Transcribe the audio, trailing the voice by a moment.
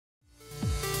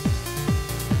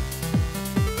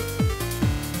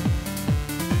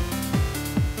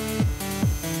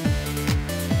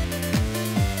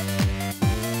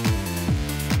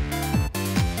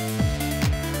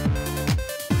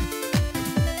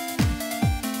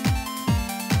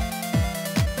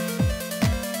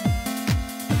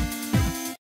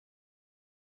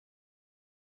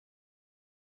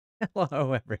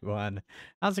Hello, everyone.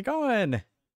 How's it going?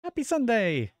 Happy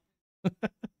Sunday.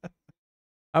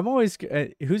 I'm always.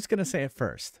 Who's gonna say it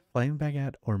first? Flame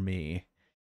Baguette or me?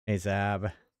 Hey,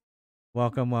 Zab.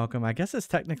 Welcome, welcome. I guess it's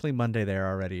technically Monday there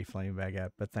already, Flame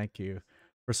Baguette, but thank you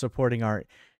for supporting our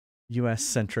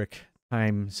U.S.-centric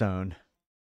time zone.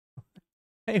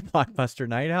 Hey, Blockbuster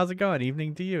Night. How's it going?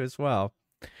 Evening to you as well.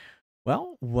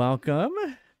 Well, welcome.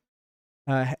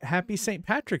 Happy St.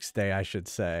 Patrick's Day, I should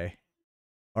say.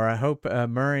 Or I hope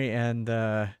Murray and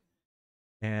Flame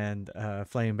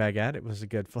Baguette, it was a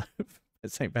good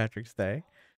St. Patrick's Day.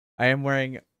 I am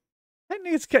wearing, I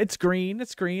think it's green.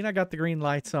 It's green. I got the green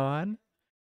lights on.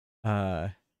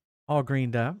 All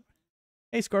greened up.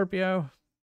 Hey, Scorpio.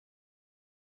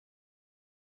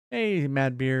 Hey,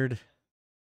 Madbeard.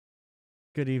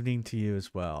 Good evening to you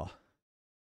as well.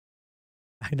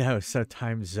 I know, so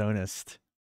time zonist.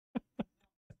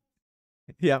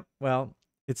 Yep, well,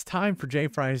 it's time for J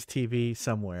Fry's TV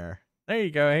somewhere. There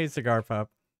you go. Hey, Cigar Pup.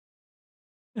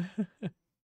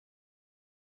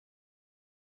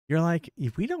 You're like,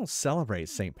 we don't celebrate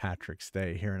St. Patrick's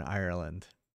Day here in Ireland.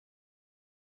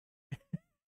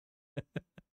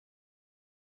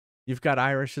 You've got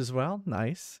Irish as well?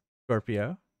 Nice.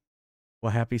 Scorpio.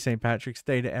 Well, happy St. Patrick's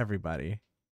Day to everybody.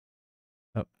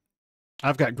 Oh.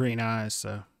 I've got green eyes,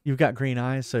 so. You've got green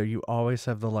eyes, so you always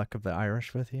have the luck of the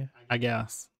Irish with you? I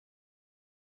guess.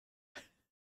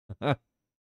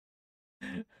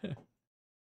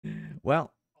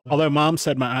 Well. Although Mom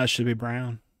said my eyes should be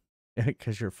brown.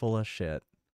 Because you're full of shit.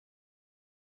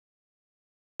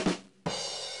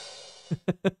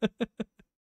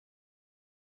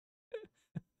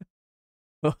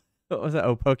 What was that?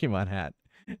 Oh, Pokemon hat.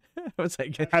 I was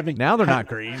like, now they're not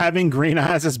green. Having green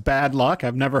eyes is bad luck.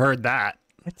 I've never heard that.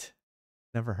 What?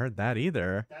 Never heard that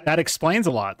either. That explains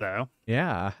a lot, though.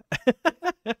 Yeah.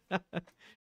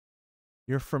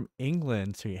 You're from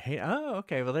England, so you hate. Oh,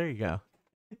 okay. Well, there you go.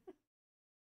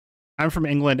 I'm from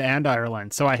England and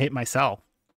Ireland, so I hate myself.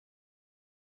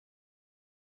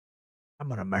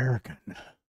 I'm an American.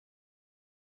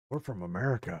 We're from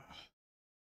America.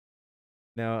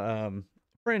 Now,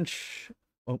 French.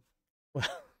 Oh, well,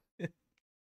 there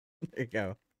you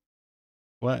go.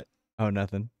 What? Oh,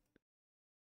 nothing.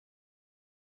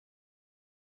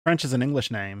 French is an English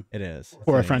name. It is.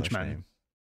 For a Frenchman.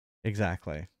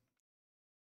 Exactly.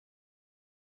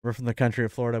 We're from the country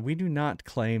of Florida. We do not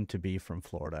claim to be from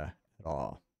Florida at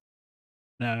all.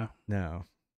 No. No.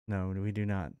 No, we do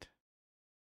not.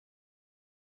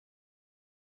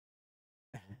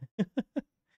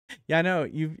 Yeah, I know.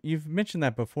 You've mentioned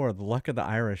that before. The luck of the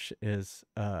Irish is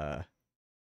not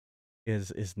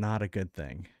a good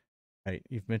thing. Right?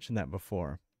 You've mentioned that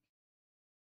before.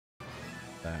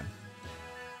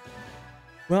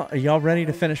 Well, are y'all ready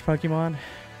to finish Pokemon?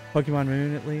 Pokemon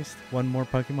Moon, at least? One more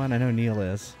Pokemon? I know Neil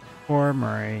is. Poor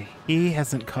Murray. He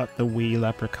hasn't caught the wee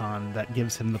leprechaun that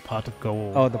gives him the pot of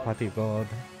gold. Oh, the pot of gold.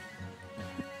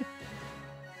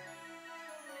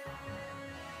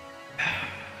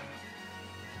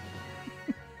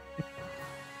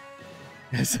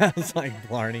 It sounds like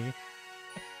Blarney.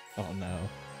 Oh, no.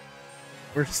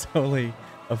 We're slowly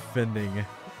offending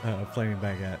Flaming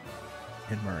Baguette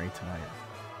and Murray tonight.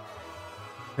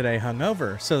 Today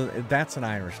hungover, so that's an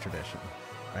Irish tradition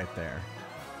right there.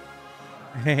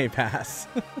 Hey, pass.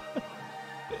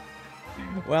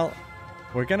 Well,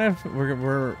 we're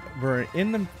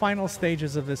in the final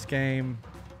stages of this game.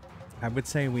 I would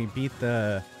say we beat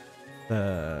the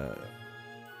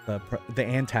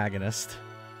antagonist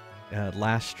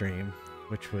last stream,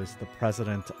 which was the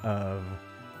president of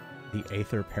the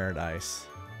Aether Paradise.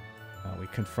 We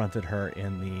confronted her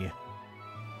in the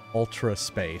ultra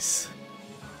space.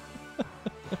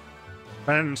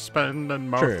 Been spending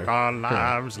most our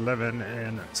lives living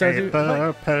in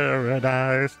Aether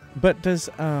Paradise. But does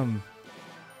you're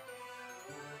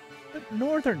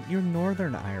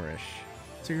Northern Irish,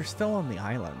 so you're still on the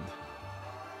island.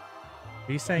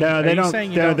 Are you saying? No, they don't.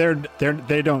 Saying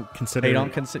they don't consider. They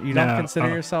don't consider. You don't consider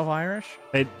yourself Irish.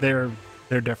 They're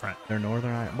different. They're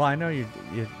Northern Irish. Well, I know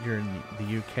you're in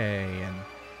the UK and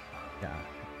yeah.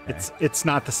 Okay. It's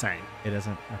not the same. It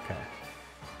isn't. Okay.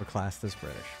 We're classed as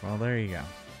British. Well, there you go.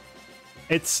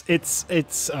 It's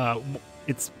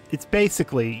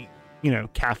basically, you know,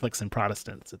 Catholics and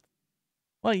Protestants.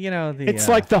 Well, you know, it's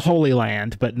like the Holy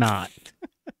Land, but not.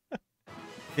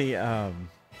 In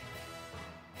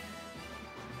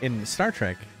Star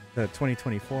Trek, the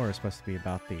 2024 is supposed to be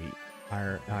about the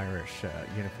Irish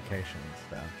unification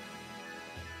stuff.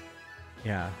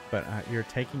 Yeah, but you're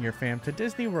taking your fam to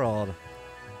Disney World.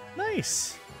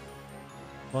 Nice.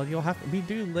 Well, we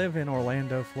do live in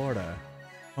Orlando, Florida,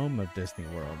 home of Disney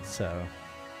World, so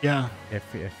Yeah. If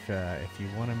you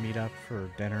want to meet up for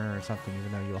dinner or something,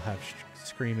 even though you'll have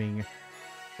screaming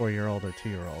 4-year-old or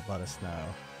 2-year-old, let us know.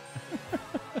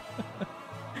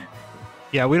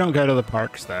 Yeah, we don't go to the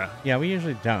parks though. Yeah, we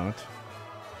usually don't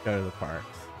go to the parks.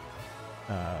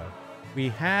 We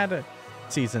had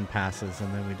season passes,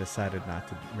 and then we decided not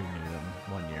to renew them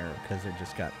one year because it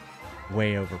just got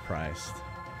way overpriced.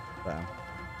 So,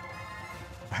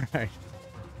 all right.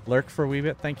 Lurk for a wee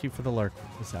bit. Thank you for the lurk,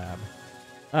 Zab.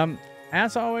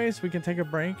 As always, we can take a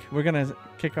break. We're going to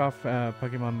kick off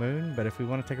Pokemon Moon, but if we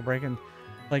want to take a break and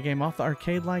play a game off the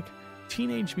arcade like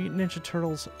Teenage Mutant Ninja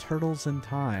Turtles, Turtles in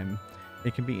Time,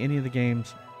 it can be any of the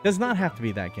games. It does not have to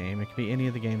be that game. It can be any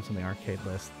of the games on the arcade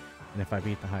list. And if I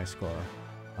beat the high score,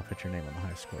 I'll put your name on the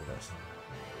high score list.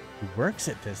 Who works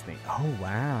at Disney? Oh,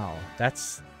 wow.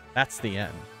 That's the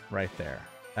end right there.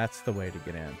 That's the way to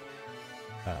get in.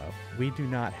 We do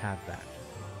not have that.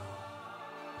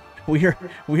 We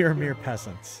are mere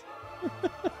peasants.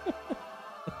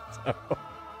 So,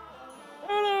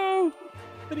 oh no!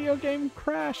 Video game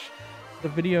crash. The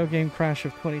video game crash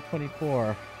of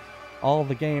 2024. All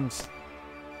the games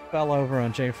fell over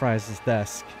on Jay Fry's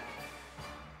desk.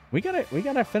 We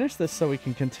gotta finish this so we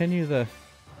can continue the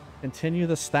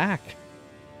stack.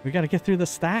 We gotta get through the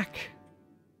stack.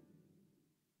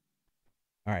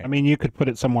 All right. I mean, you could put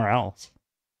it somewhere else.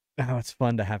 Oh, it's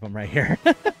fun to have them right here.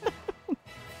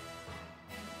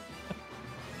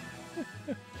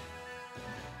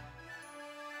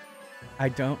 I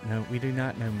don't know. We do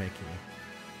not know Mickey.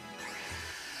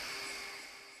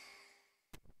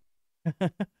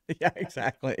 Yeah,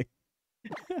 exactly.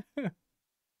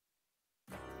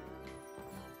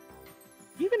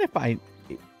 Even if I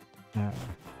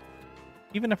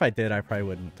did, I probably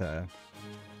wouldn't. I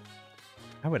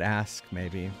would ask,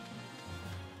 maybe. I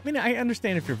mean, I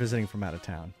understand if you're visiting from out of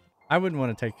town. I wouldn't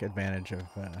want to take advantage of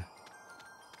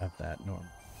that norm.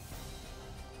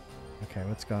 Okay,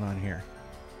 what's going on here?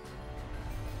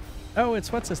 Oh,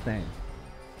 it's what's his name?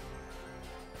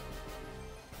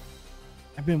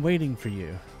 I've been waiting for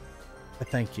you to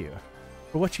thank you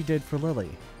for what you did for Lily,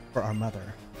 for our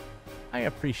mother. I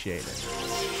appreciate it.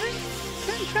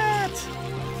 Cat!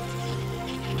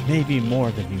 Maybe more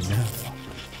than you know.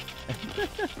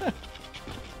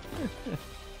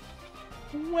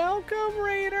 Welcome,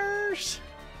 Raiders!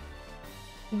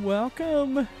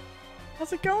 Welcome!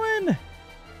 How's it going?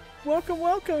 Welcome,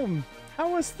 welcome!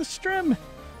 How was the stream?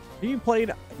 You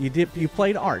played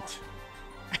art.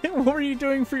 What were you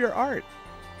doing for your art?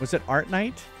 Was it art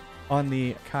night on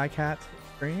the Kai Cat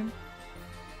stream?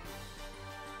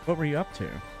 What were you up to?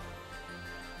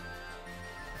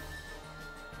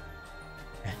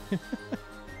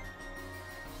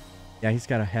 Yeah, he's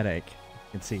got a headache.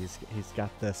 You can see he's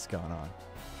got this going on.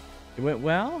 It went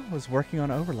well. Was working on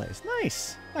overlays.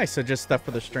 Nice. Nice. So just stuff for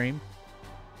the stream.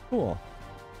 Cool.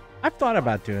 I've thought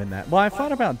about doing that. Well, I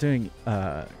thought about doing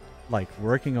like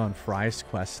working on Fry's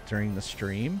Quest during the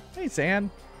stream. Hey, Zan.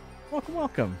 Welcome,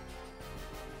 welcome.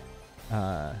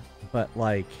 But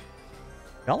like,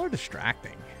 y'all are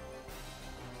distracting.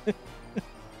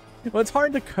 Well, it's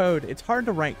hard to code. It's hard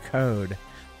to write code.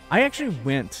 I actually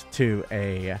went to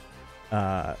a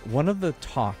one of the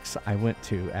talks I went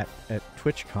to at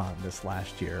TwitchCon this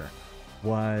last year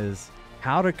was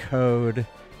how to code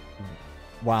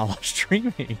while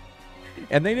streaming.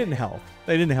 And they didn't help.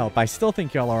 They didn't help. I still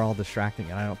think y'all are all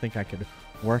distracting, and I don't think I could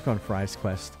work on Fry's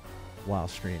Quest while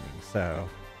streaming. So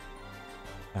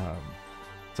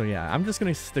yeah, I'm just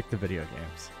going to stick to video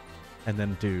games and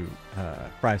then do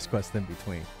Fry's Quest in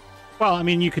between. Well, I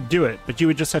mean, you could do it, but you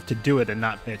would just have to do it and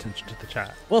not pay attention to the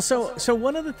chat. Well, so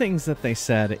one of the things that they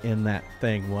said in that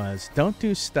thing was don't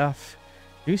do stuff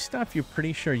you're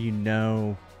pretty sure you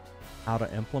know how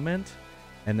to implement,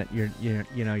 and that you're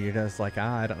just like,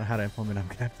 I don't know how to implement. I'm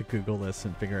gonna have to Google this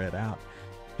and figure it out,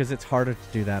 because it's harder to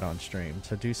do that on stream.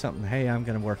 So do something. Hey, I'm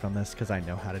gonna work on this because I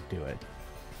know how to do it,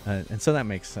 and so that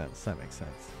makes sense. That makes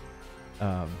sense.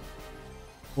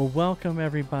 Well, welcome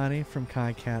everybody from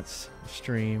Kai Cat's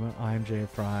stream. I'm Jay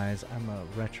Fries. I'm a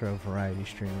retro variety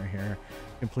streamer here.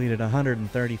 Completed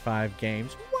 135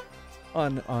 games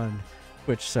on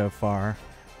Twitch so far.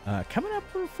 Coming up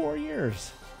for 4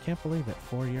 years. Can't believe it,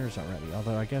 4 years already.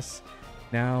 Although I guess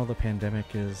now the pandemic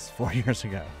is 4 years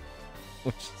ago,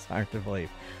 which is hard to believe.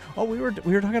 Oh, we were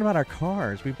talking about our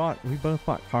cars. We both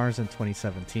bought cars in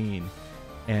 2017,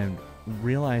 and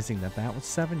realizing that was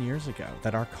 7 years ago,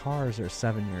 that our cars are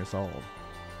 7 years old,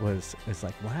 is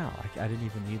like, wow, I didn't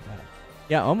even need that.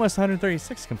 Yeah, almost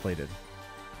 136 completed.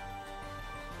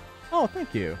 Oh,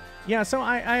 thank you. Yeah, so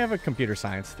I have a computer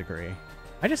science degree.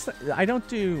 I don't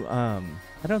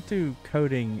do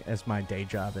coding as my day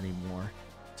job anymore.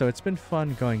 So it's been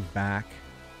fun going back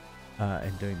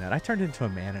and doing that. I turned into a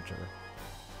manager,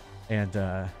 and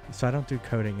so I don't do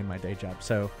coding in my day job.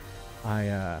 So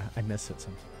I miss it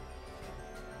sometimes.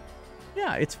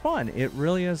 Yeah, it's fun. It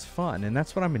really is fun, and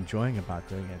that's what I'm enjoying about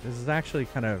doing it. This is actually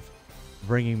kind of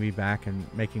bringing me back and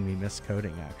making me miss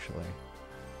coding, actually.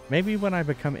 Maybe when I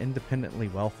become independently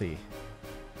wealthy,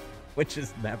 which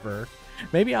is never.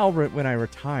 Maybe I'll when I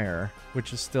retire,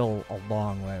 which is still a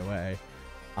long way away.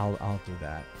 I'll do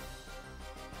that.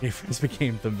 You first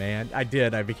became the man. I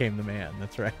did. I became the man.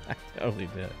 That's right. I totally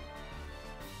did.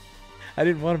 I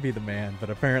didn't want to be the man,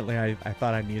 but apparently I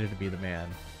thought I needed to be the man.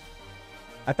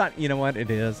 I thought, you know what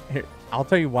it is? Here, I'll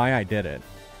tell you why I did it.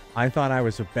 I thought I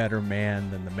was a better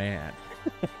man than the man.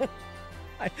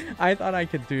 I thought I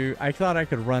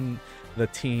could run the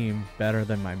team better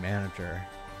than my manager,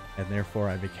 and therefore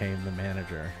I became the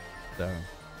manager. So,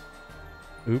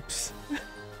 oops.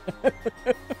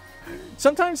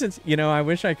 Sometimes it's, you know, I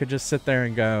wish I could just sit there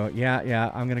and go,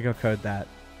 yeah, I'm gonna go code that.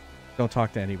 Don't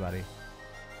talk to anybody.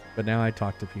 But now I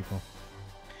talk to people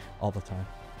all the time.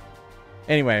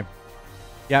 Anyway,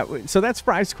 yeah, so that's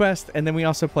Fry's Quest, and then we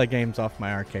also play games off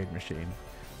my arcade machine.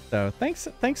 So thanks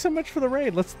so much for the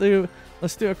raid. Let's do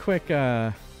a quick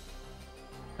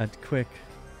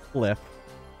flip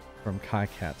from Kai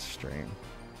Cat's stream.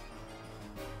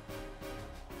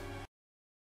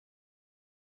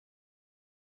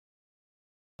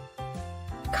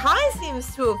 Kai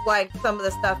seems to have liked some of the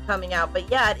stuff coming out,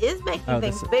 but yeah, it is making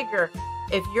things bigger.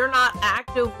 If you're not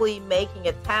actively making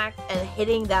attacks and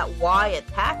hitting that Y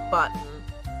attack button,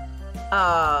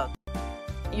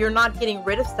 you're not getting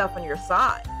rid of stuff on your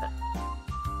side.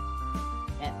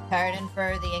 Yeah, pardon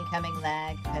for the incoming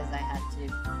lag, because I had to...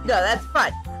 No, that's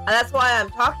fine. And that's why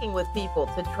I'm talking with people,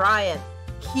 to try and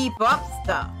keep up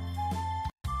stuff.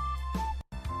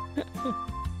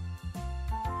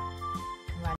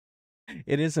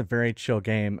 It is a very chill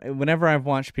game. Whenever I've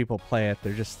watched people play it,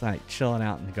 they're just like chilling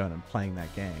out and going and playing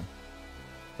that game.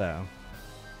 So,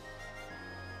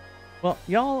 well,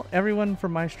 y'all, everyone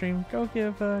from my stream, go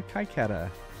give Kai Cat a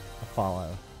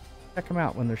follow. Check them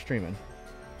out when they're streaming.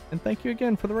 And thank you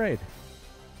again for the raid.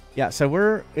 Yeah,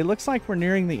 so it looks like we're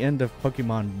nearing the end of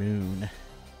Pokemon Moon.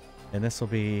 And this will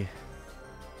be,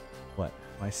 what,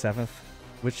 my 7th?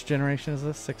 Which generation is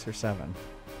this? 6 or 7?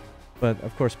 But,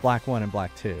 of course, Black 1 and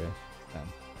Black 2.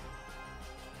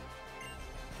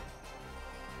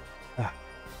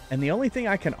 And the only thing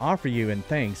I can offer you in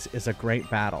thanks is a great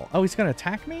battle. Oh, he's going to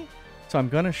attack me? So I'm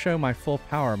going to show my full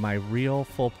power, my real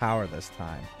full power this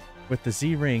time. With the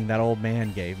Z-Ring that old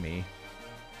man gave me.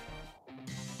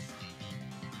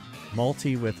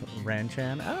 Multi with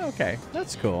Ranchan. Oh, okay.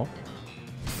 That's cool.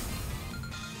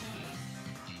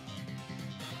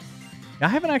 I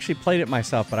haven't actually played it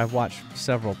myself, but I've watched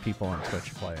several people on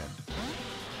Twitch play it.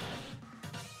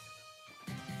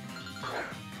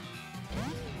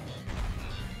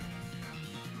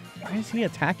 Why is he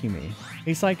attacking me?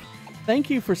 He's like, thank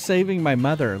you for saving my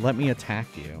mother. Let me attack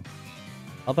you.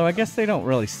 Although I guess they don't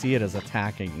really see it as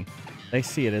attacking. They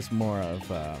see it as more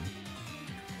of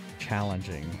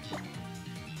challenging.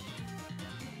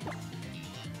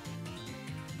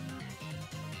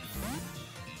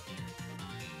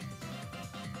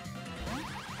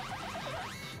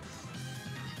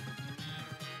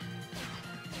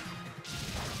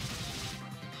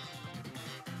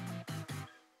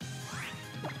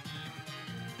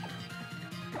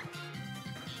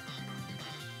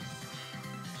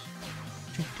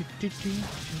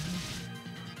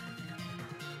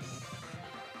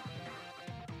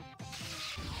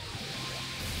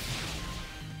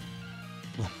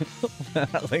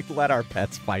 Like, let our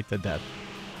pets fight to death.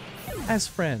 As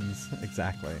friends,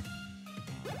 exactly.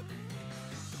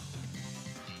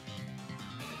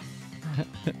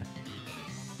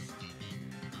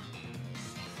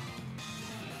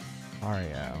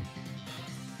 Mario.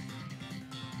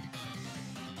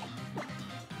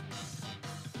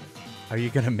 Are you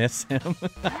gonna miss him?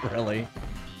 Not really.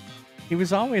 He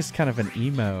was always kind of an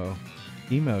emo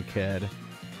kid.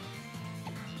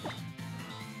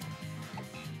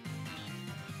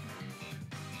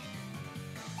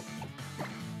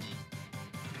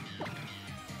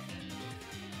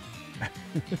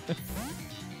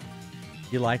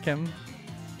 You like him?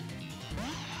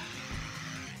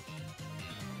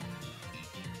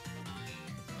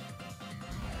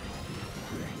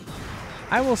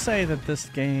 I will say that this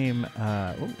game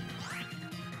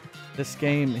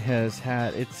has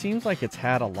had, it seems like it's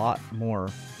had a lot more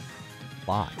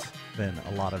bots than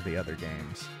a lot of the other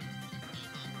games.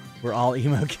 We're all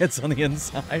emo kids on the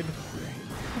inside.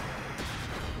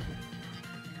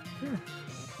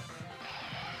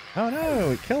 Oh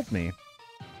no, it killed me.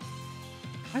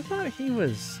 I thought he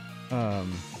was,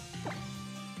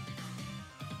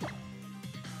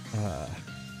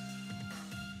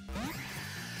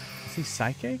 is he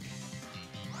psychic?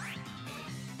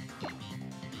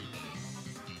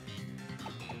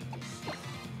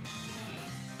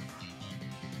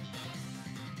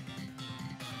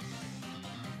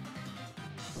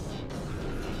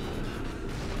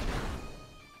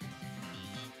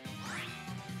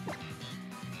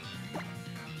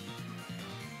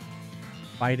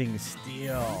 Fighting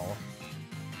Steel.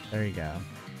 There you go.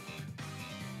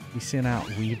 You sent out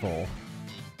Weevil.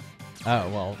 Oh,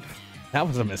 well, that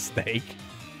was a mistake.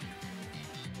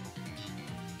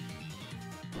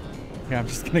 Yeah, I'm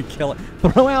just gonna kill it.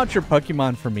 Throw out your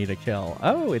Pokemon for me to kill.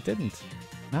 Oh, it didn't.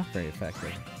 Not very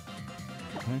effective.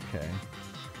 Okay.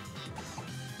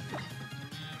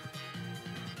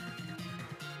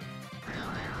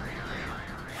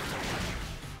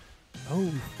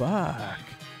 Oh, fuck.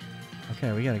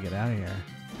 Okay, we gotta get out of here.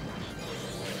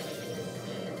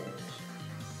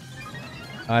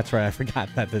 Oh, that's right. I forgot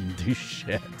that didn't do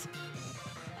shit.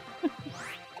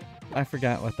 I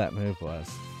forgot what that move was.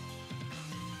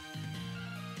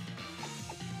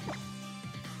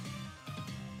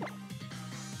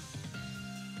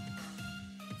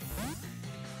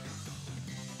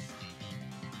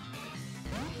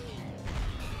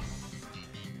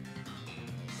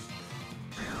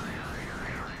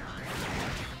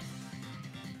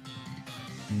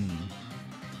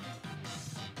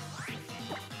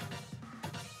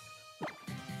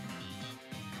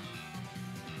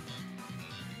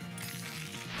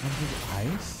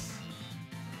 Ice?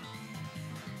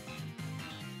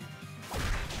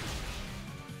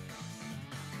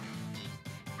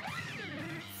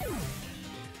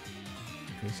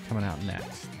 Who's coming out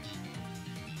next?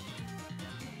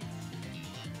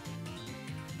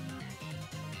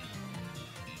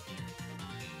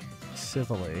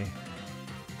 Civilly.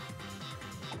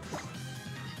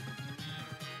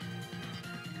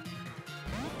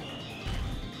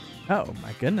 Oh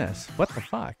my goodness, what the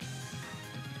fuck?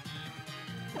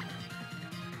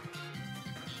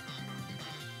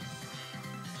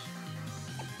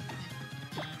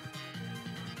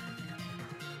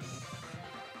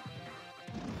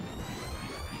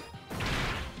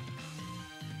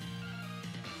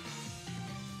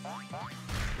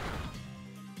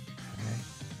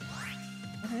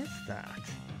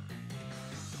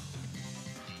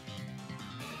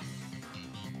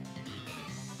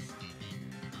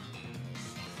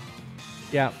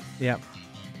 Yep.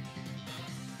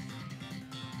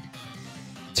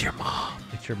 It's your mom.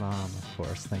 It's your mom, of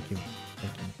course. Thank you.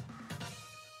 Thank you.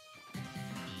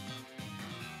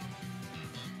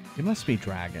 It must be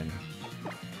dragon.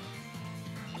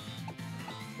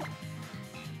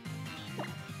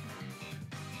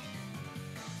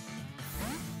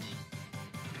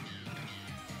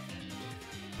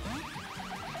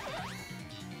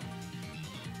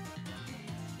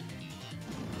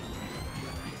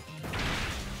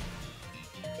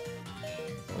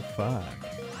 Fuck.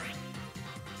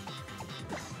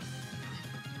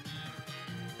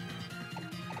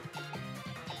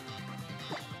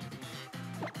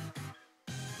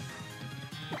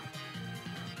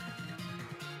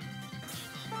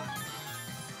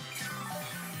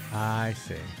 I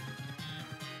see.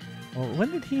 Well,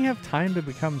 when did he have time to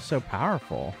become so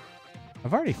powerful?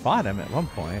 I've already fought him at one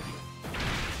point.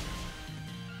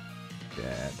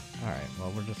 Dead. Alright,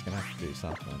 well, we're just gonna have to do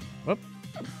something. Whoop.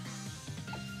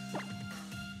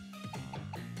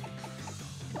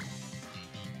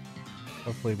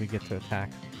 Hopefully we get to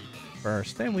attack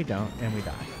first, and we don't, and we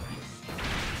die.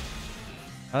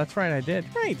 Oh, that's right, I did.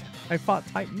 Right! I fought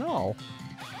Type Null.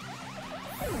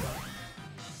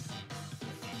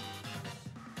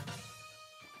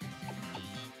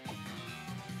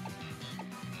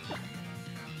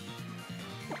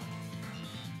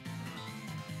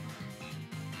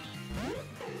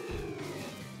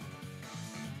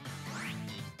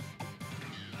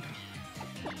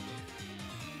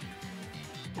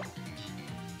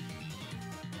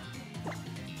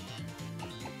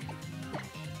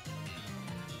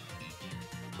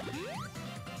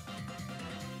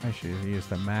 I should have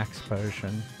used a max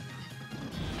potion.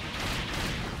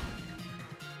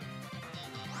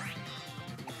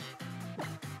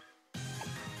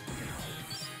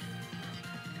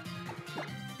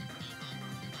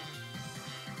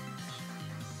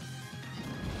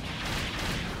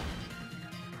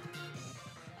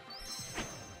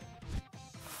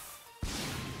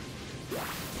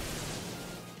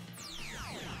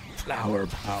 Flower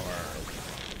power.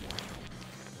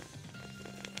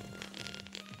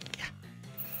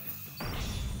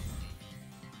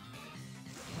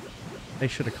 They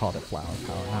should have called it Flower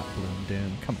Power, not Bloom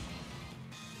Doom. Come on.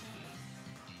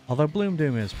 Although Bloom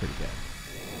Doom is pretty good.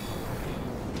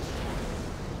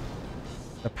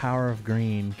 The power of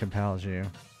green compels you.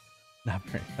 Not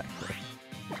very effective.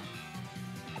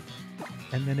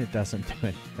 And then it doesn't do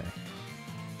anything.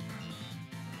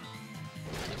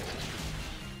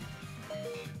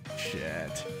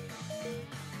 Shit.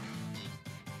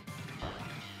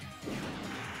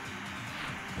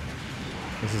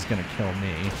 This is gonna kill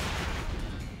me.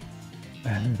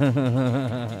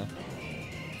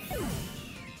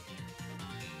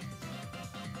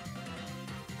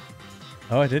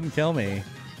 Oh, it didn't kill me.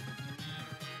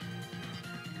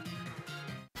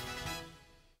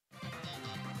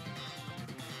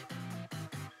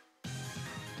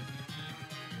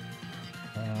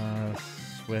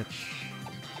 Switch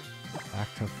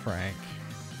back to Frank.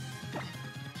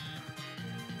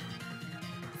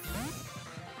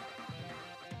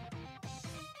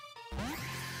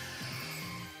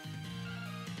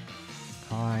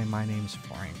 Hi, my name's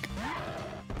Frank.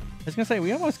 I was gonna say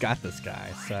we almost got this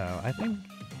guy, so I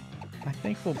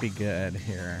think we'll be good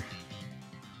here.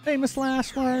 Famous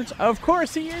last words. Of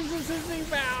course he uses his new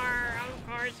power. Of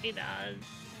course he does.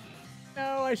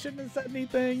 No, I shouldn't have said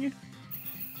anything.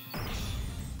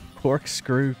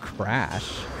 Corkscrew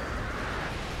crash.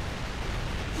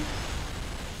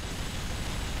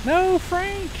 No,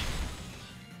 Frank.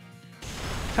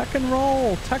 Tuck and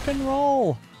roll. Tuck and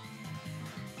roll.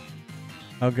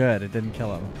 Oh, good. It didn't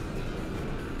kill him.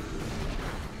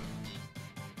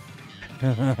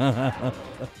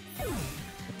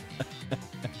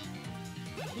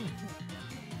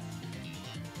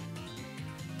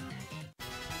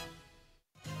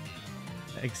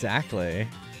 Exactly.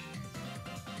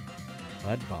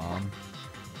 Mud Bomb.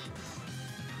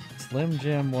 Slim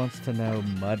Jim wants to know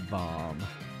Mud Bomb,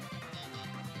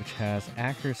 which has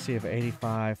accuracy of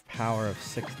 85, power of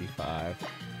 65.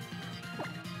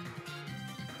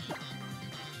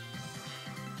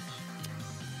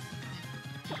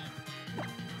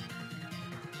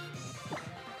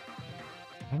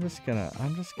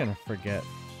 I'm just gonna forget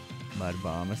Mud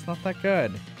Bomb. It's not that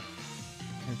good.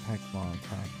 Impact ball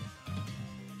attack.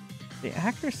 The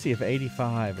accuracy of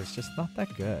 85 is just not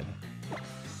that good.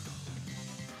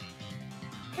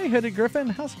 Hey, Hooded Griffin,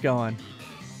 how's it going?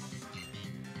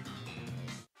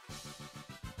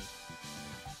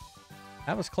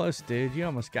 That was close, dude. You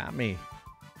almost got me.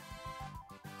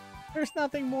 There's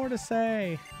nothing more to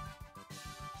say.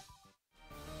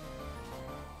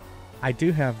 I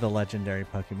do have the legendary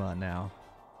Pokemon now.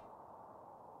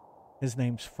 His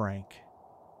name's Frank.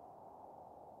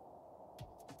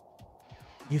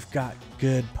 You've got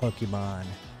good Pokemon.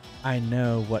 I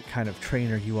know what kind of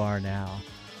trainer you are now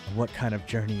and what kind of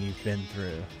journey you've been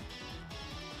through.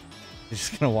 You're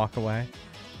just gonna walk away?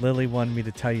 Lily wanted me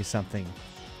to tell you something.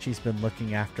 She's been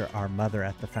looking after our mother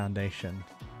at the Foundation.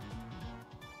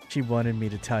 She wanted me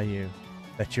to tell you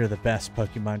that you're the best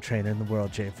Pokemon trainer in the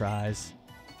world, J Fries.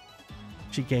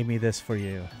 She gave me this for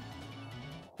you.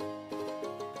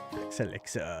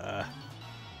 Alexa.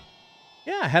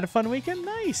 Yeah, I had a fun weekend.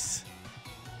 Nice.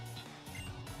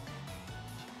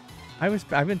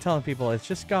 I've been telling people it's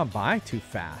just gone by too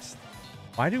fast.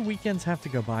 Why do weekends have to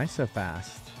go by so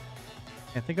fast?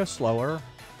 Can't they go slower?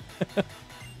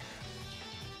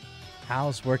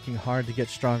 Hal's working hard to get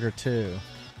stronger too.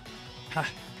 Ha.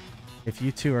 If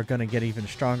you two are going to get even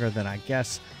stronger, then I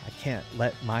guess I can't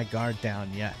let my guard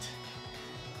down yet.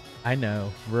 I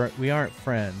know, we aren't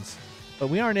friends, but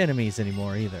we aren't enemies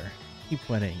anymore either. Keep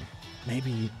winning.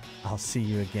 Maybe I'll see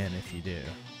you again if you do.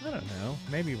 I don't know.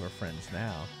 Maybe we're friends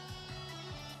now.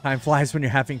 Time flies when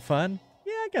you're having fun?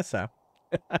 Yeah, I guess so.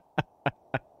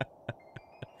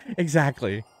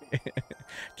 Exactly.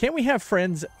 Can't we have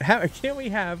friends? Can't we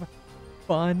have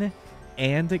fun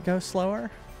and it go slower?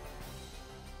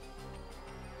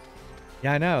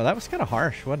 Yeah, I know. That was kind of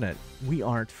harsh, wasn't it? We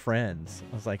aren't friends.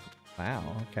 I was like, wow,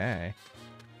 okay.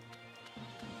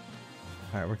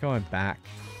 All right, we're going back.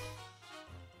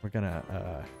 We're gonna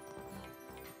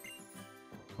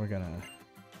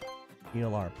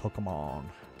heal our Pokemon.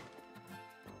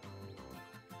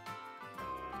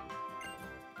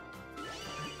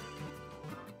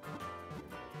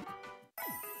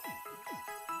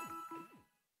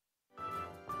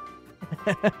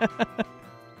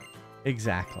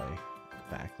 Exactly.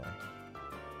 Exactly.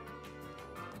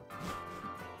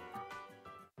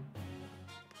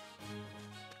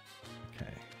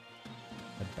 Okay.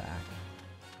 Head back.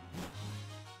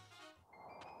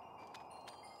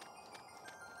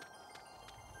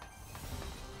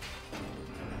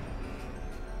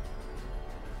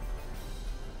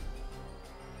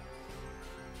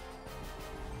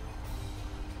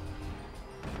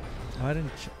 I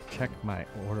didn't check my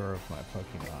order of my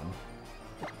Pokemon.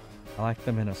 I like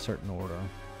them in a certain order.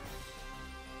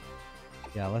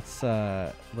 Yeah, let's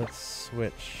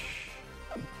switch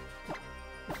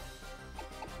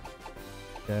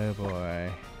Doughboy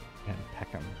and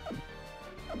Peckham.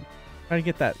 Try to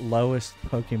get that lowest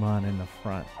Pokemon in the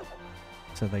front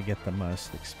so they get the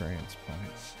most experience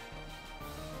points.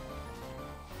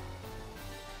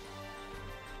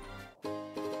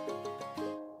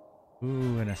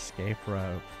 Ooh, an escape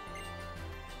rope.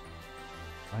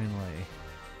 Finally.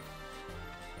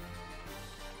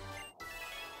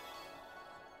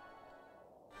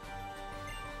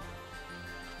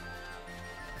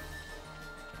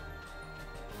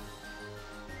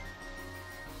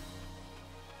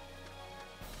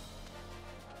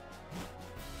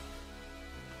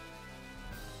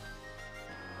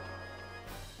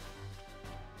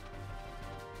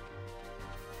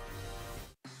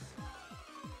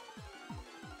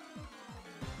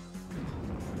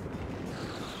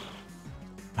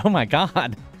 Oh my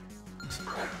god!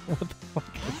 What the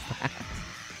fuck is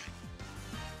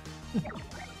that?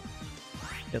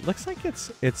 It looks like it's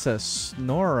a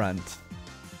Snorunt.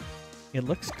 It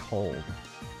looks cold.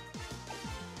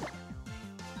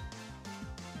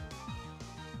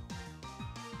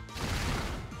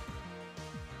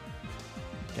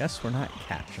 Guess we're not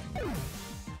catching it.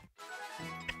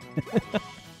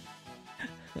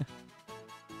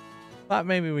 Thought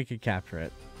maybe we could capture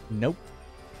it. Nope.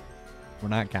 We're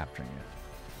not capturing it.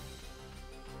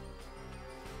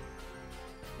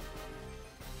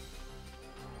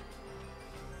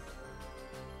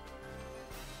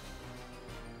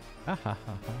 Ha ha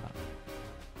ha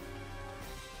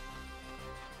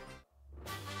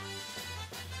ha.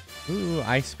 Ooh,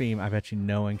 Ice Beam. I bet you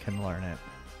no one can learn it.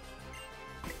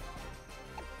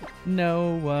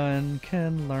 No one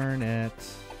can learn it.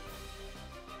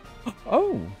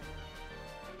 Oh!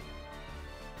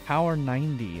 Power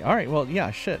 90. Alright, well, yeah,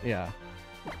 shit, yeah.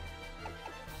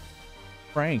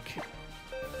 Frank.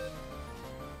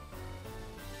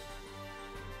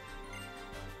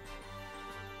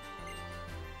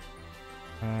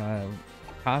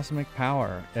 Cosmic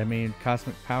Power. I mean,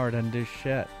 Cosmic Power doesn't do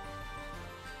shit.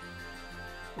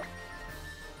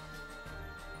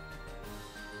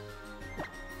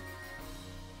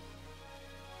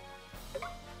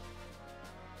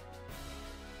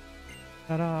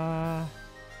 Ta-da!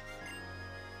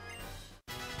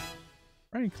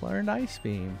 Frank learned Ice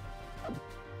Beam.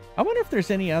 I wonder if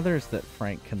there's any others that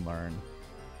Frank can learn.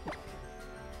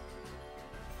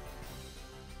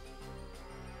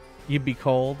 You'd be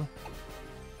cold.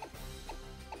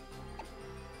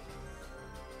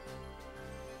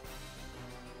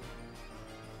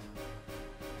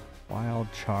 Wild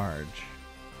Charge.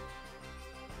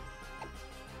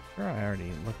 Sure, I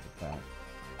already looked at that.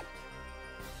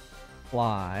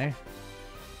 Fly.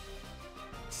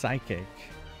 Psychic.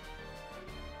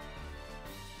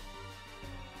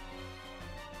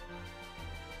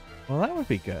 Well, that would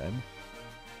be good.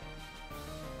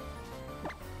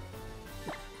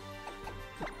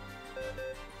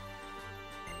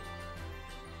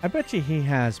 I bet you he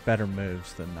has better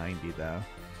moves than 90, though.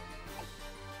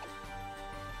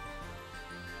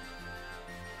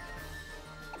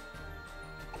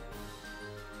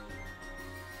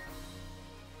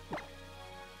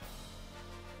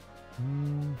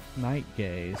 Night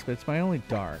Gaze, but it's my only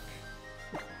dark.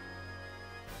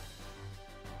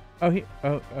 Oh,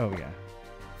 oh, yeah.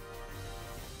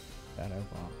 Shadow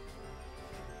Ball.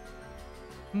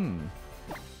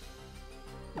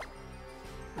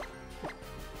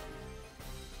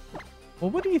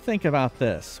 Well, what do you think about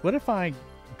this? What if I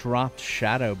dropped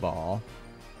Shadow Ball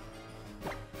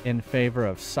in favor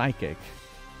of Psychic?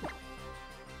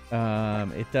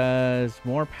 It does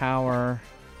more power,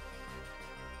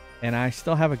 and I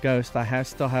still have a Ghost. I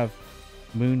still have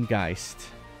Moongeist.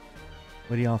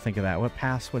 What do y'all think of that? What do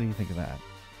you think of that?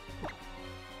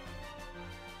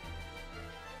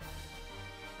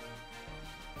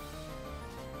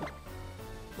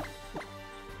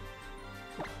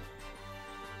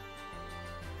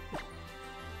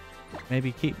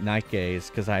 Maybe keep Night Gaze,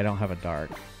 because I don't have a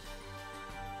dark. What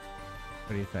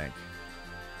do you think?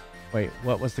 Wait,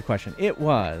 what was the question? It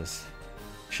was,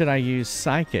 should I use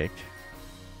Psychic?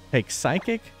 Take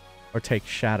Psychic or take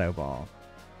Shadow Ball?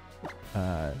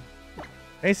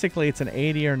 Basically, it's an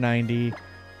 80 or 90.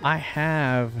 I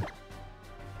have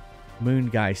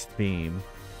Moongeist Beam.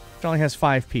 It only has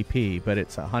 5 PP, but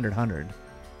it's 100.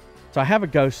 So I have a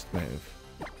Ghost move.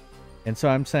 And so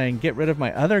I'm saying get rid of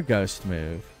my other Ghost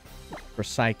move for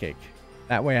Psychic.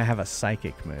 That way I have a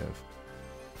Psychic move.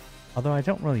 Although I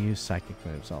don't really use Psychic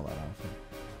moves all that often.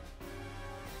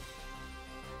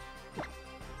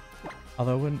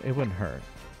 Although it wouldn't hurt.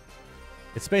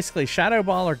 It's basically Shadow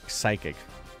Ball or Psychic.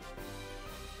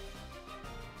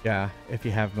 Yeah, if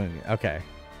you have Moon. Okay.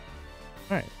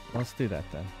 Alright, let's do that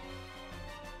then.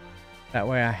 That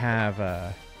way I have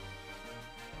a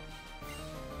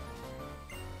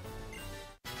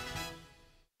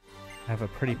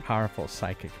pretty powerful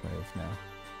Psychic move now.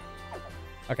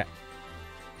 Okay.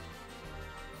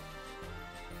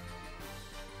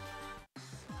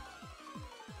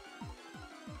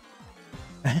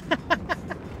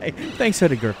 Hey, thanks,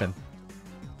 Hooded Griffin.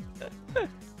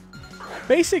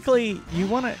 Basically, you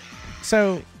want to...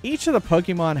 So, each of the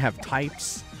Pokemon have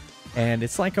types, and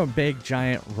it's like a big,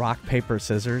 giant rock, paper,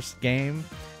 scissors game,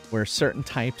 where certain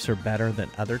types are better than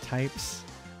other types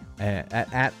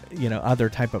at you know, other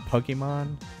type of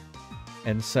Pokemon.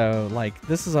 And so, like,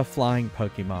 this is a flying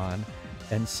Pokemon,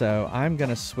 and so I'm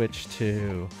going to switch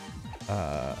to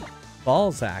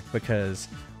Balzac because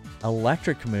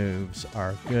electric moves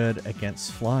are good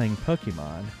against flying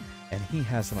Pokemon, and he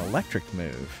has an electric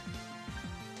move.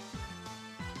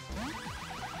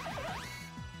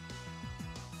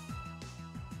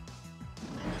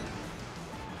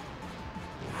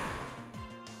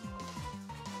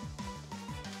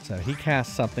 So he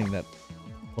casts something that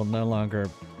will no longer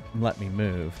let me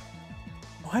move.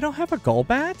 Oh, I don't have a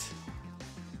Golbat?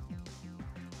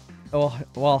 Oh,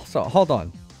 well, so hold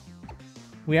on.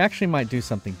 We actually might do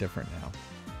something different now.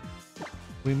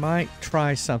 We might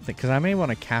try something, because I may want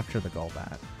to capture the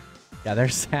Golbat. Yeah,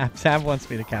 there's Sab. Sab wants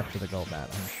me to capture the Golbat,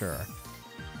 I'm sure.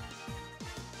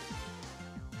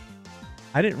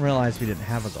 I didn't realize we didn't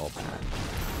have a Golbat.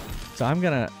 So I'm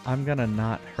gonna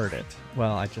not hurt it.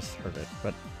 Well, I just hurt it,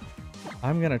 but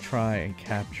I'm gonna try and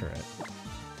capture it.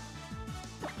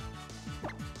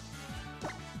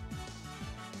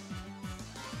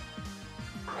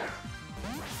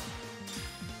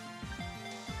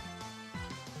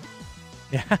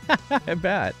 Yeah, I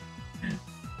bet.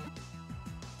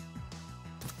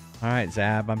 Alright,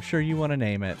 Zab, I'm sure you want to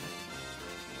name it.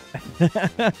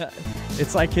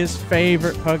 It's like his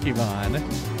favorite Pokemon.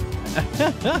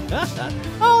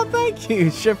 Oh, thank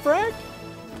you, Shipwreck.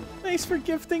 Thanks for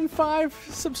gifting 5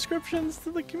 subscriptions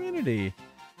to the community.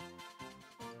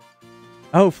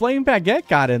 Oh, Flame Baguette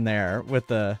got in there with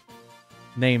the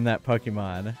name that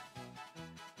Pokemon.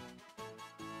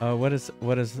 Oh, what is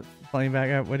Flame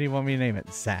Baguette? What do you want me to name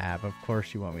it? Zab. Of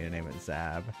course you want me to name it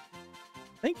Zab.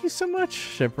 Thank you so much,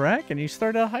 Shipwreck, and you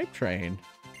started a hype train.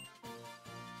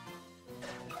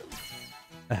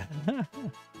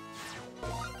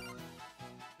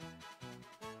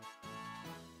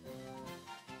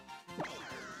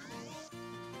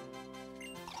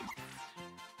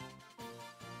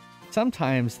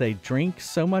 Sometimes they drink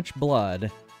so much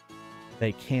blood,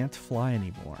 they can't fly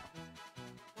anymore.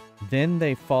 Then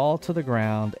they fall to the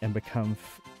ground and become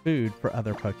food for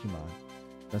other Pokemon.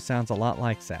 That sounds a lot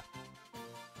like Zap.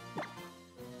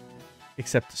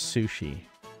 Except sushi.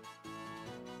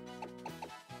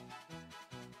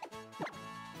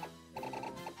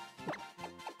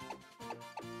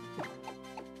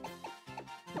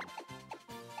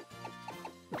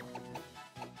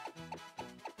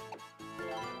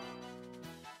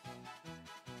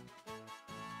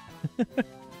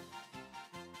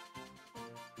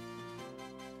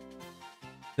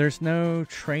 There's no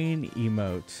train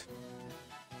emote.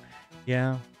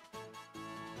 Yeah.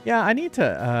 Yeah, I need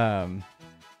to,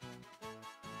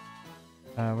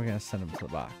 we're gonna send him to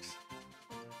the box.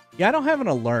 Yeah, I don't have an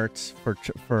alert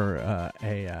for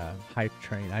a hype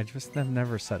train. I just have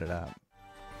never set it up.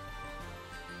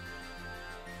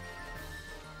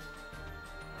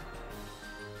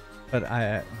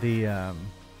 But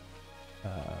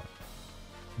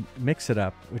Mix It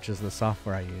Up, which is the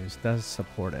software I use, does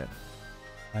support it.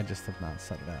 I just have not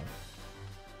set it up.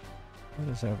 What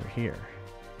is over here?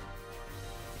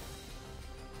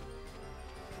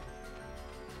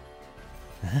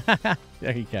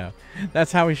 There you go.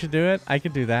 That's how we should do it. I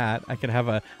could do that. I could have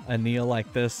a Neil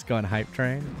like this going hype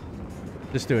train.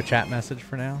 Just do a chat message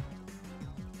for now.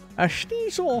 A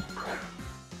Sneasel.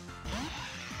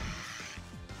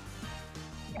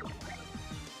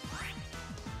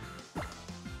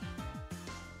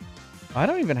 I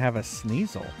don't even have a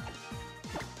Sneasel.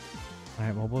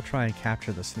 Alright, well, we'll try and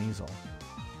capture the Sneasel.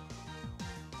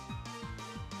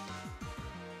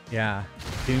 Yeah.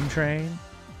 Doom Train.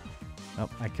 Oh,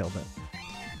 I killed it.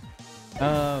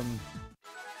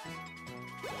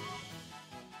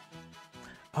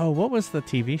 Oh, what was the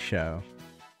TV show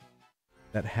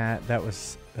that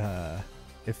was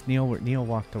if Neil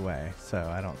walked away, so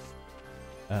I don't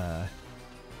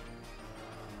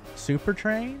Super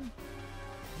Train?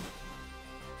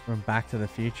 From Back to the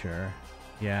Future.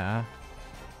 Yeah.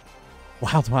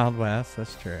 Wild Wild West.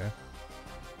 That's true.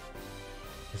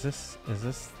 Is this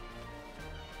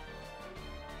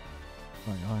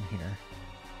going on here?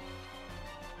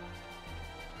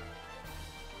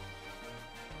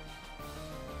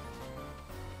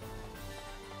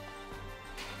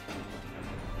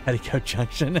 Petticoat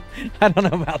Junction. I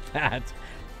don't know about that.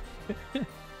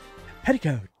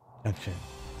 Petticoat Junction.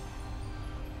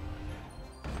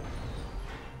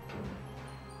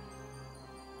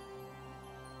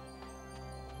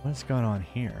 What's going on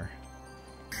here?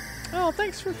 Oh,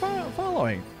 thanks for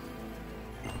following.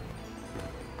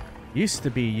 Used to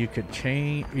be you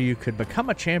could become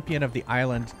a champion of the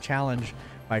island challenge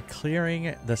by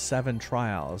clearing the 7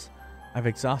 trials. I've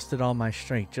exhausted all my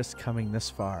strength just coming this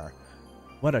far.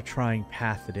 What a trying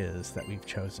path it is that we've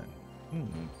chosen.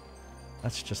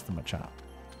 That's just the Machop.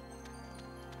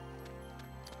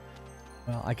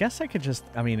 Well, I guess I could just...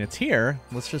 I mean, it's here.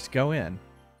 Let's just go in.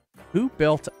 Who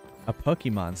built a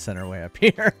Pokemon Center way up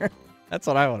here? That's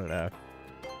what I want to know.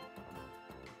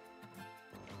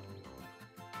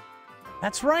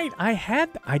 That's right.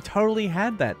 I totally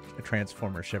had that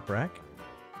Transformer Shipwreck.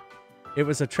 It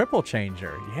was a triple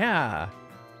changer. Yeah.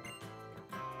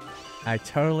 I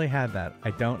totally had that. I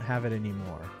don't have it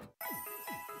anymore.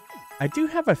 I do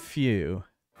have a few.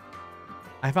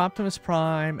 I have Optimus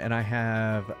Prime and I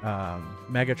have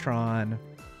Megatron.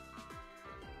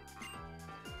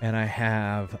 And I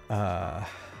have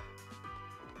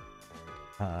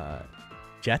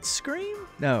Jetstream?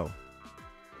 No.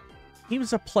 He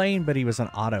was a plane, but he was an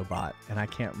Autobot, and I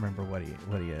can't remember what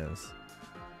he is.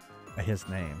 His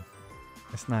name.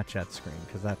 It's not Jetstream,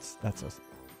 because that's a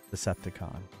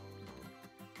Decepticon.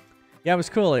 Yeah, it was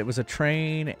cool. It was a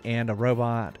train and a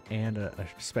robot and a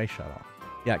space shuttle.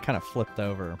 Yeah, it kind of flipped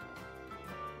over.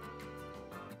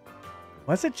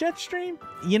 Was it Jetstream?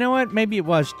 You know what? Maybe it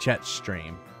was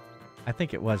Jetstream. I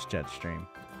think it was Jetstream.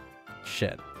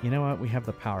 Shit. You know what? We have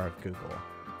the power of Google.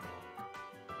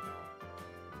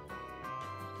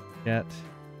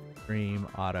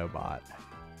 Jetstream Autobot.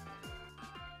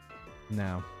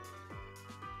 No.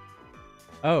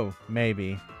 Oh,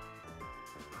 maybe.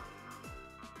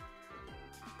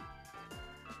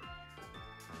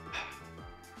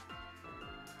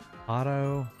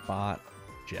 Autobot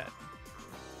Jet.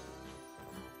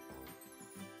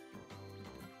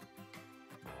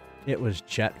 It was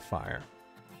Jetfire.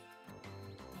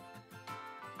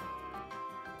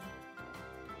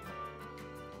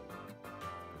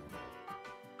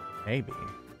 Maybe.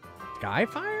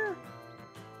 Skyfire?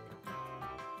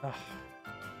 Ugh.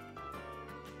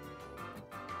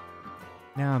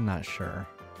 Now I'm not sure.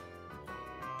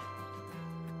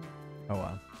 Oh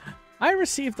well. I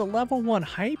received the level 1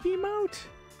 hype emote?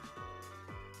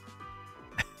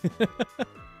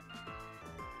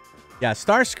 Yeah,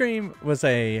 Starscream was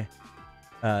a...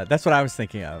 that's what I was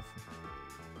thinking of.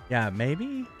 Yeah,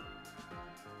 maybe?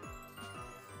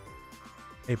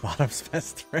 A Bottom's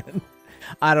best friend.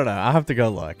 I don't know. I'll have to go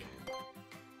look.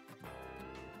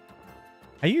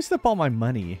 I used up all my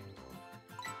money.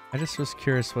 I just was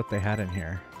curious what they had in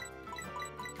here.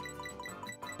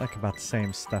 Like about the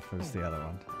same stuff as the other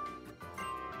one.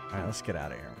 Alright, let's get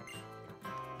out of here.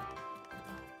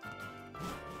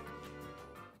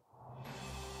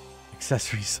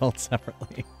 Accessories sold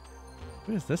separately.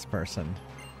 Who is this person?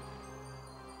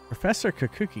 Professor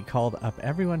Kakuki called up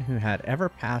everyone who had ever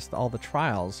passed all the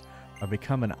trials or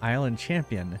become an island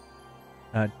champion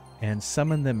and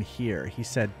summoned them here. He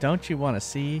said, don't you want to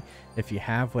see if you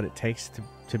have what it takes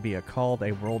to be called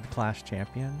a world-class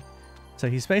champion? So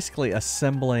he's basically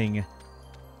assembling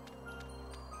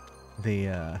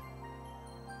the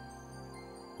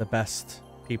best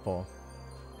people.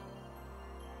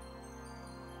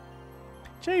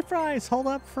 J-Fries, hold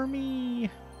up for me.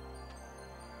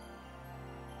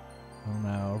 Oh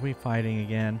no, are we fighting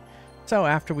again? So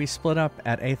after we split up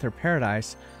at Aether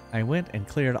Paradise, I went and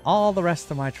cleared all the rest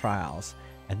of my trials.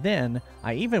 And then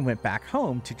I even went back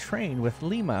home to train with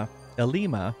Elima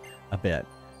a bit.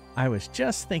 I was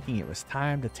just thinking it was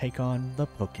time to take on the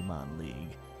Pokemon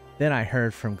League. Then I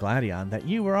heard from Gladion that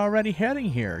you were already heading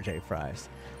here, J-Fries.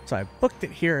 So I booked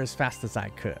it here as fast as I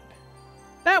could.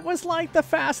 That was like the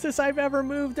fastest I've ever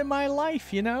moved in my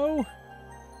life, you know?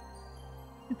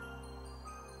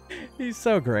 He's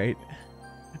so great.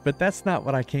 But that's not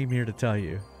what I came here to tell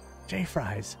you.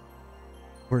 J-Fries,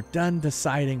 we're done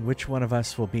deciding which one of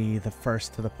us will be the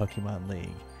first to the Pokemon League.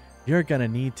 You're gonna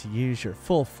need to use your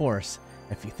full force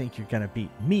if you think you're gonna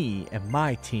beat me and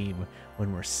my team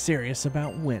when we're serious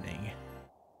about winning.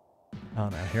 Oh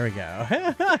no, here we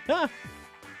go.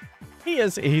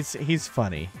 He's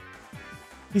funny.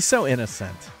 He's so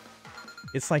innocent.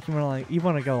 It's like you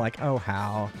want to go like, oh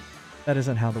how, That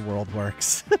isn't how the world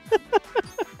works.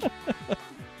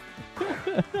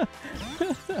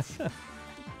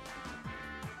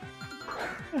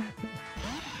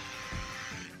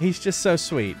 He's just so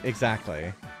sweet.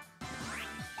 Exactly.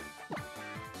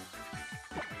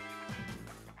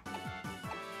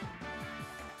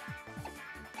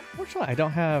 Fortunately, I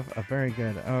don't have a very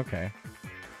good... Oh, okay.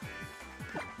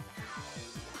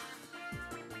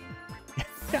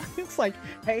 Yeah, it's like,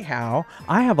 hey, Hal,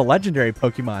 I have a legendary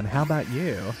Pokemon. How about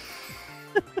you?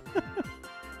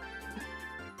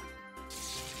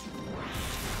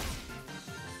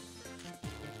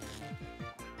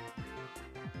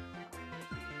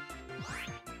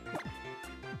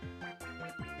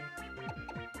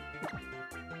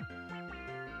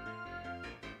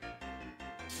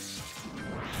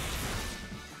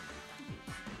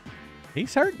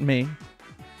 He's hurting me.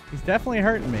 He's definitely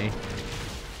hurting me.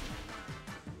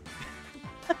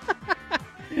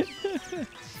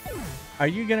 Are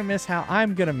you gonna miss Hal?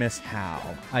 I'm gonna miss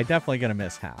Hal. I definitely gonna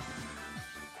miss Hal.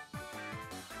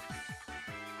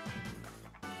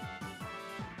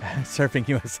 Surfing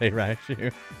USA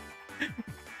Raichu.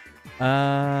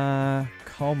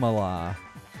 Komala.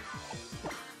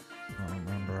 I don't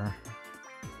remember.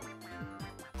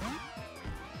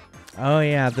 Oh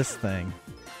yeah, this thing.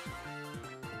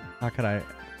 How could I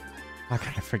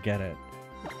forget it?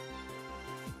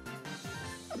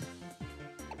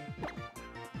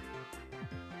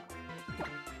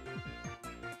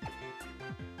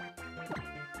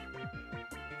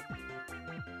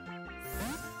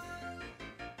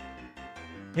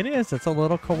 It is. It's a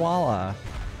little koala.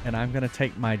 And I'm going to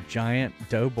take my giant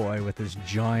doughboy with his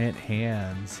giant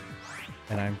hands,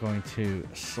 and I'm going to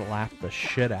slap the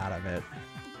shit out of it.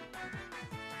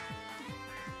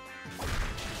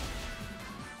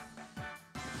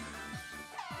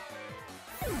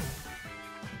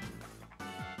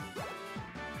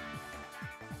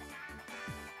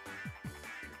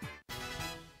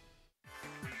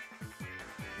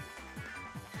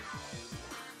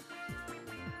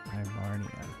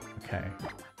 Okay.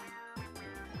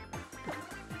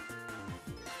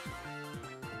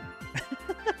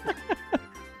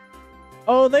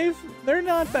 Oh, they're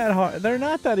not that hard. They're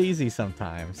not that easy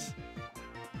sometimes.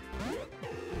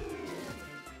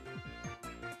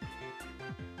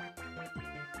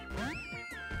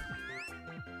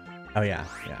 Oh yeah,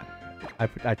 yeah.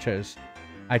 I chose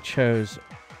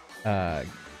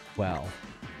well.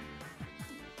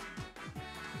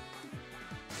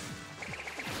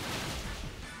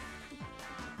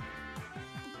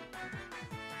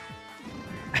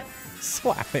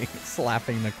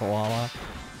 Slapping the koala.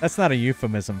 That's not a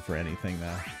euphemism for anything,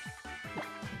 though.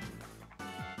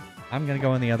 I'm gonna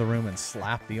go in the other room and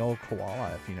slap the old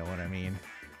koala, if you know what I mean.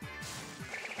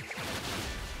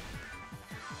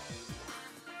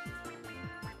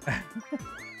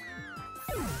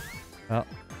 Well,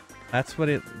 that's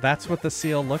what the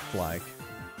seal looked like.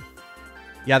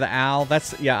 Yeah, the owl.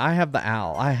 I have the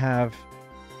owl. I have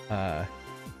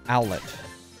Owlet.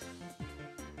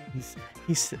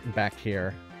 He's sitting back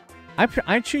here.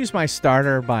 I choose my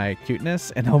starter by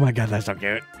cuteness, and oh my god, that's so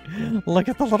cute. Look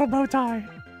at the little bow tie.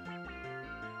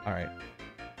 All right.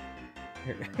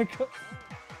 Here,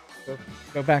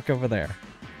 go back over there.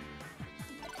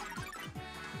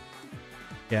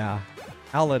 Yeah,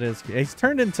 Owlet is. He's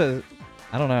turned into,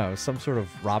 I don't know, some sort of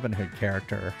Robin Hood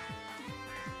character.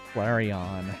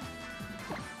 Flareon.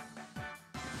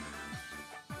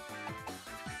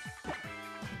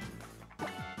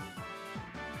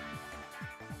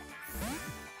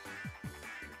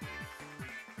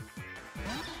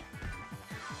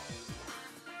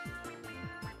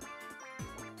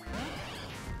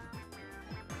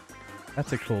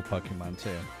 That's a cool Pokemon,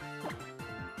 too.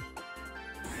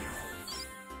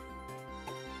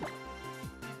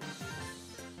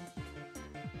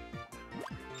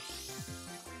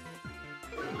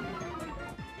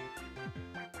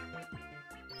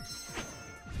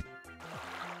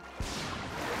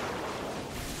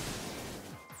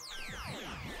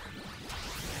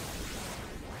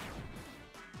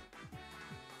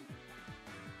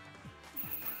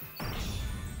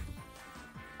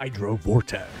 Hydro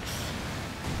Vortex.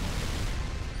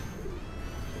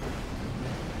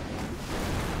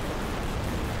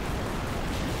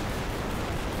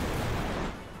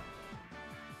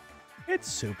 It's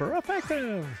super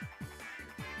effective.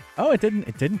 Oh, it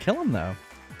didn't kill him though.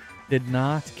 Did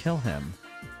not kill him.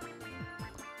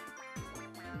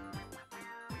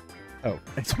 Oh,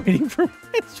 it's waiting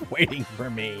for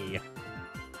me.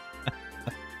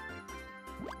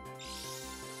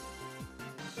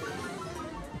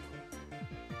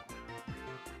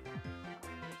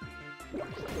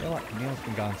 feel like Neil's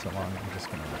been gone so long, I'm just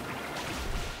gonna...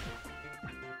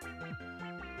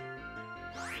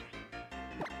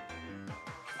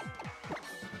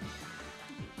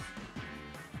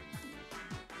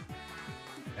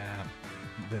 Yeah,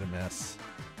 did a miss.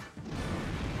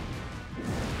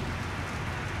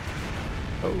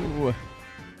 Oh.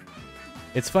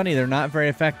 It's funny, they're not very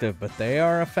effective, but they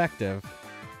are effective.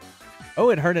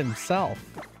 Oh, it hurt himself.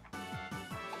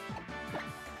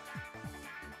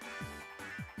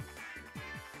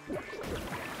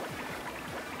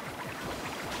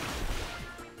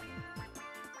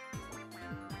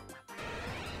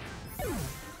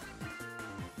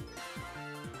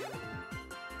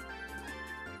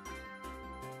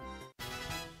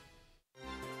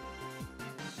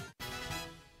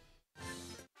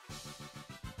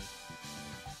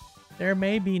 There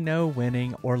may be no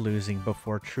winning or losing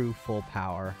before true full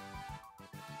power.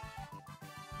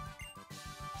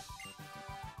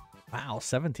 Wow,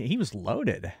 17. He was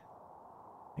loaded.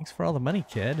 Thanks for all the money,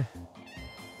 kid.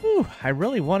 Whew, I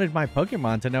really wanted my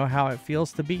Pokemon to know how it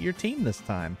feels to beat your team this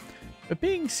time. But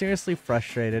being seriously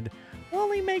frustrated will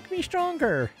only make me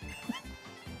stronger.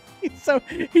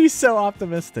 He's so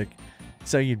optimistic.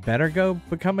 So you'd better go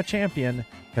become a champion,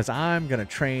 because I'm going to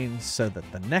train so that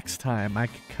the next time I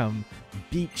can come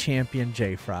beat champion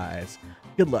J-Fries.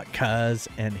 Good luck, cuz,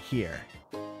 and here.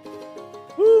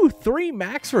 Woo, 3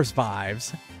 max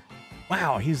revives.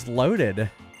 Wow, he's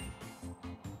loaded.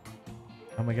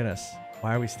 Oh my goodness.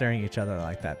 Why are we staring at each other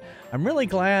like that? I'm really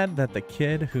glad that the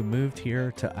kid who moved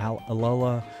here to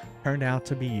Alola turned out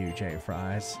to be you,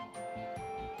 J-Fries.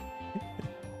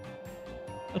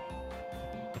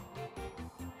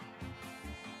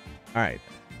 All right.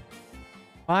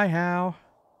 Bye, How.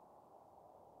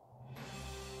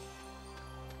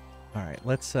 All right,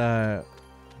 let's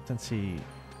since he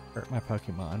hurt my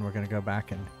Pokemon, we're gonna go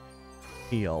back and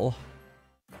heal.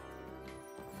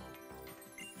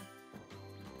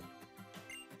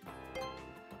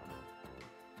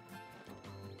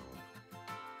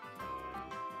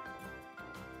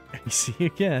 I see you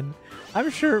again. I'm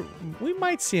sure we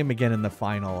might see him again in the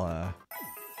final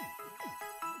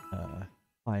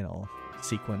final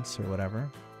sequence or whatever.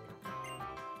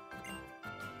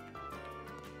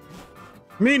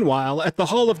 Meanwhile, at the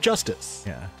Hall of Justice.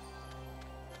 Yeah.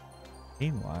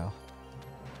 Meanwhile.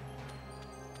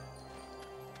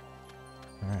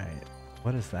 All right.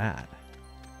 What is that?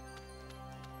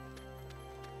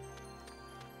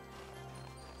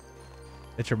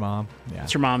 It's your mom. Yeah.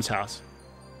 It's your mom's house.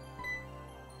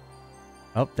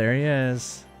 Oh, there he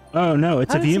is. Oh no,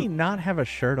 it's How a does View. he not have a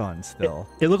shirt on still?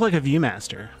 It looked like a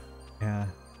Viewmaster. Yeah.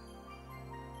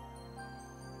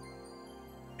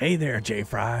 Hey there,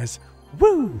 J-Fries.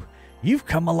 Woo! You've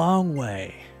come a long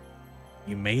way.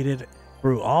 You made it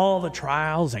through all the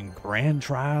trials and grand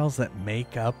trials that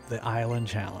make up the Island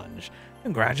Challenge.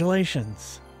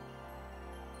 Congratulations.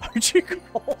 Aren't you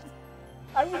cold?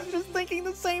 I was just thinking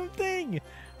the same thing.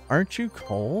 Aren't you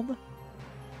cold?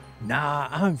 Nah,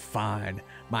 I'm fine.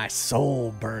 My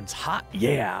soul burns hot.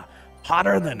 Yeah,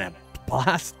 hotter than a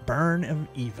blast burn of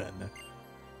even.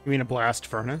 You mean a blast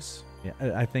furnace? Yeah,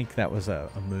 I think that was a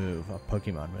move, a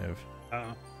Pokemon move.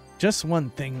 Oh. Just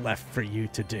one thing left for you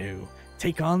to do.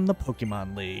 Take on the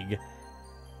Pokemon League.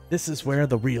 This is where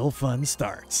the real fun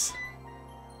starts.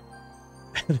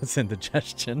 That's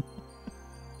indigestion.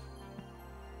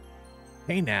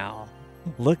 Hey now.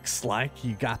 Looks like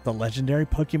you got the legendary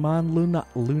Pokemon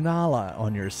Lunala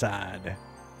on your side.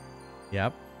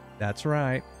 Yep, that's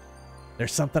right.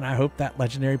 There's something I hope that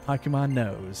legendary Pokemon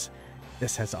knows.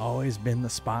 This has always been the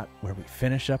spot where we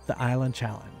finish up the Island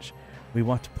Challenge. We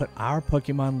want to put our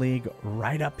Pokemon League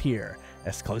right up here,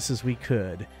 as close as we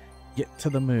could. Get to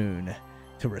the moon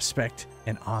to respect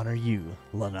and honor you,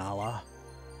 Lunala.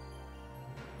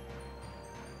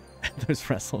 Those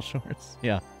wrestle shorts,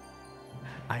 yeah.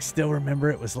 I still remember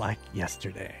it was like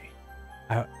yesterday.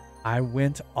 I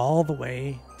went all the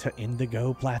way to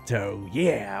Indigo Plateau.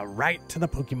 Yeah, right to the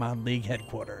Pokemon League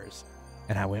headquarters.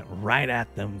 And I went right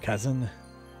at them, cousin.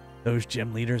 Those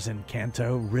gym leaders in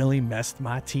Kanto really messed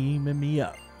my team and me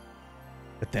up.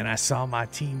 But then I saw my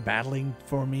team battling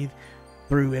for me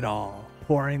through it all,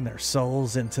 pouring their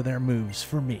souls into their moves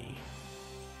for me.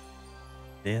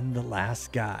 Then the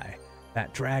last guy,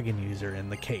 that dragon user in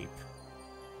the cape.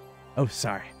 Oh,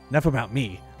 sorry. Enough about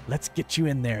me. Let's get you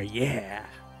in there, yeah.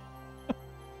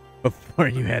 Before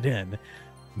you head in,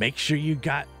 make sure you're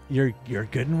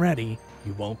good and ready.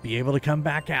 You won't be able to come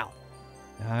back out.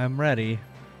 I'm ready.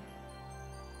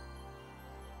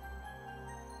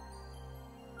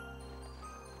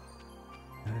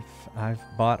 I've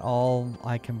bought all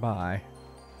I can buy.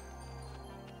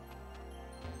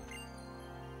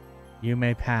 You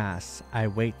may pass. I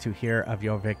wait to hear of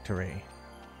your victory.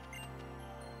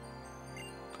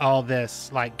 All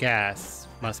this, like gas,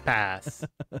 must pass.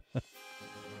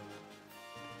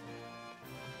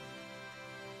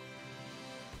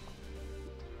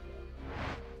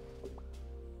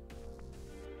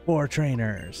 4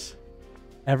 trainers.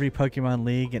 Every Pokemon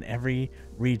League in every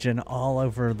region all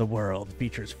over the world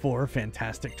features 4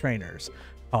 fantastic trainers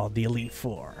called the Elite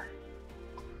Four.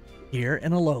 Here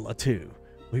in Alola, too,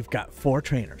 we've got 4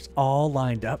 trainers all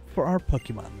lined up for our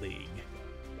Pokemon League.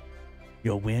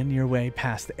 You'll win your way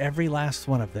past every last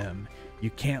one of them.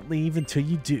 You can't leave until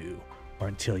you do, or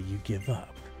until you give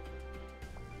up.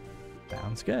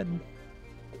 Sounds good.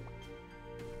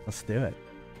 Let's do it.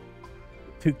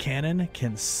 Toucannon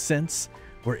can sense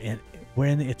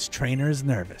when its trainer is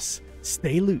nervous.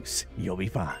 Stay loose, you'll be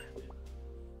fine.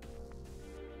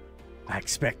 I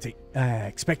expect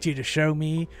you to show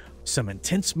me some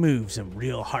intense moves and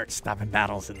real heart-stopping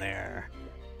battles in there.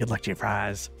 Good luck to your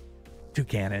prize,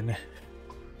 Toucannon.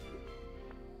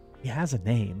 He has a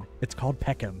name. It's called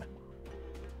Peckham.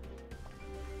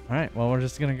 All right, well, we're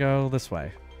just going to go this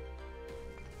way.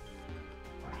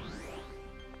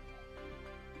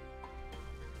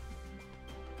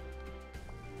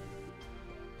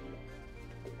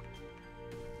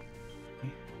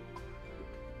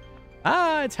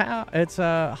 Ah, it's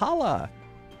Hala.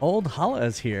 Old Hala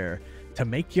is here to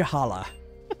make you holla.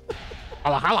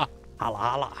 Holla, holla. Holla,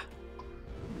 holla.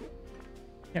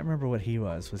 Can't remember what he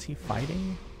was. Was he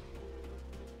fighting?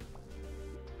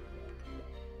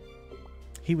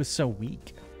 He was so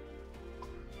weak.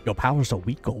 Your power's so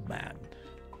weak, old man.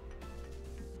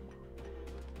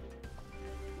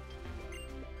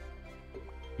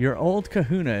 Your old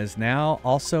kahuna is now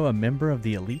also a member of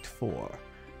the Elite Four.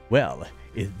 Well,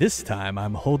 this time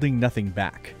I'm holding nothing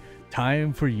back.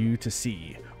 Time for you to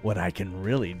see what I can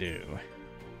really do.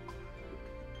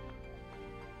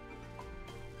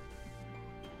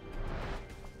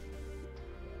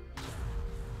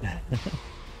 Yeah,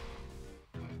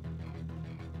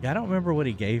 I don't remember what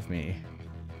he gave me.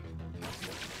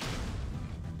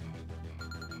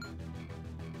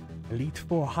 Elite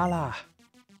Four, holla!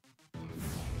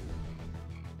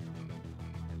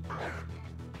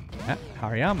 Ah,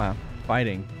 Hariyama,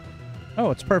 fighting.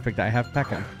 Oh, it's perfect. I have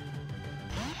Pekka.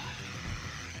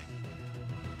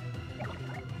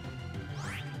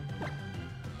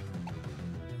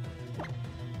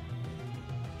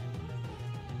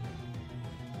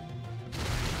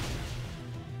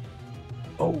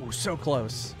 Oh, so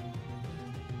close.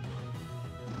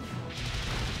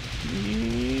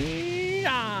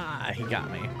 Yeah, he got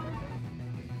me.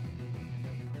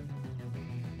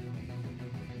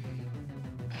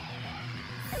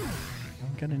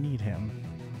 I'm gonna need him.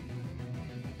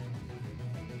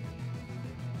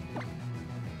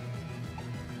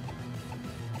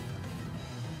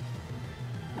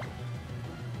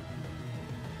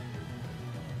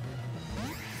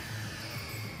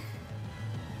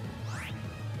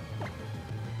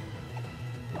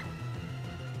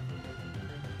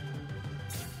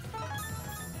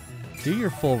 Do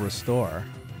your full restore.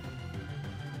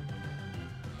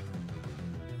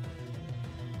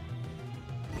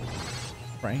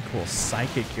 Frank will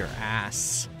psychic your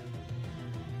ass.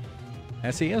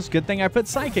 Yes, he is. Good thing I put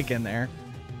psychic in there.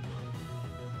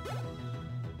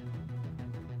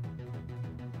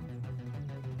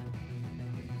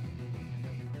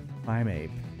 Primeape.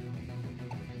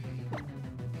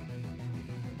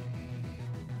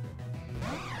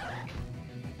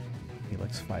 He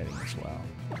looks fighting as well.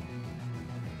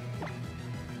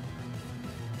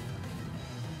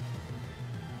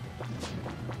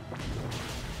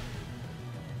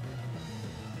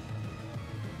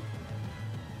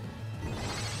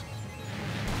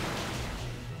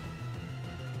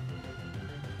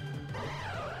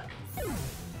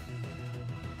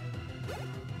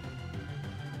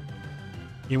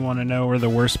 You want to know where the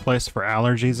worst place for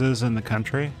allergies is in the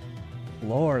country?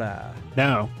 Florida.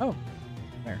 No. Oh,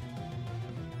 where?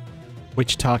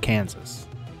 Wichita, Kansas.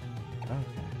 Okay.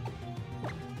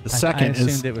 The second I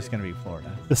assumed it was going to be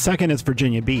Florida. The second is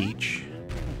Virginia Beach.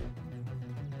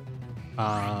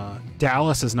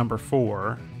 Dallas is number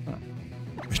 4. Huh.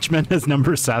 Richmond is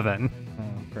number 7. Oh,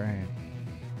 great.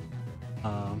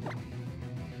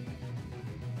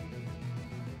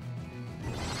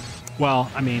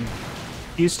 Well, I mean,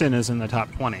 Houston is in the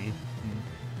top 20.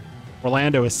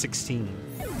 Orlando is 16.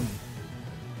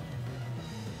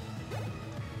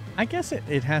 I guess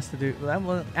it has to do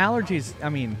well, allergies. I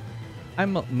mean,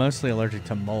 I'm mostly allergic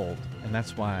to mold, and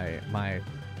that's why my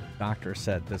doctor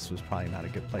said this was probably not a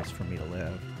good place for me to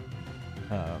live.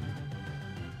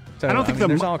 So, I don't think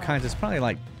there's all kinds. It's probably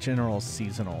like general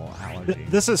seasonal allergy.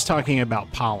 This is talking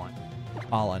about pollen.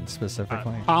 Pollen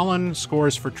specifically. Pollen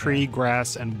scores for tree,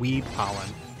 grass, and weed pollen.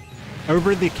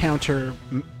 Over-the-counter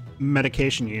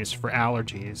medication use for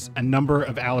allergies, and number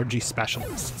of allergy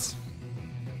specialists.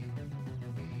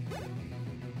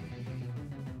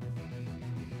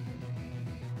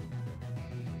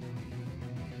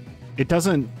 It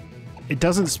doesn't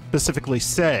specifically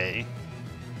say,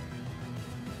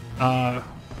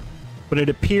 but it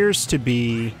appears to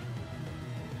be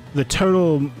the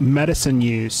total medicine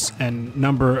use and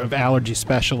number of allergy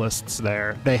specialists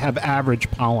there. They have average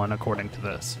pollen according to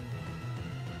this.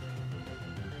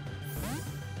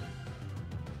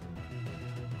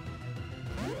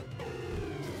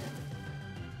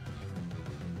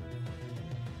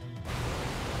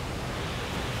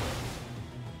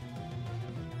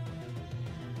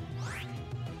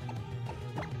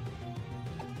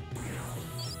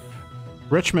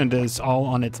 Richmond is all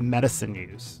on its medicine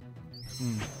use.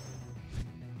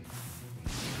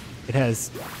 It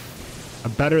has a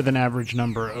better than average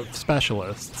number of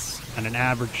specialists and an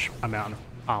average amount of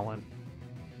pollen.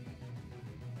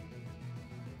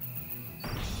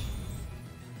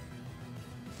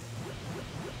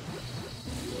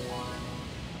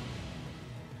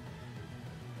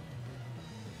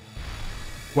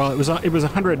 Well, it was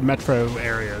 100 metro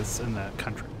areas in the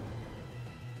country.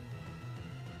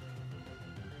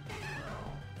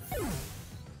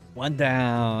 One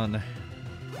down.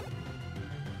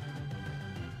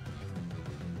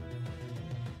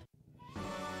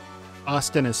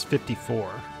 Austin is 54.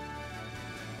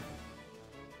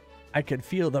 I could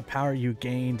feel the power you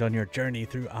gained on your journey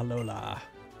through Alola.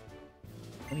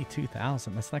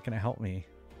 22,000. That's not going to help me.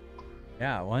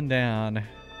 Yeah, one down.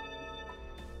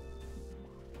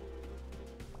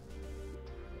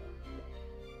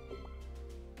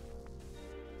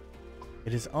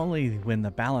 It is only when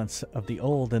the balance of the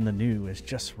old and the new is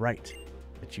just right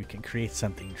that you can create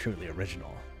something truly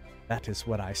original. That is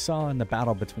what I saw in the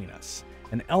battle between us,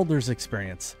 an elder's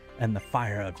experience and the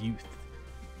fire of youth.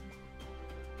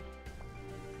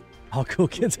 All cool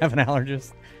kids have an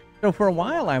allergist. So for a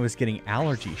while I was getting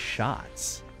allergy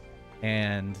shots,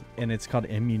 and it's called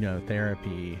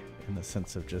immunotherapy in the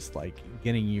sense of just like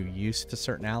getting you used to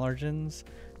certain allergens,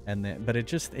 and then but it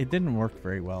didn't work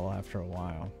very well after a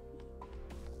while.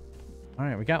 All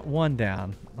right, we got one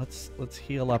down. Let's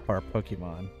heal up our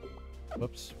Pokemon.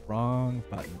 Whoops, wrong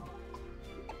button.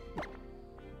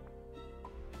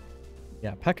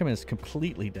 Yeah, Peckham is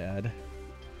completely dead.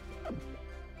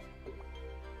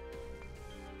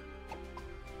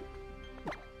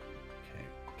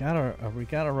 Okay, we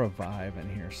got a revive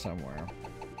in here somewhere.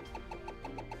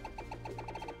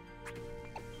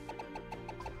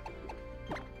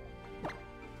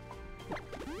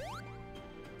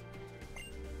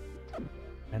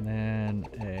 And then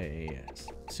a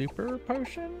super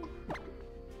potion?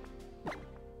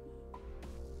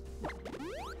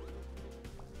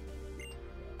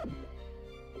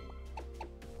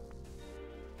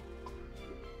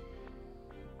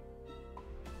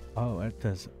 Oh, it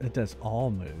does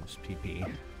all moves, PP.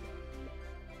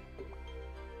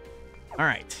 All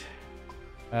right.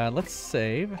 Let's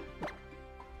save.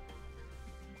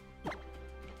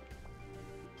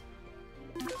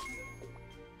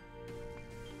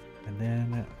 And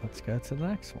then let's go to the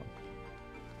next one.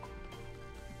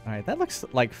 All right, that looks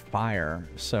like fire.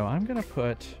 So I'm going to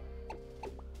put,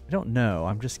 I don't know,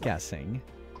 I'm just guessing.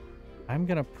 I'm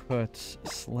going to put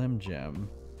Slim Jim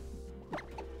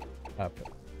up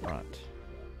front.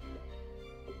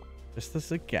 Just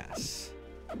as a guess.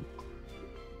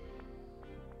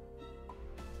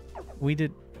 We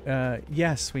did,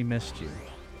 yes, we missed you,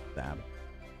 Zab.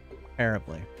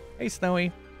 Terribly. Hey,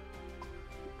 Snowy.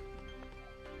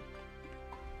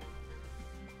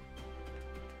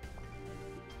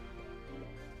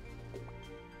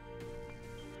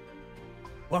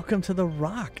 Welcome to the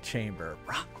rock chamber.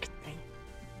 Rock thing.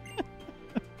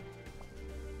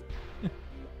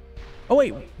 Oh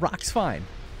wait, rock's fine.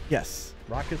 Yes,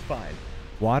 rock is fine.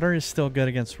 Water is still good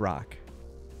against rock.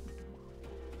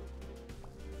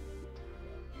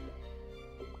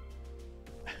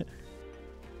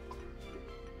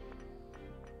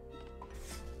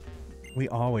 We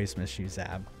always miss you,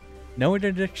 Zab. No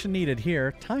interdiction needed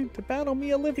here. Time to battle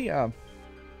me, Olivia.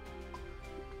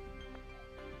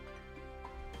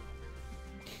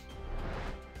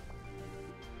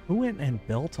 Who went and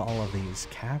built all of these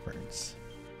caverns?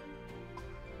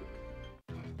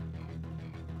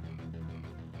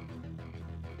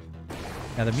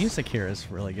 Now the music here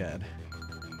is really good.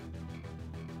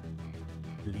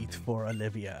 Elite for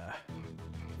Olivia.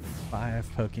 5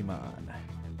 Pokemon.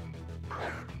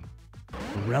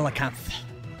 Relicanth.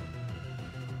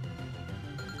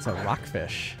 It's a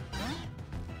rockfish.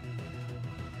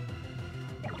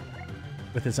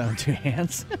 With his own 2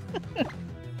 hands.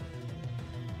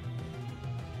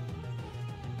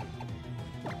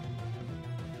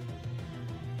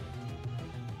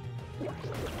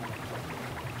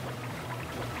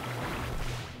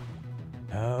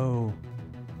 Oh.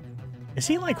 Is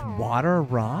he like water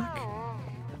rock?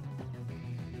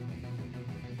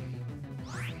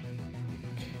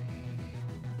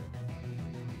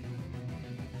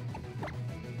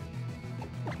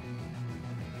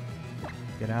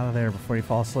 Get out of there before you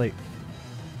fall asleep.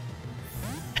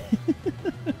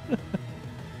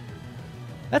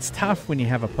 That's tough when you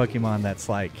have a Pokemon that's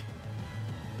like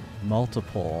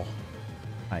multiple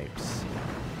types.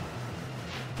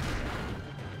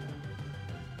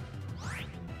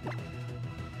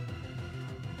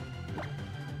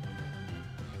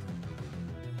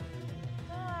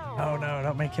 Oh no,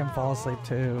 don't make him fall asleep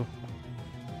too.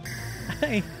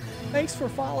 Hey, thanks for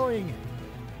following.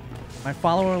 My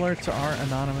follower alerts are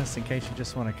anonymous in case you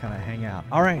just want to kind of hang out.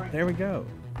 All right, there we go.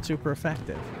 Super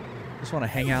effective. Just want to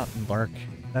hang out and lurk.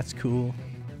 That's cool.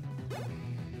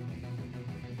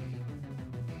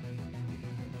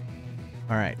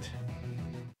 All right.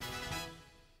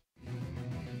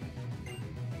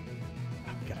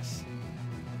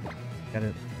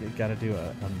 Gotta do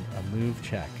a move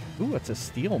check. Ooh, it's a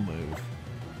steel move.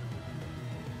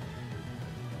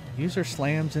 User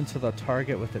slams into the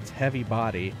target with its heavy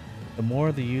body. The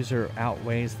more the user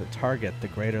outweighs the target, the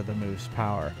greater the move's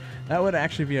power. That would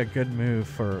actually be a good move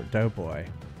for Doughboy.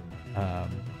 But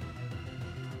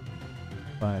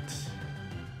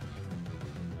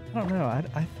I don't know.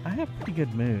 I have pretty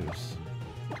good moves.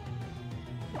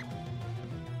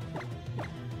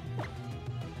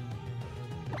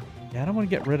 Yeah, I don't want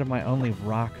to get rid of my only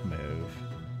rock move.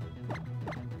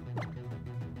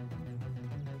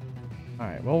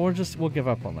 Alright, well we'll give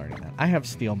up on learning that. I have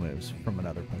steel moves from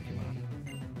another Pokemon.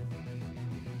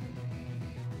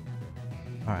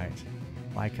 Alright.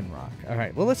 Lycan Rock.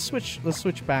 Alright, well let's switch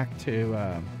back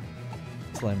to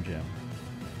Slim Jim.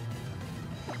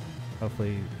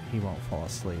 Hopefully he won't fall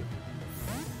asleep.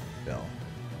 Bill.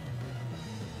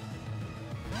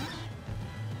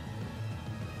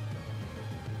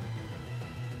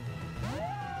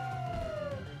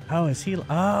 Oh, is he?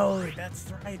 Oh,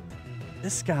 that's right.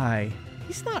 This guy.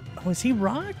 He's not. Oh, is he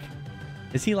rock?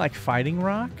 Is he like fighting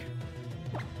rock?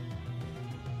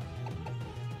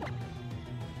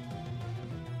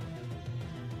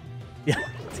 Yeah,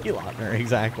 T-Lotner,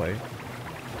 exactly.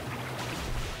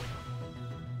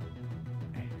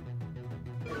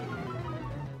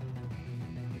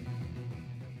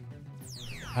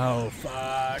 Oh,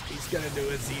 fuck. He's gonna do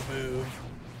a Z move.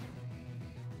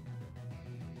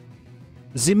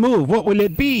 The move, what will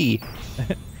it be?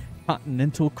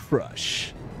 Continental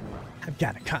Crush. I've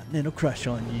got a Continental Crush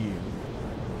on you.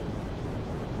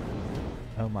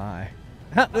 Oh my.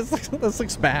 This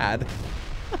looks bad.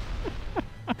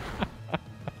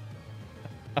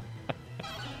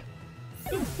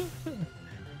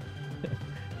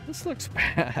 This looks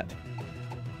bad.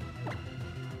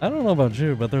 I don't know about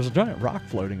you, but there's a giant rock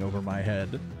floating over my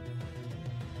head.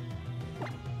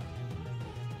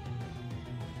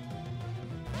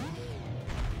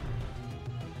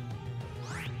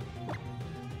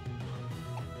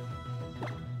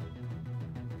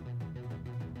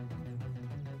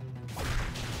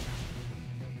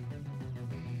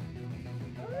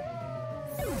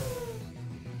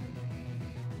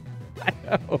 I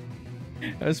know.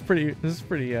 This is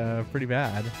pretty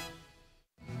bad.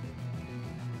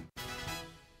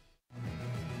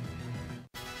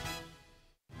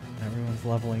 Everyone's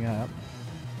leveling up.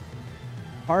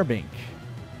 Carbink.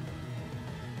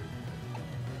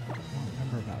 I don't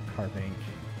remember about Carbink.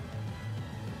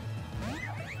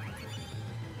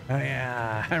 Oh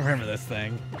yeah, I remember this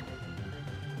thing.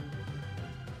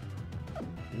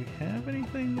 Do we have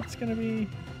anything that's gonna be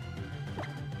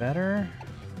better?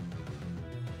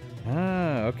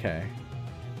 Ah, okay.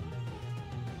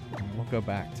 We'll go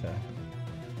back to...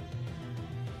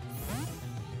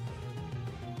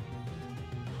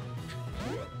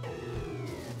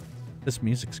 This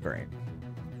music's great.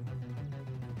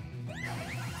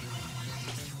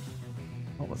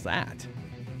 What was that?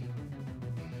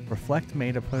 Reflect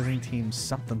made opposing teams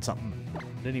something.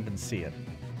 Didn't even see it.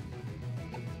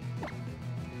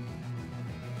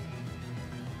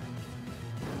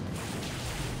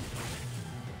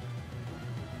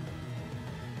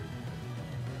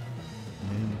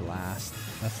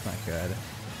 That's not good.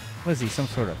 What is he, some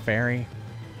sort of fairy?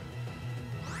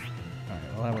 Alright,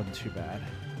 well that wasn't too bad.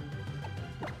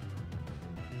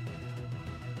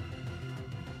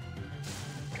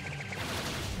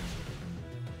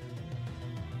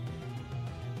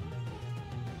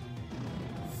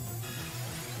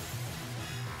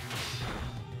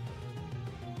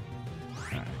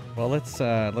 Well,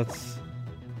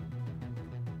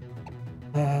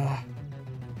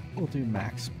 we'll do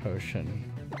max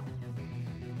potion.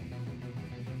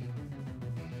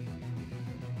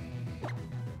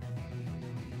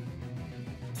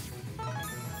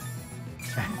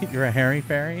 You're a hairy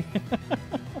fairy? Here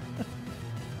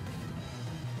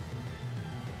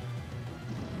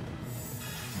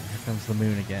comes the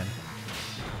moon again.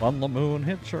 When the moon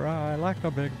hits your eye like a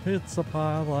big pizza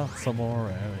pie, lots of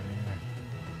more.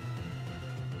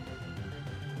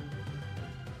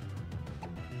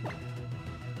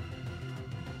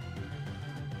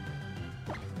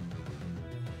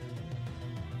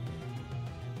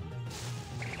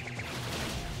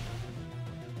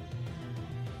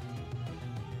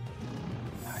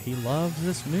 He loves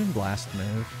this Moonblast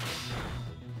move.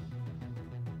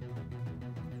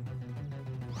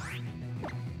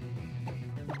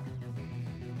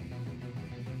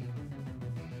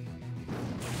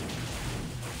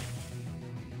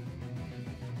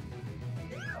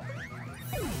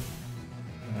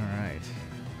 All right.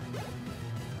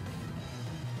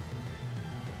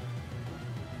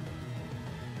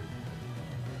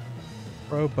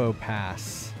 Robo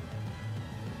Pass.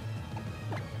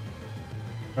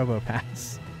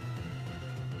 Pass.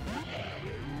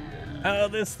 Oh,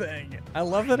 this thing. I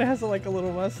love that it has like a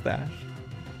little mustache.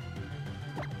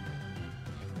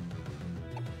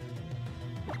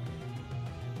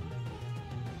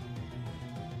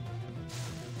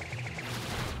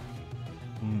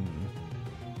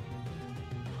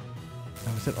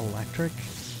 Oh, is it electric?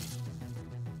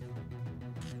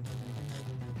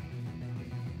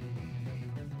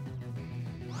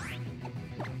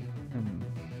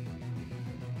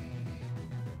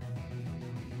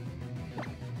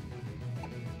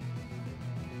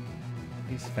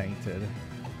 He's fainted.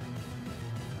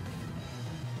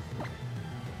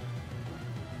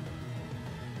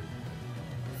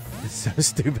 It's so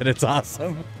stupid, it's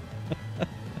awesome.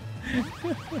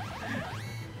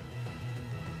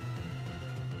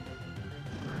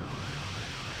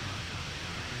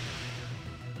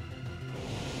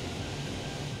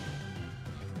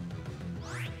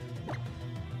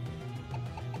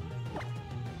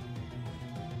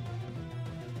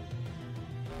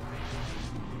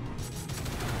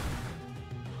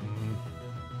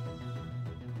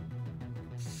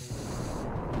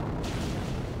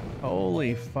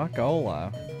 Holy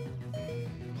fuckola.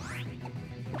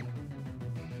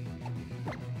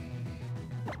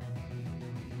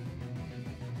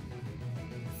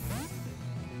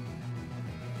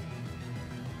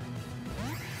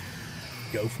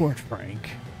 Go for it,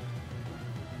 Frank.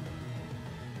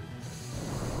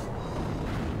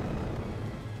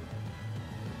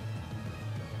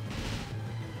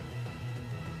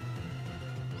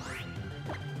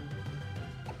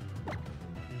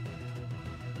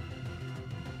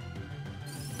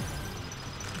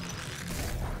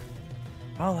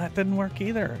 Oh, that didn't work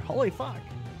either. Holy fuck.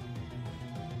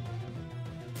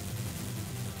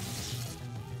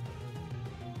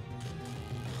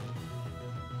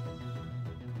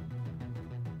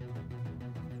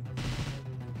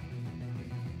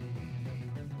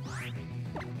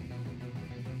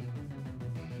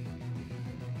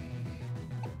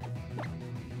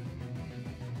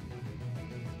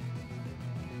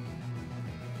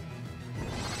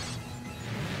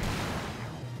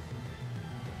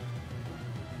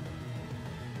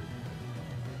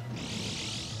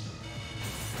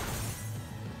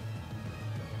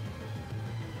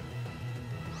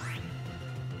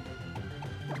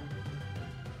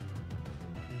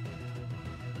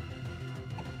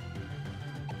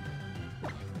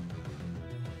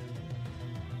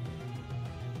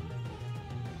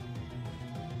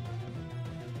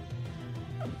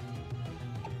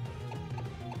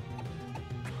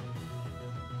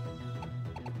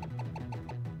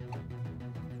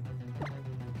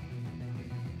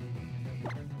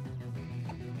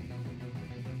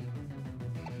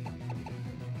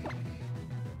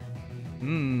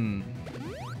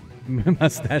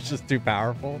 Mustache is too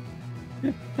powerful.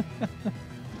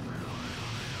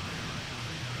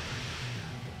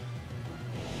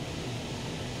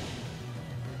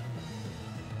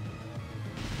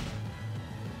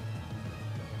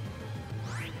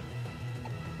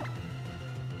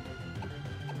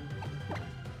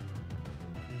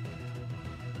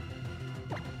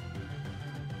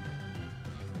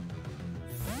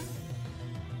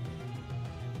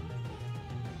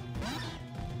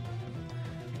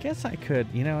 I guess I could,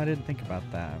 you know, I didn't think about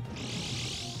that.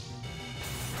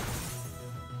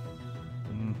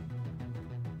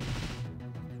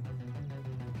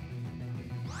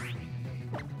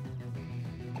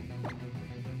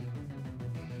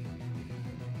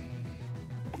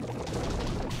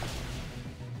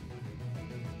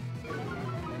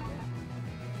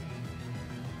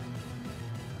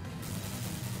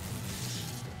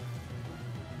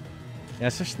 Yeah,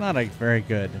 it's just not a very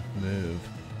good move.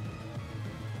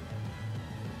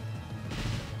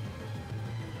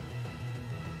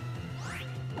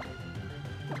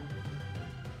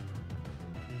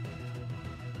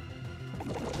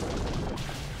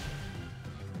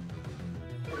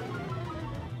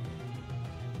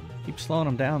 Keep slowing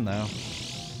him down, though.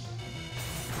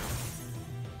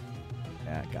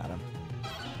 Yeah, got him.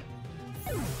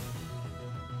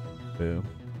 Boo.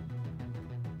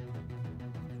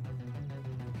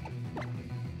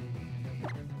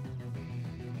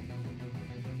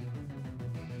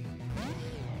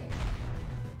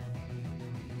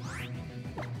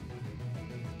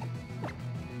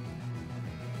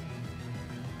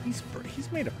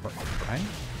 He's made a bird, right?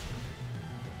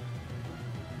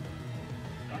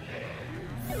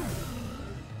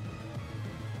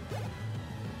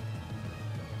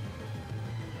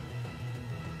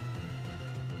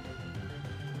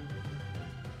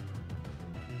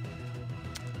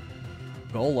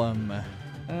 Golem.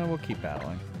 We'll keep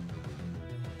battling.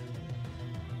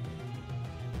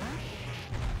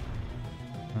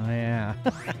 Oh yeah,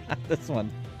 this one.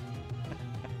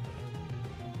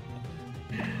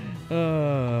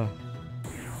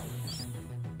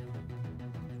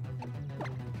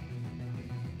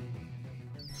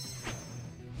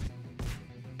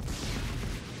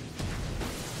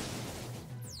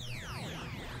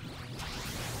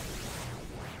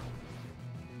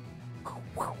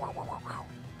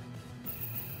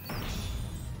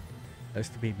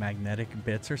 Supposed to be magnetic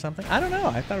bits or something? I don't know.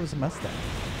 I thought it was a mustache.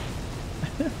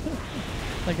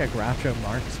 Like a Groucho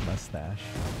Marx mustache.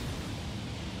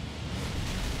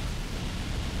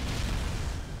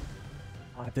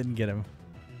 Oh, I didn't get him.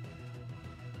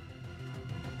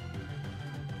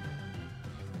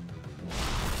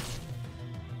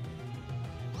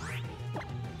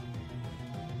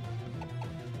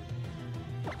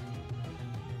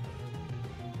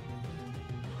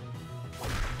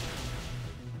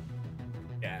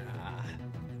 Yeah.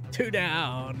 2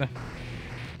 down.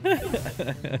 All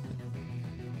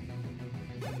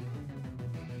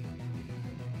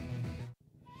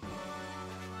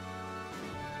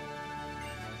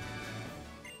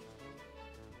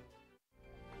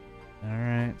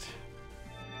right.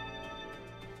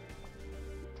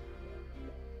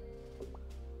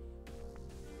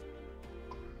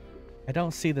 I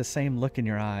don't see the same look in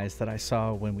your eyes that I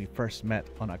saw when we first met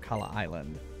on Akala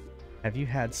Island. Have you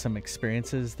had some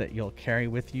experiences that you'll carry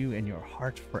with you in your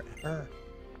heart forever?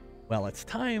 Well, it's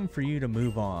time for you to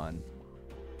move on.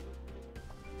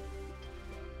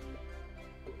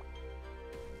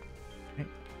 Okay,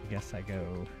 I guess I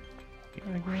go here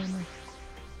again.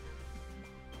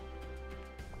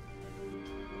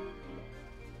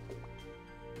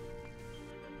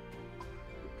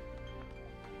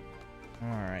 All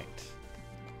right.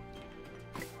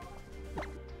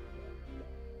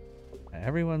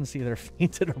 Everyone's either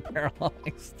fainted or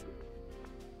paralyzed,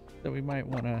 so we might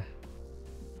want to.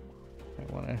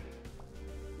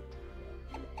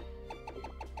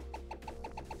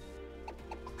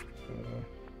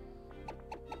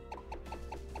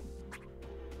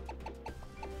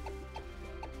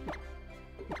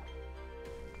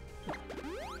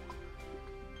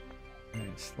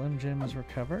 Alright, Slim Jim is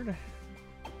recovered.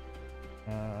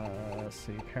 Let's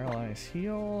see, paralyze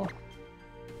heal.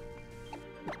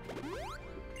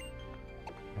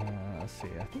 Let's see,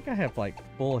 I think I have like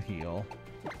full heal.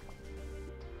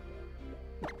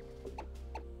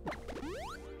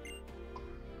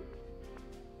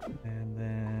 And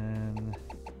then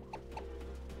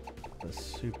the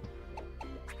super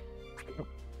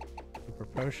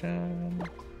potion.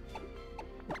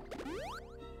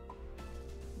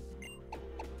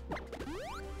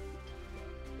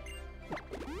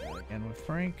 Again with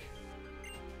Frank.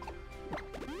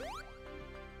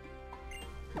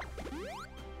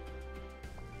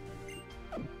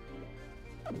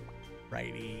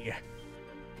 Righty.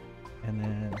 And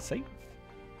then save.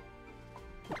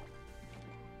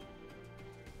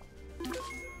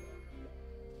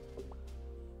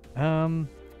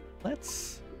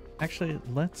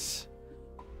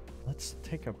 Let's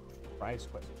take a fries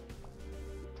quest.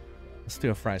 Let's do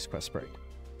a fries quest break.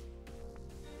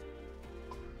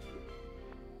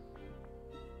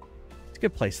 It's a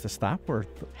good place to stop. We're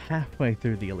halfway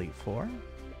through the Elite Four.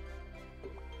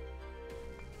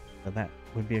 So that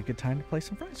would be a good time to play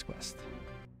some fries quest.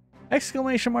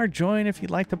 Exclamation mark join if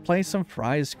you'd like to play some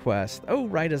fries quest. Oh,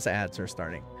 right as ads are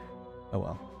starting. Oh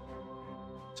well.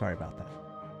 Sorry about that.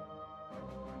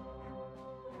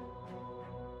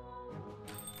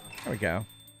 There we go.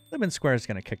 Lemon Square is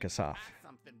going to kick us off.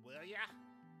 Something, will ya?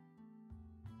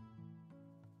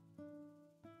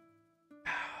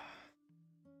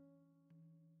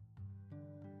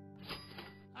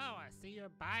 see you're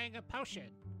buying a potion.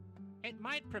 It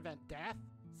might prevent death.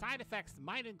 Side effects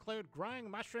might include growing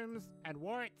mushrooms and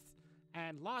warts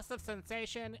and loss of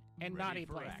sensation in naughty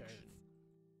places.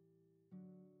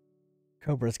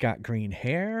 Cobra's got green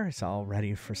hair. He's all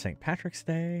ready for St. Patrick's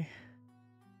Day.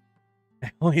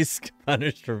 Always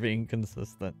punished for being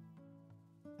consistent.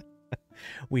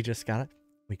 We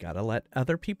gotta let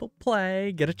other people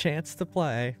play, get a chance to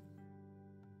play.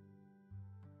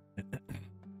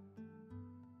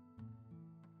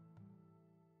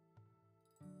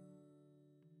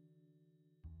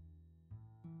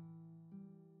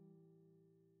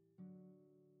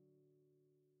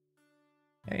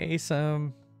 Hey,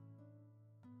 some.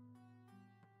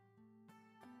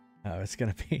 Oh, it's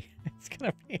gonna be.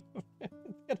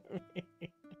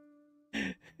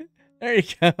 There you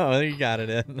go. You got it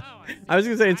in. I was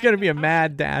gonna say it's gonna be a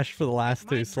mad dash for the last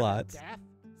two slots.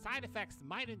 Side effects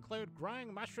might include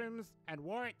growing mushrooms and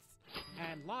warts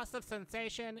and loss of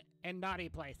sensation in naughty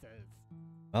places.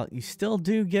 Well, you still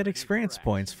do get experience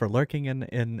points for lurking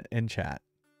in chat.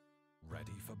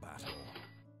 Ready for battle.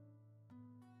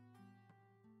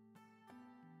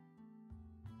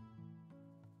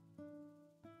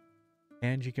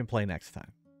 And you can play next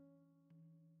time.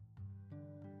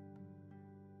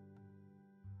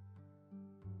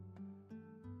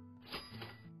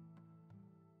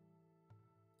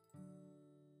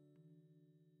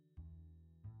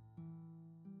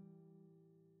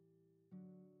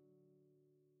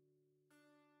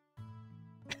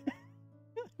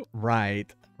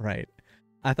 Right.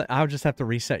 I thought I would just have to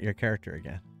reset your character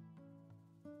again.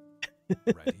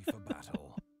 Ready for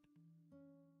battle.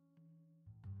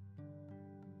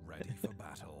 Ready for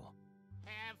battle.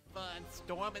 Have fun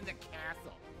storming the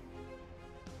castle.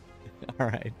 All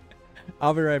right.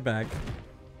 I'll be right back.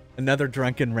 Another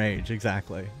drunken rage,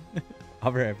 exactly.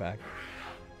 I'll be right back.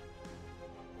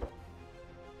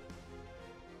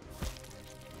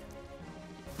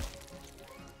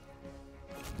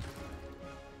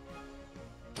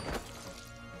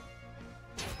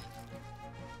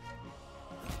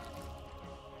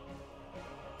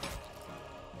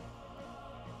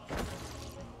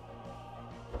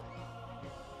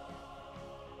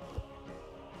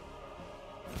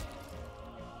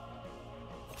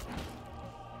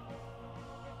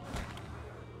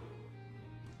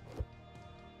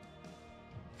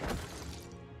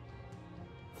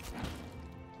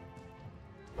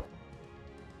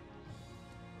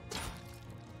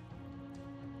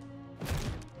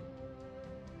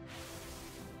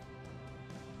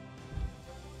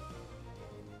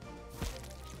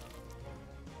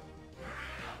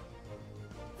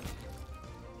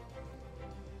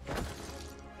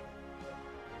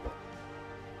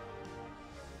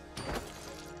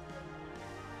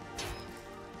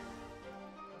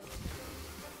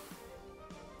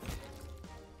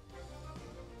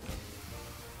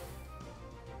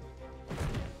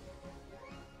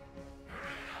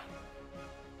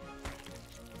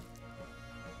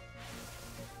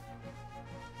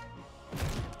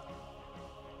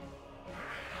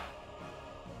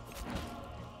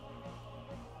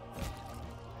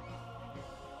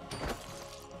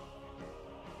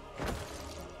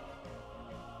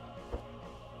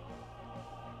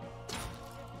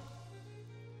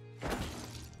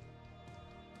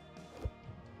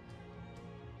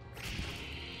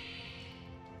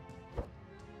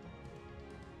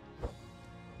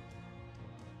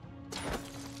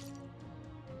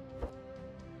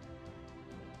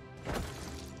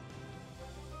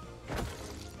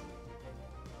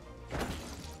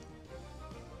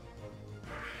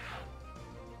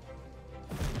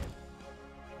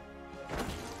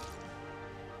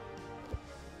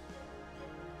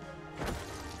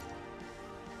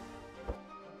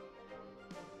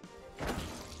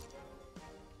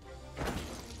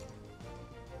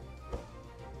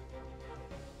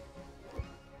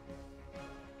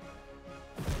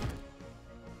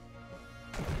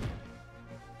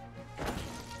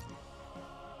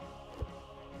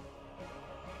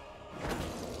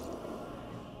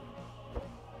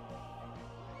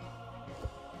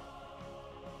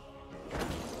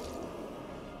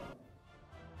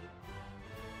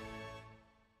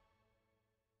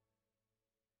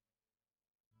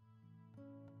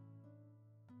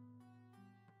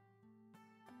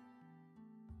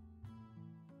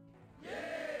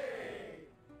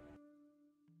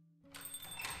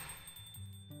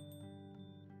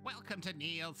 Welcome to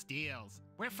Neil's Deals.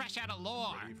 We're fresh out of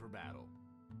lore. Ready for battle.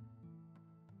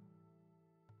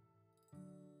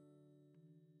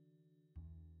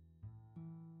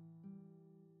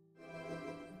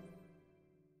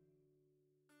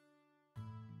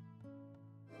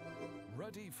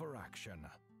 Ready for action.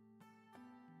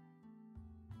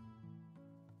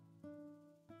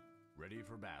 Ready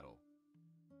for battle.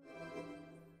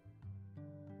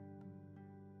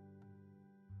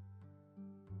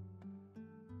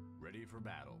 Ready for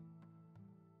battle.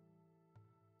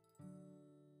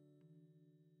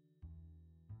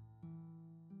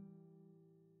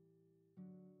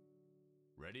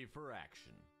 Ready for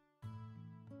action.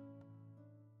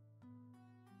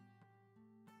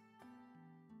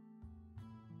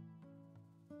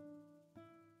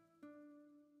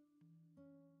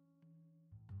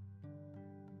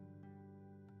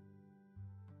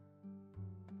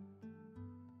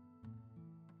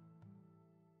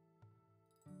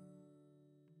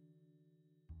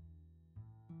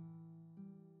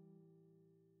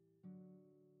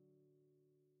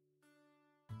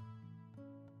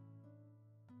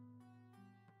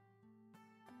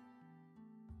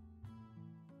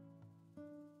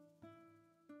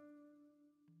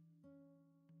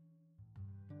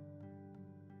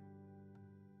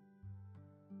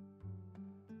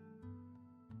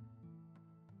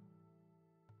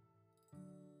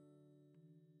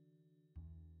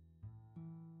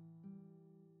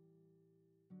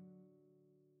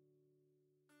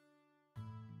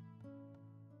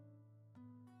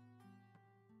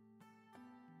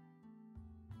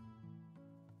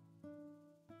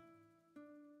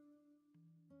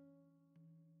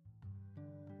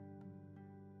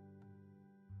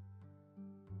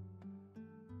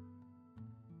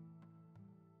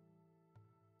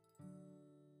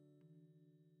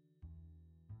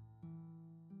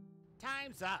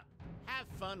 Time's up. Have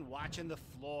fun watching the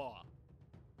floor.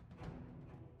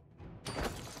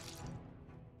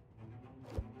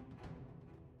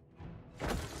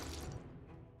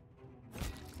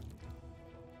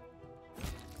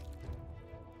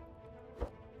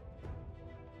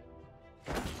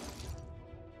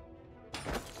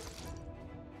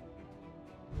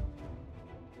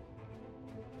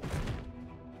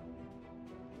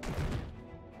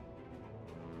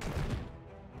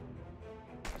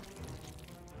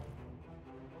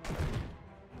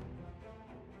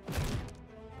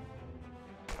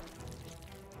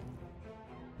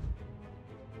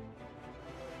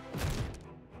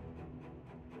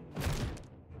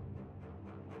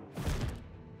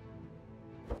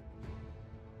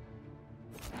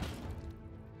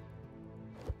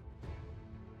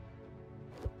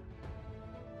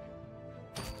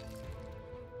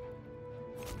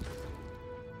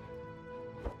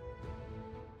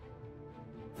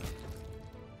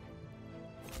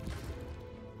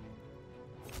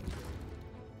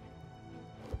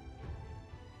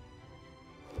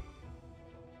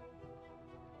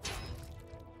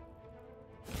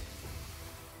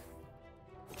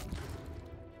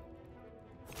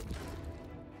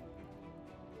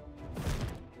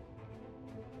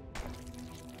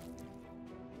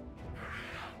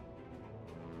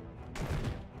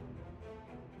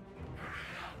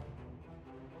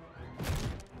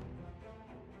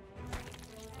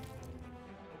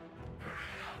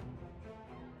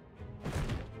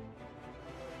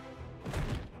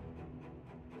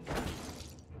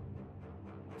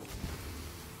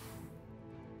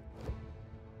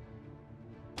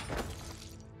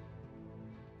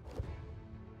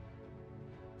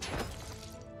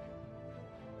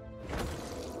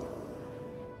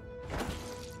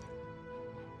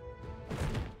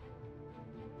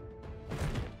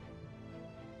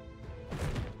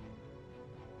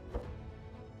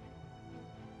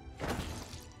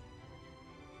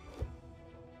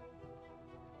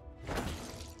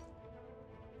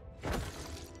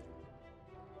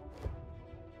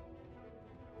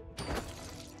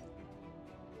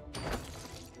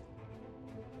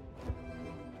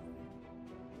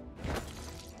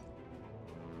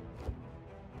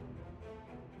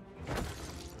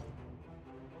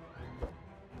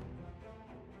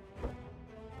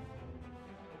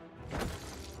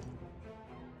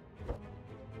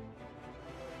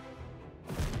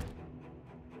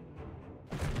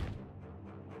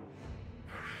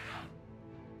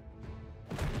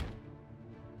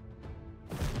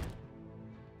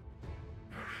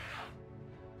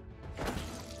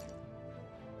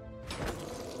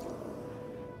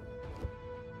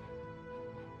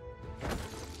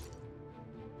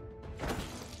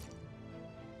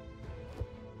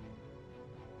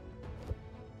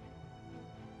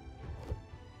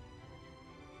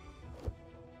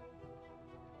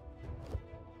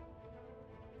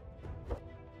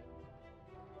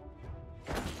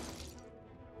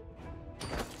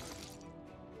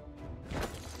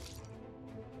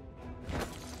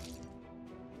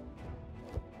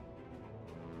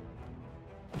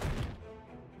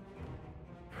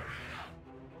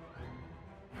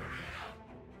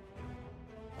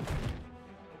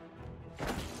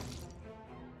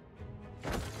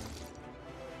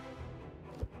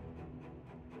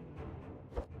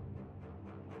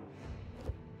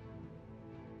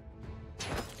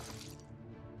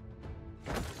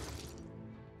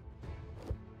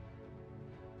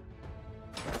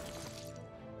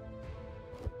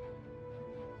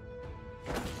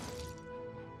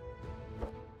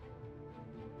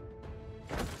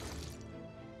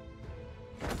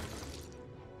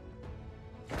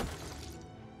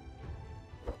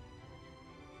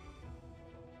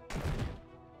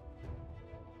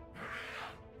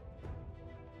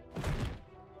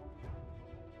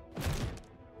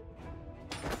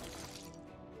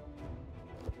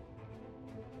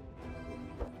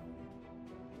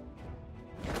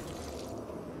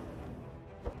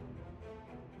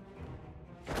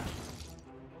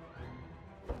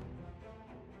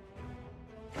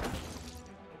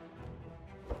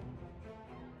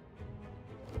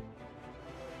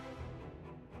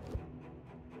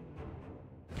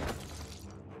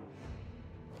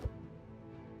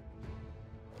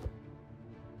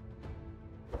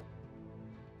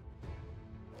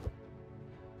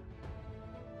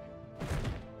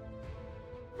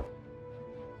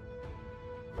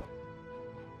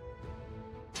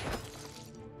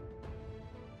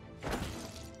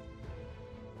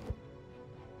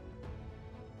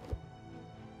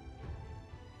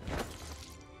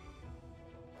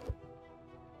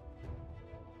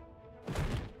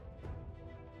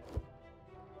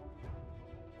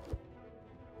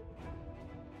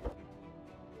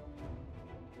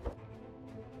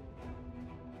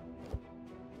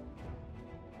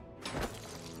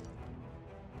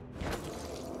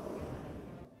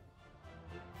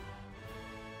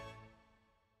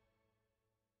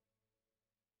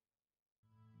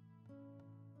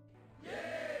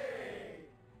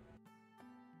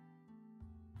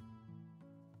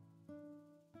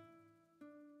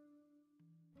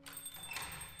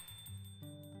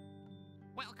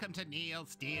 Welcome to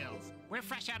Neil's Deals. We're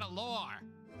fresh out of lore.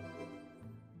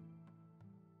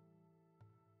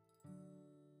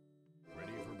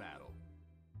 Ready for battle.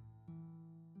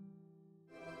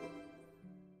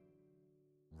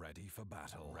 Ready for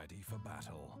battle. Ready for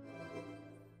battle.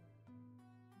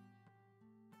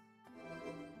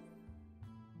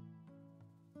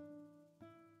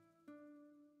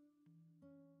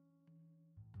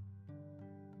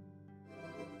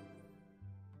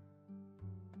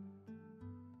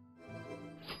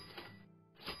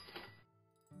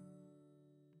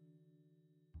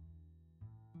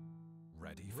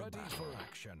 Ready for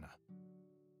action.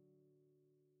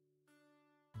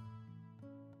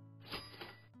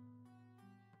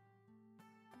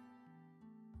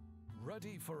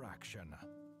 Ready for action.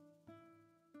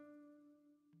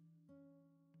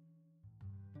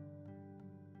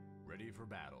 Ready for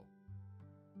battle.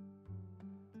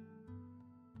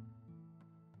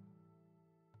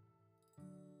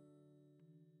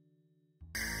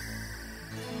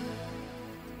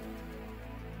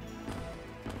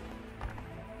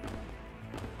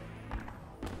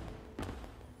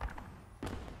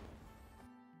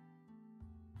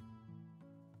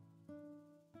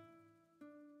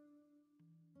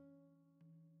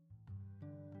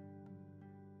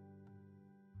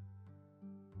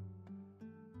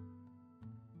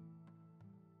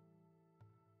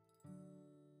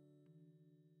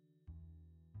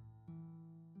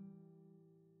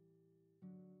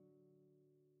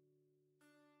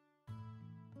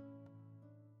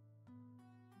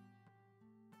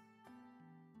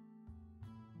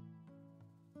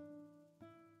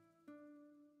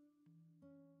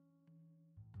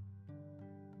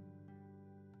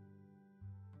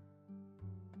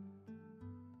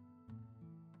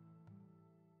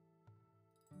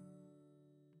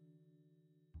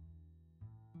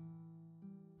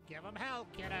 Give him hell,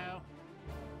 kiddo.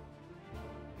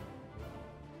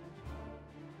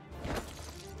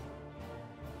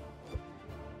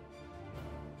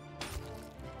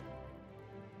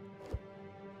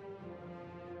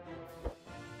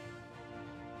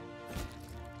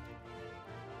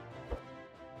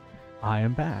 I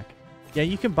am back. Yeah,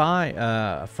 you can buy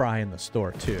a fry in the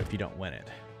store too if you don't win it.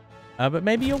 But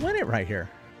maybe you'll win it right here.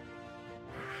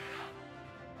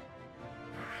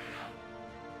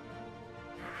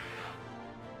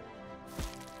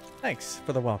 Thanks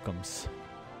for the welcomes.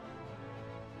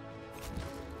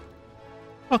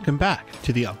 Welcome back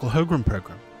to the Uncle Hogrum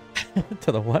program.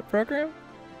 To the what program?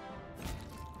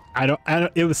 I don't.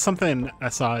 It was something I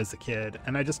saw as a kid,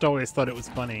 and I just always thought it was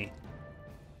funny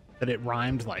that it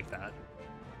rhymed like that.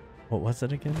 What was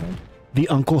it again, though? The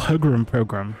Uncle Hogrum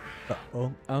program.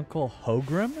 The Uncle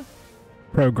Hogrum?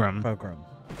 Program.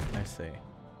 I see.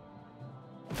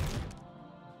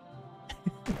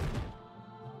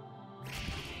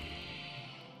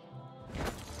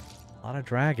 A lot of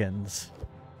dragons.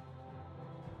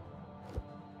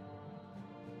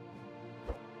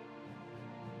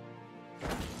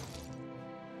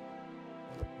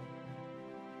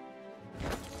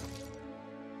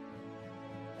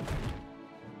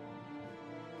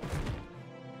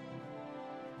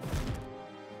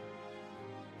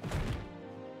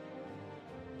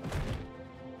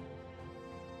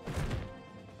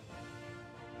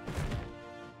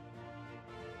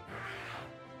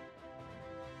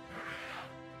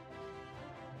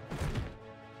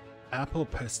 Apple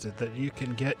posted that you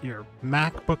can get your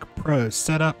MacBook Pro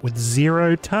set up with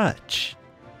zero touch.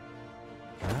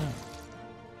 Ah.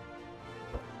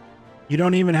 You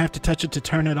don't even have to touch it to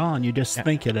turn it on. You just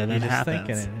think it and You it just happens. think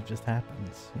it and it just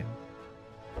happens. Yeah.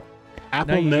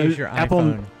 Apple you knows use your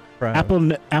iPhone Pro.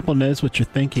 Apple knows what you're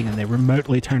thinking and they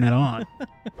remotely turn it on. All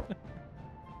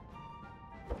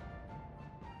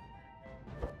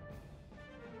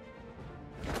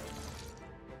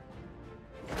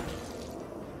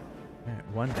right,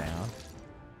 one down.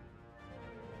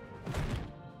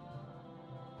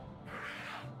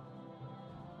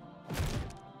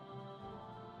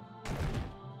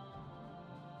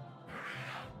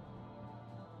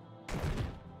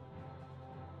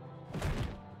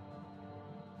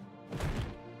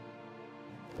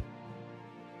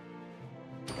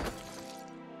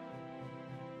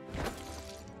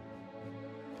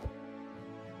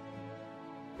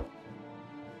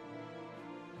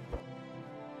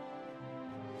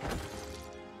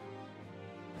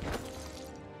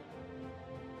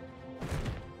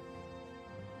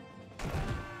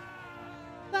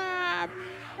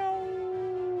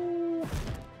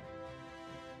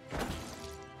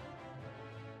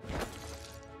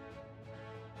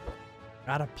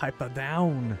 Gotta pipe her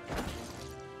down.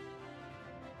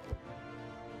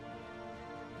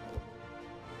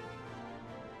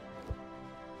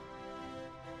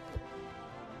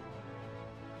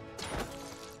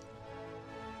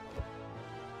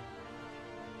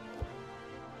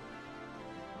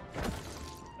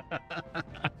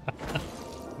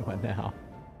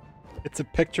 It's a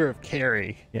picture of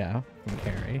Carrie Yeah, from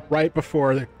Carrie. right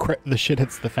before the shit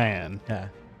hits the fan. Yeah.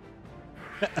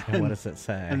 And what does it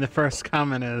say? And the first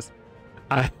comment is,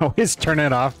 I always turn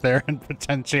it off there and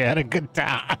pretend she had a good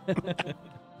time.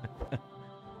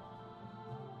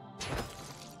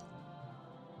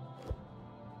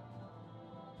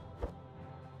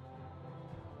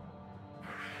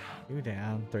 Two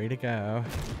down, 3 to go.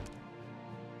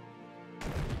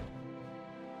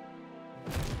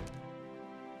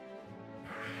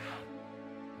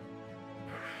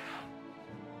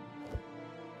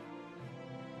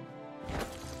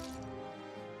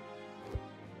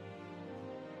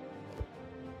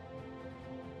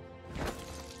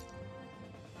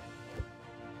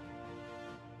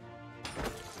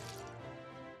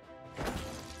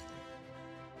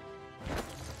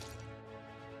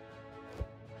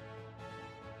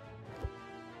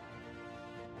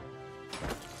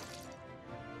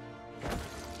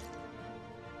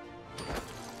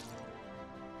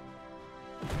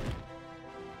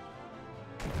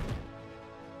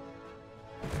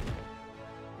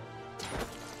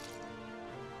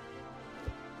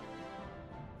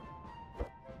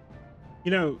 You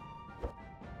know,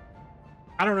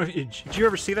 I don't know. Did you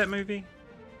ever see that movie?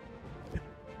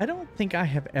 I don't think I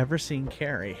have ever seen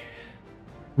Carrie.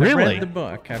 Really?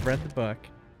 I've read the book.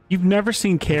 You've never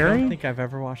seen I Carrie? don't think I've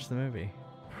ever watched the movie.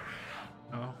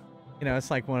 Oh. You know,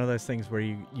 it's like one of those things where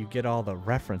you get all the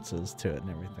references to it and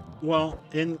everything. Well,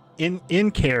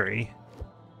 in Carrie,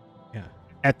 Yeah.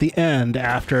 at the end,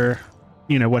 after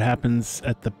what happens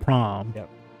at the prom, Yep.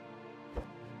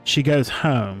 she goes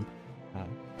home, Oh.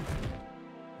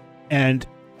 and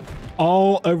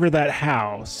all over that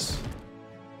house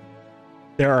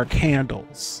there are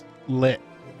candles lit,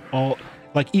 all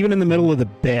like even in the middle of the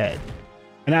bed.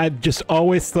 And I just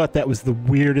always thought that was the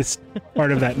weirdest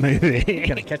part of that movie.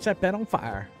 Gonna catch that bed on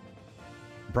fire.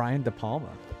 Brian De Palma.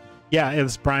 Yeah, it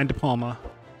was Brian De Palma.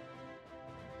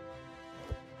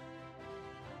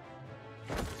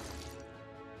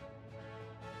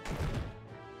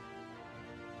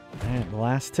 And the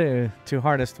last two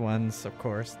hardest ones, of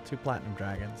course, 2 platinum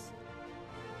dragons.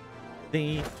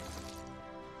 The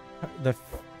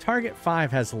target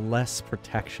 5 has less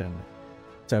protection.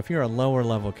 So if you're a lower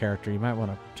level character, you might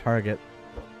want to target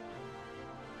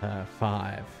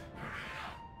 5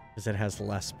 because it has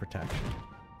less protection.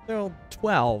 Still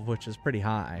 12, which is pretty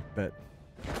high, but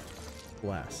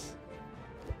less.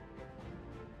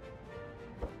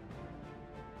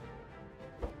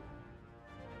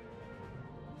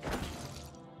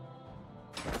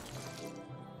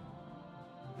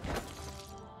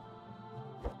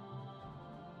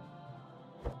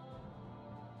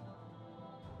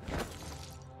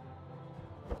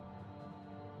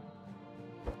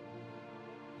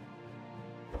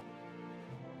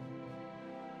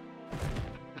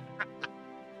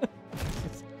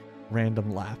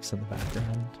 Random laughs in the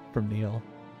background from Neil.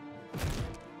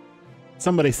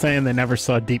 Somebody saying they never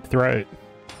saw Deep Throat.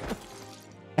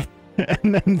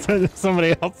 And then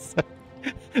somebody else said,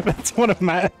 that's one of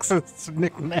Max's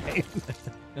nicknames.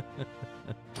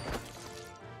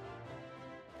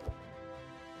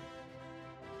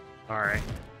 All right.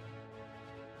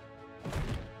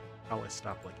 Probably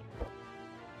stop looking.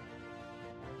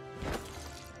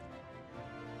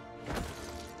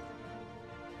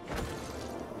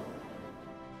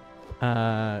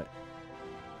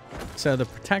 So the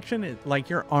protection is like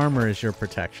your armor is your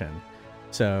protection.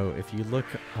 So if you look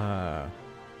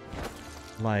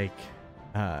like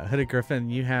Hooded Griffin,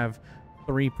 you have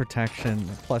 3 protection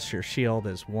plus your shield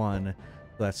is 1,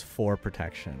 so that's 4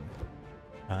 protection.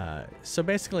 So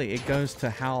basically it goes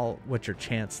to what your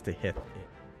chance to hit.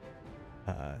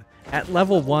 At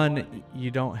level 1 you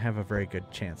don't have a very good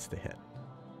chance to hit.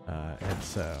 And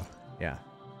so yeah.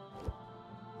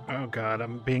 Oh god,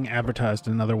 I'm being advertised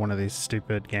in another one of these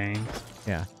stupid games.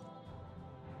 Yeah.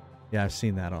 Yeah, I've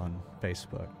seen that on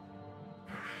Facebook.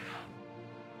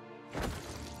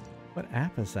 What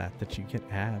app is that you get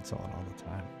ads on all the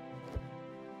time?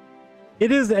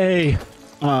 It is a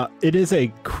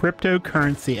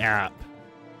cryptocurrency app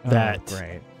that Oh,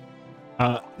 great.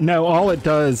 No, all it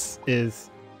does is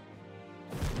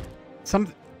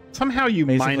somehow you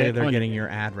mine Basically, it. they're getting your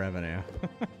ad revenue.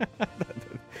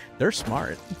 They're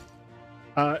smart.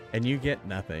 And you get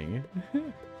nothing.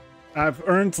 I've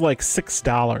earned like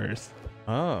 $6.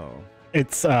 Oh.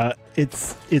 It's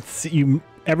you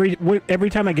every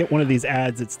time I get one of these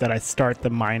ads, it's that I start the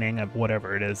mining of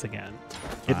whatever it is again.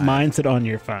 It Right. mines it on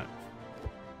your phone.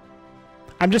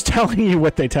 I'm just telling you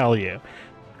what they tell you.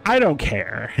 I don't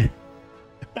care.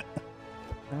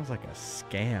 Sounds like a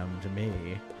scam to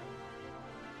me.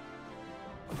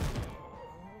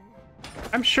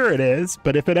 I'm sure it is,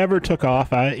 but if it ever took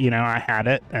off, I had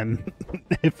it, and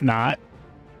if not,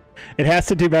 it has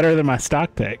to do better than my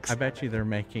stock picks. I bet you they're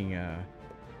making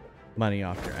money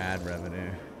off your ad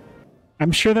revenue.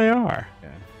 I'm sure they are.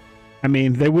 Yeah. I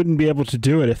mean, they wouldn't be able to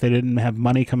do it if they didn't have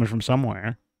money coming from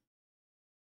somewhere.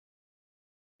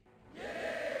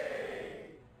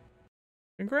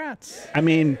 Congrats. I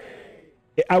mean,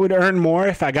 I would earn more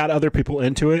if I got other people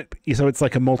into it, so it's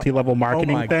like a multi-level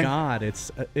marketing thing. Oh my god,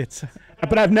 it's.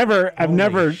 But I've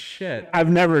never shit. I've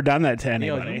never done that to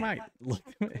Neil, anybody.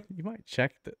 you might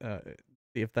check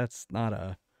see if that's not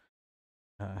a.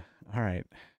 All right,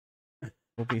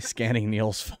 we'll be scanning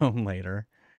Neil's phone later.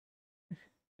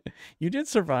 You did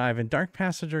survive, and Dark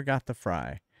Passenger got the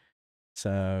fry.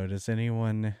 So does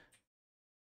anyone?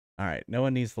 All right, no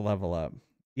one needs to level up.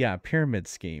 Yeah, pyramid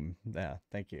scheme. Yeah,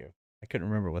 thank you. I couldn't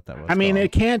remember what that was. I mean, called.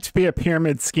 it can't be a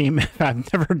pyramid scheme if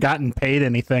I've never gotten paid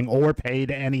anything or paid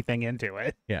anything into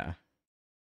it. Yeah.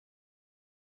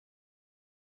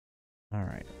 All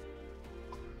right.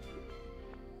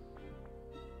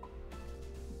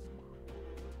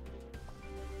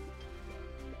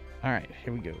 All right,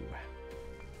 here we go.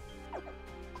 All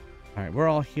right, we're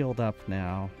all healed up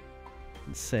now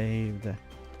and saved.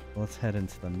 Let's head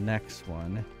into the next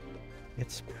one.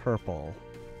 It's purple.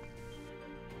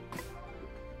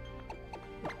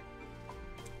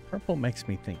 Purple makes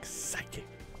me think psychic.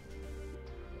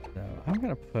 So I'm going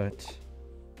to put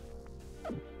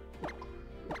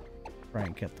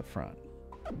Frank at the front.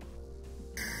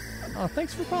 Oh,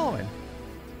 thanks for following.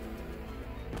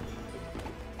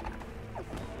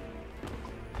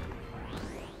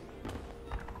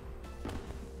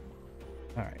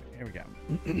 All right, here we go.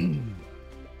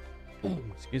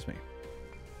 Excuse me.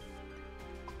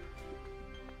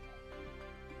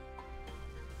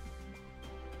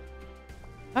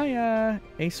 Hiya,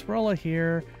 Ace Rolla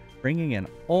here, bringing an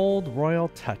old royal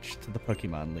touch to the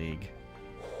Pokemon League.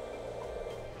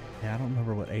 Yeah, I don't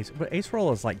remember what Ace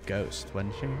Rolla is like Ghost,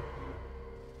 wasn't she?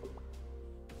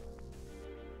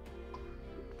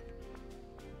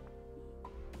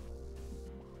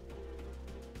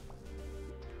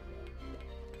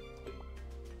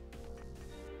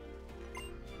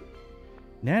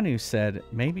 Nanu said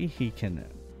maybe he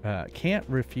can't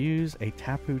refuse a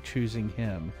Tapu choosing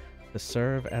him to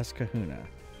serve as Kahuna,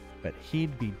 but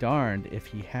he'd be darned if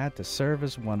he had to serve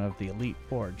as one of the Elite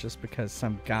Four just because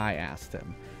some guy asked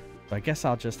him. So I guess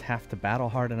I'll just have to battle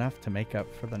hard enough to make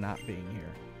up for the not being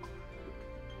here.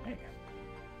 Hey.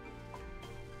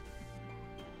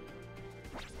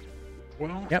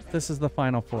 Well, Yep, this is the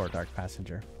final four, Dark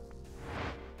Passenger.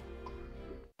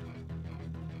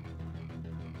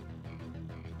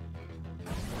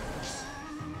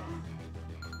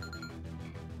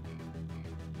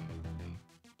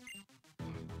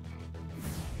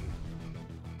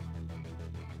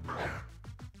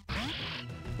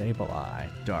 Sableye,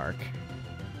 Dark.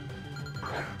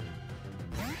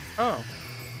 oh.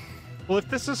 Well, if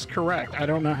this is correct, I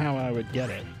don't know how I would get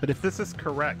it, but if this is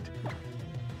correct,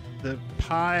 the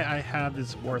pie I have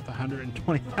is worth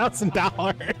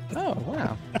 $120,000. Oh,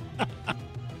 wow.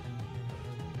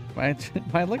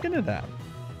 By looking at that.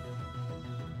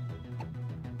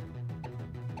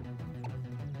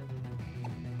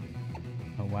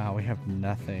 Oh, wow, we have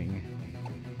nothing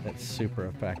that's super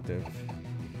effective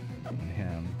in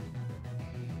him.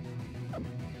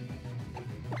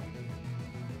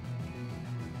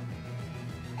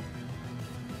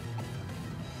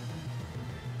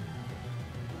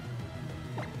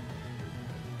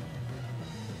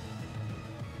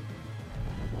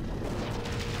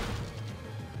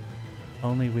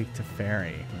 Only weak to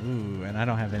fairy. Ooh, and I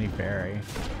don't have any fairy.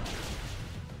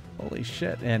 Holy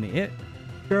shit, and it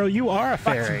Girl, you are a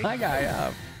fairy. fucked my guy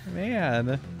up.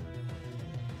 Man.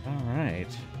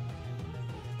 Alright.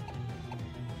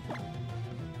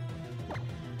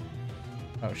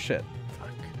 Oh shit. Fuck.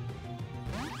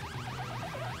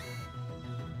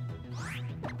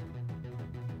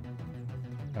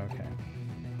 Okay.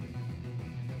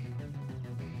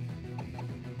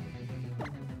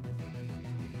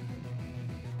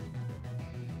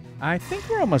 I think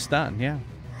we're almost done, yeah.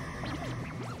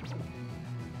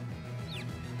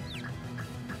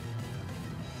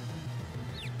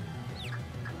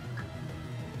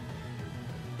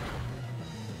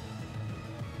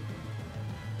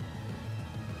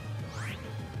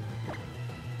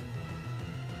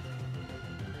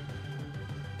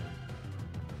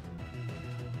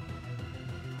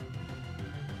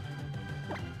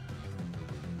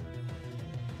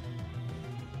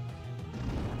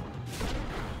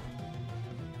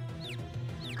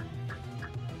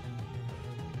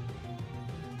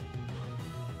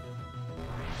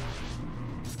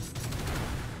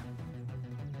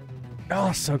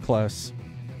 Oh, so close.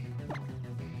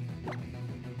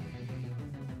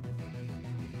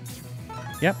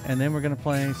 Yep, and then we're going to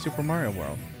play Super Mario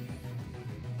World.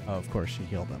 Oh, of course, she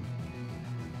healed him.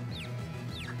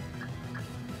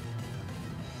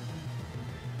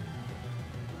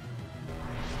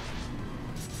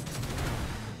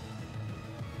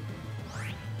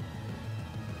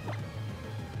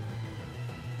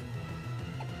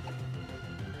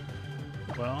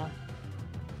 Well,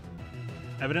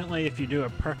 evidently, if you do a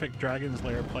perfect Dragon's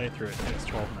Lair playthrough, it takes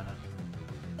 12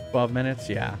 minutes. 12 minutes?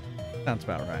 Yeah. Sounds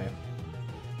about right.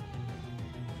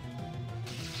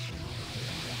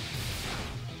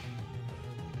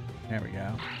 There we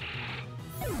go.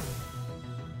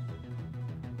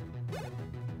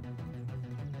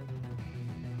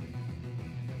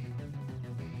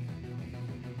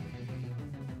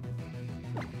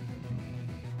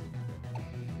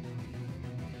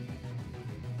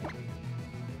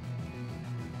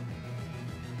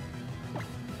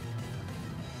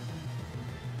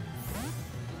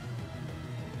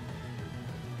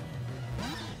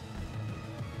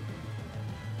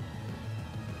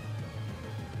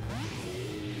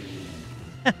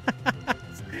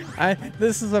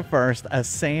 This is a first, a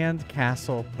sand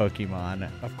castle Pokemon,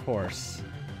 of course.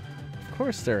 Of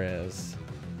course there is.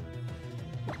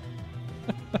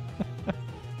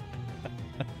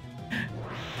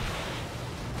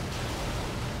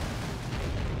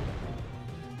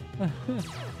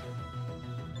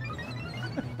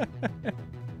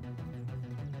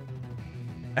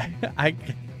 I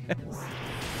guess.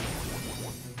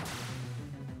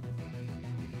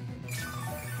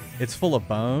 It's full of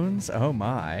bones? Oh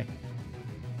my.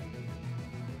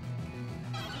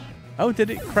 Oh,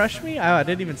 did it crush me? Oh, I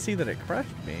didn't even see that it crushed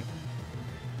me.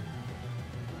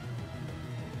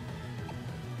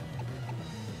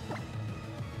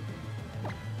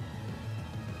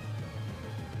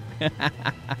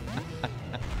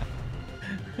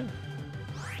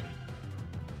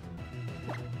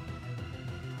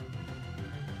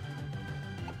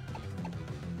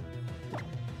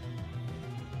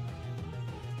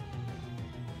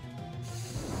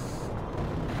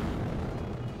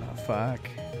 Oh, fuck.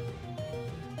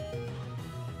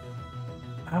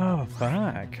 Oh,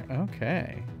 fuck.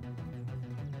 Okay.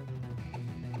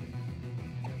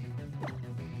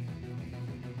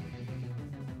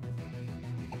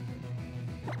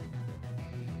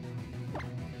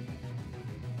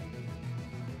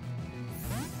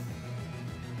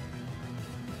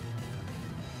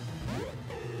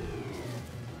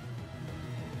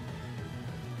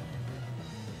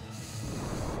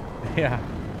 Yeah.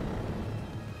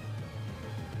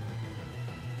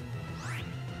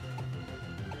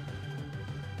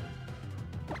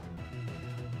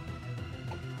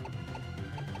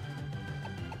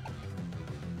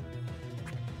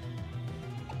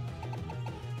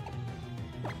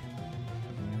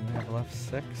 We have left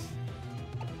 6.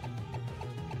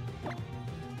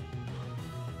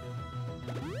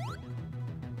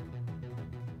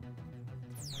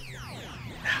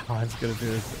 Oh, it's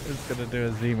gonna do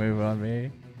a Z move on me.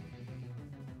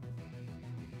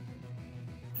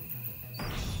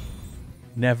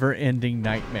 Never-ending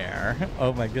nightmare.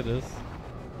 Oh my goodness.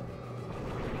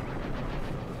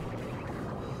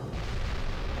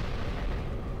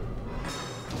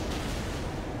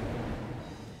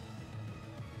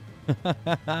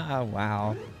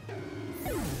 Wow.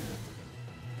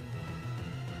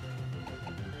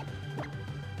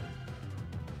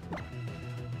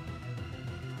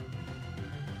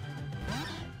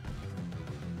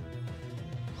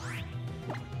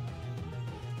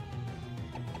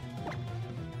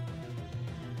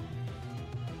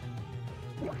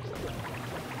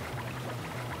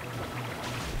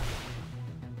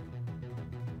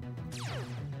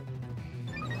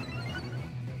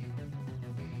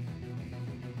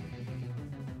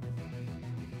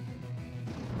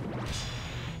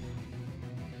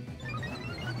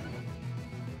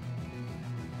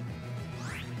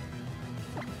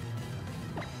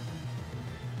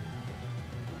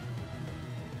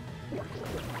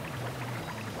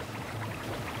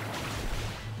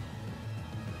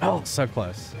 Oh, so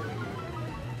close.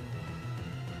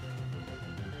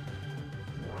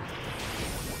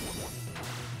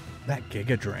 That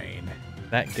Giga Drain.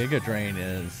 That Giga Drain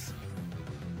is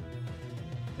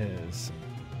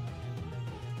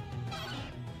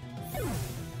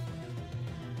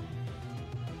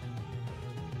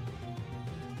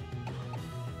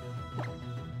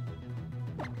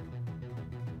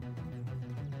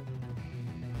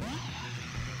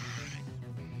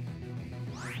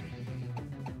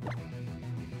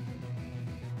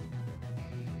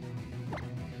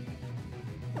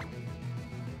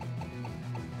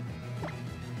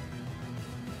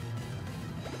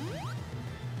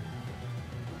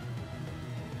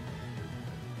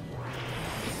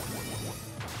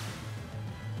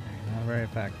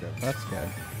effective. That's good.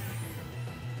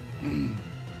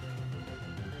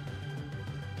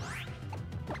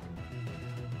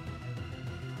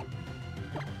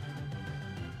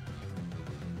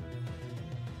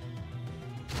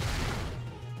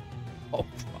 Oh,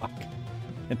 fuck.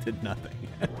 It did nothing.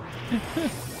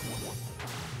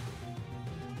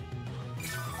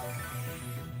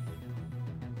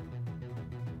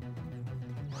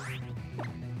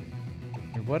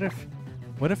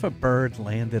 What if a bird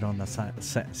landed on the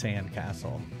sand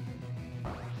castle?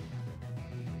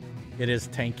 It is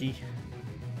tanky.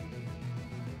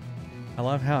 I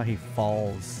love how he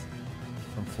falls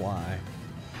from fly.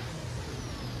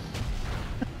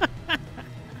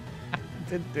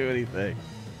 Didn't do anything.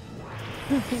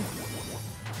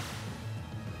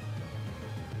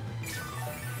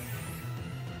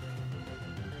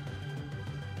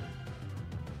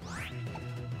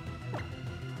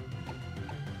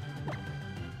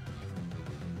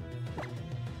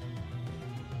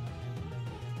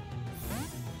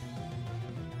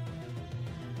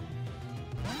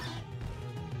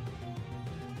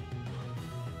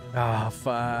 Oh,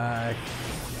 fuck.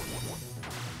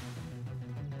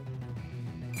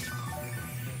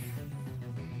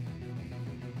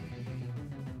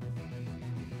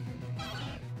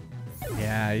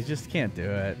 Yeah, you just can't do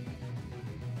it.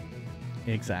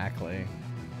 Exactly.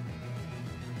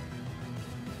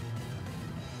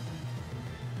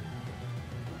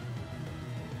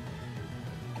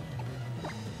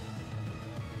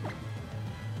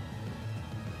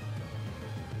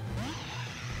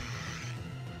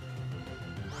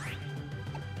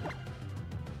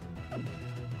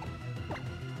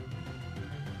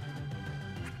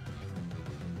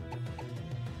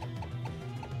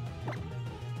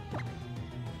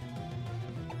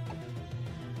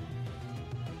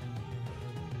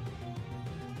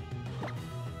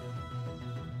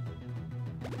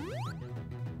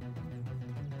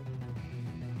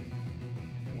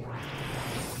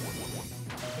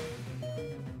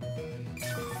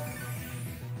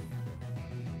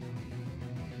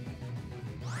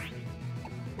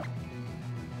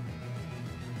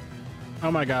 Oh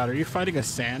my god, are you fighting a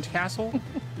sand castle?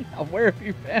 Where have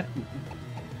you been?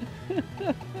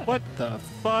 What the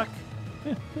fuck?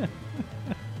 Do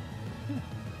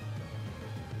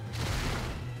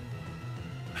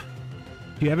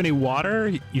you have any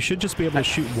water? You should just be able to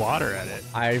shoot water at it.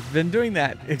 I've been doing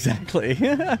that, exactly.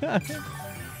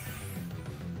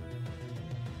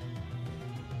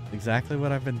 Exactly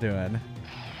what I've been doing.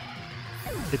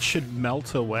 It should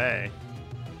melt away.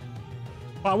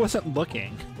 Well, I wasn't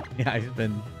looking. Yeah, I've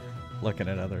been looking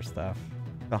at other stuff.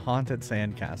 The Haunted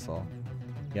Sandcastle.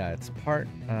 Yeah, it's part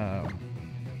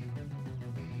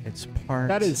part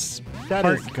That is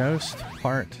ghost,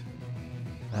 part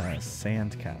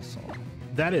sandcastle.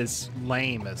 that is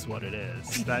lame is what it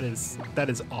is. That is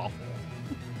awful.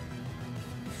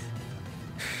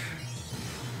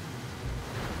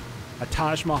 A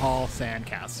Taj Mahal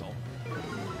sandcastle.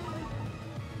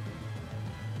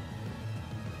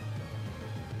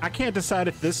 I can't decide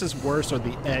if this is worse or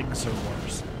the eggs are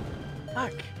worse.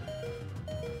 Fuck.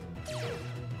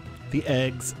 The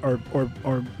eggs or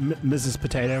Mrs.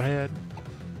 Potato Head.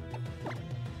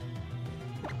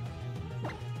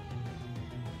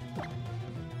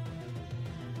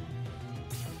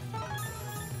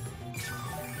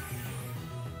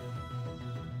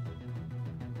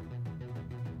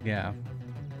 Yeah.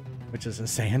 Which is a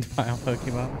sand pile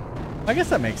Pokemon. I guess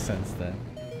that makes sense then.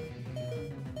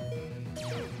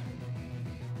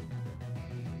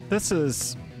 This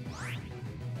is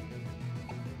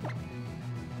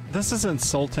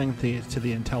insulting to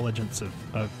the intelligence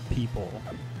of people.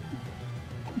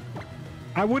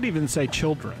 I would even say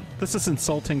children. This is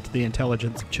insulting to the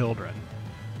intelligence of children.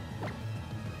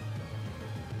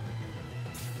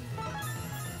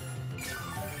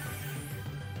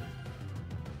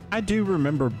 I do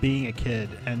remember being a kid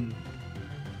and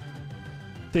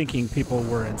thinking people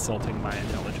were insulting my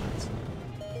intelligence.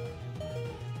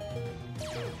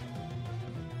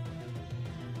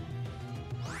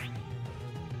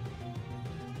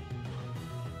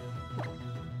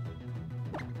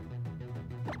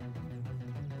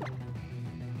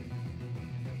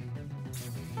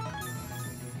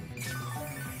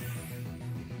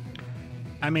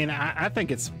 I mean, I think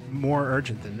it's more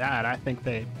urgent than that. I think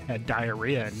they had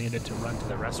diarrhea and needed to run to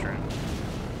the restroom.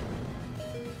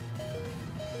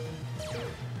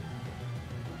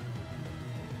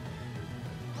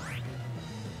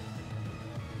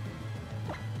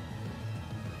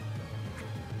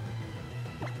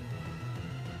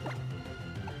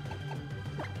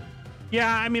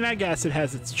 Yeah, I mean, I guess it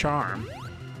has its charm.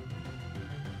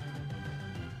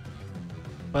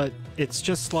 But it's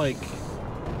just like...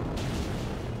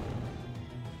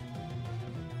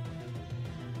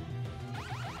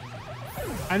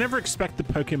 I never expect the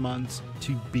Pokemons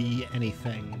to be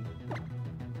anything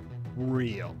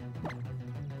real.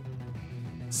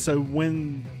 So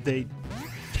when they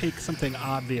take something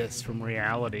obvious from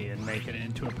reality and make it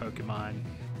into a Pokemon,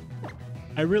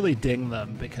 I really ding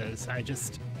them because I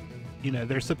just, you know,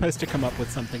 they're supposed to come up with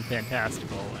something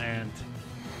fantastical, and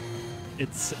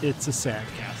it's a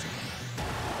sandcastle.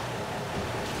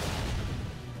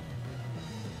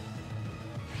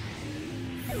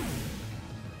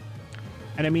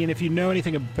 And I mean, if you know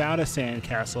anything about a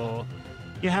sandcastle,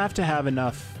 you have to have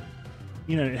enough,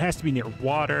 you know, it has to be near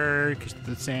water because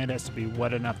the sand has to be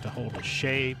wet enough to hold a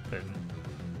shape, and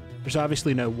there's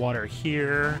obviously no water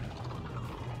here.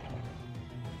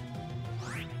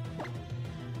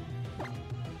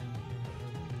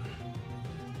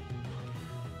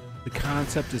 The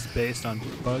concept is based on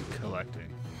bug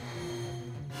collecting.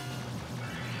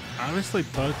 Honestly,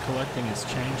 bug collecting has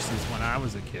changed since when I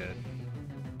was a kid.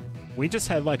 We just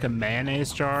had like a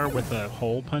mayonnaise jar with a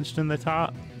hole punched in the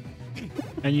top,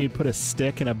 and you'd put a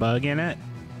stick and a bug in it.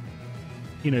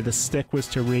 You know, the stick was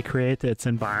to recreate its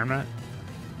environment.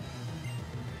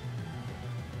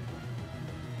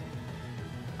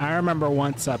 I remember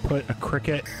once I put a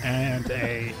cricket and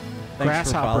a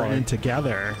grasshopper in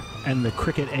together, and the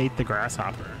cricket ate the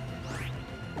grasshopper.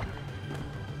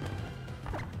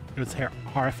 It was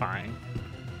horrifying.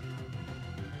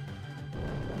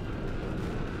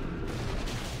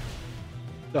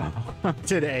 The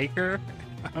haunted acre?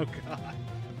 Oh god.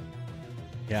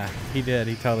 Yeah, he did.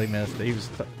 He totally missed it. He was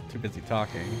too busy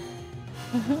talking.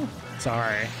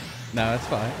 Sorry. No, it's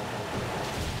fine.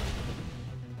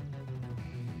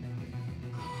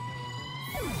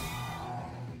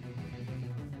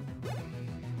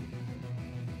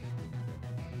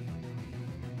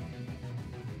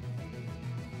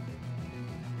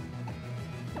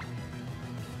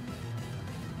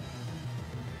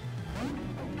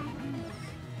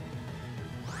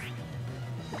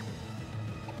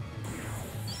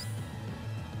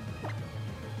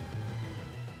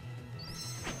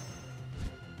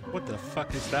 What the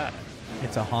fuck is that?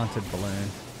 It's a haunted balloon.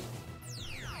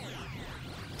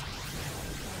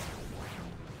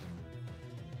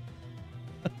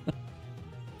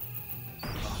 A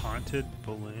haunted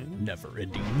balloon?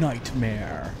 Never-ending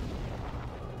nightmare.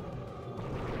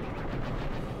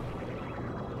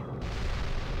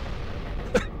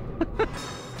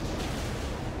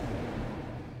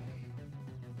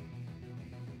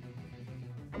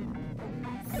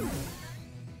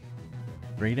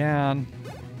 Three down.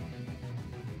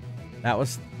 That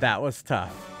was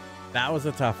tough. That was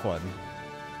a tough one.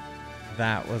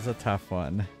 That was a tough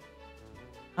one.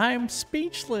 I'm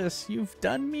speechless. You've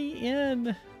done me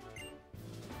in.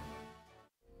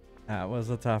 That was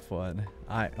a tough one.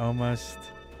 I almost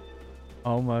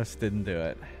didn't do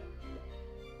it.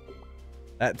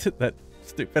 That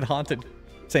stupid haunted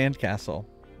sandcastle.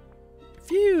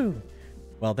 Phew.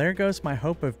 Well, there goes my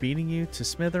hope of beating you to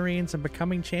smithereens and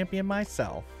becoming champion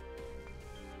myself.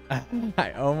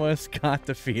 I almost got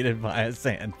defeated by a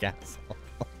sandcastle.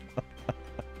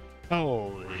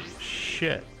 Holy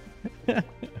shit. It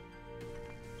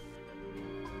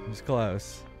was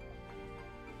close.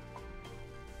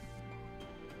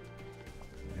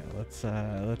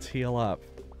 Yeah, let's heal up.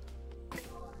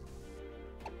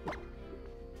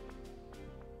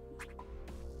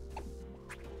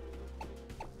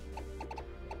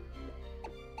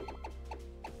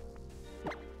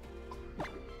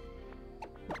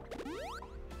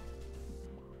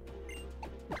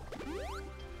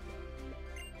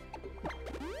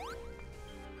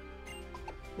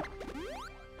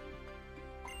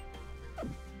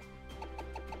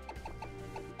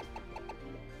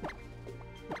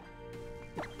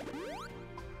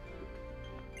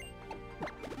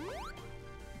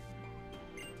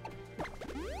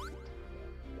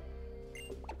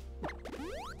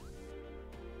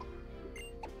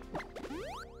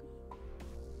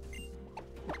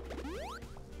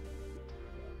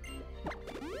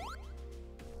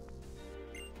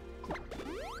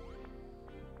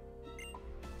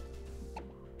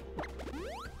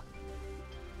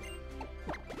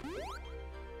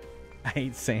 I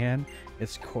hate sand.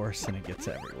 It's coarse and it gets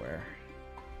everywhere.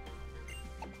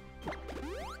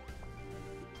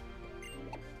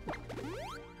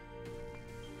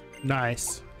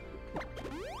 Nice.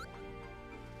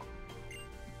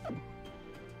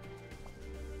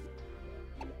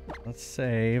 Let's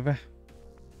save. I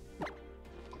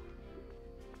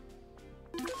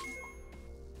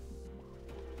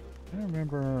don't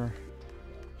remember.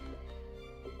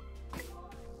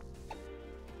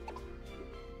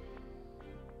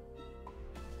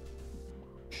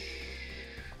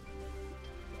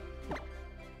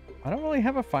 don't really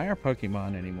have a fire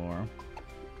Pokemon anymore.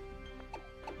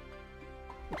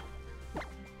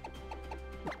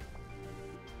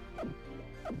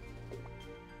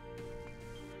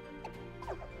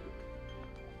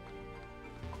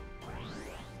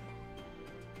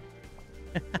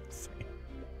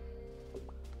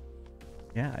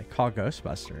 Yeah, I call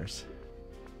Ghostbusters.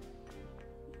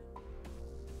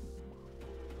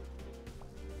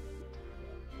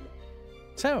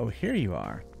 So, here you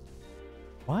are.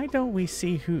 Why don't we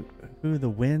see who the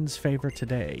winds favor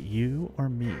today, you or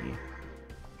me?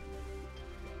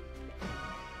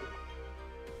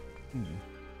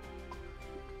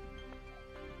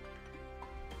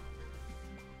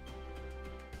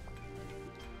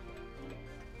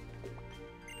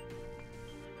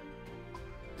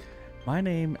 My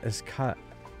name is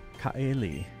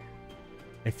Kaeli.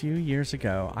 A few years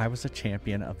ago, I was a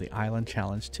champion of the Island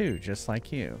Challenge too, just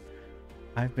like you.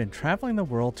 I've been traveling the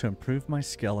world to improve my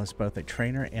skill as both a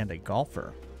trainer and a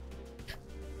golfer.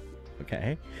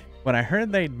 Okay. When I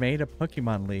heard they'd made a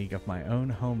Pokemon League of my own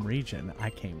home region, I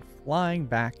came flying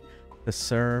back to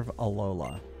serve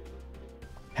Alola.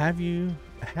 Have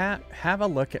a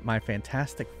look at my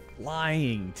fantastic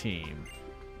flying team.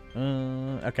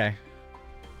 Okay.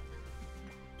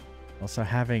 Also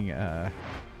having I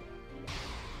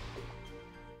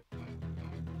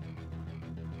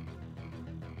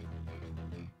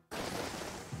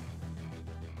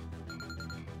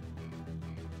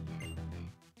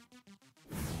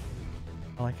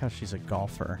like how she's a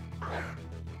golfer.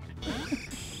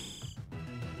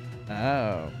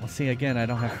 Oh, well, see, again, I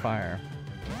don't have fire.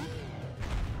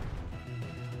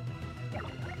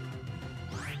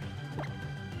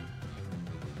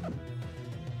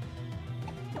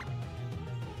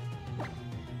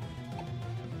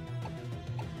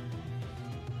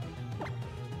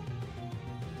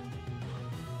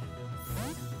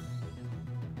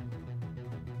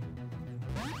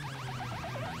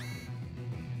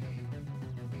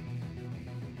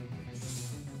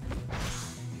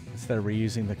 Instead of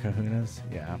reusing the kahunas?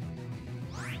 Yeah.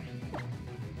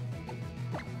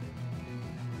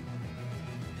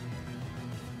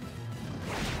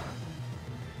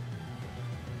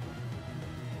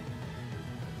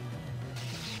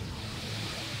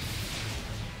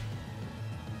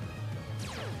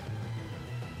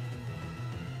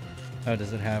 Oh,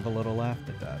 does it have a little left?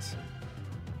 It does.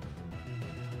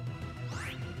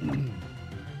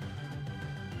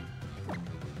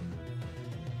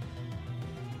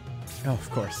 Oh,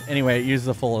 of course. Anyway, it used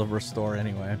the full restore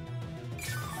anyway.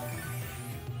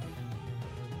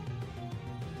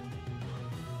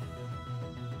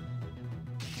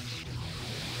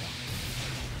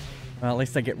 Well, at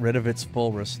least I get rid of its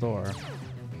full restore.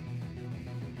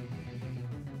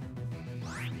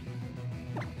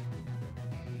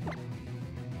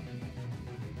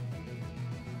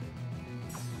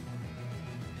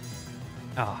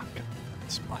 Oh, God.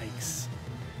 Spikes.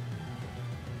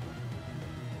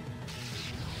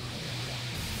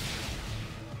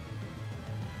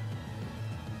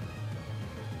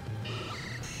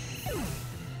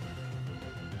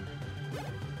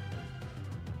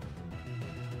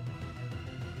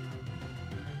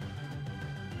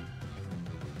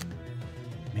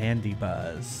 Mandy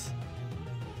Buzz.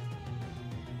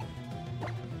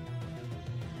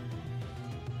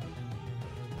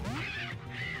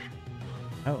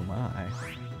 Oh my.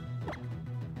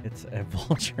 It's a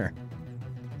vulture.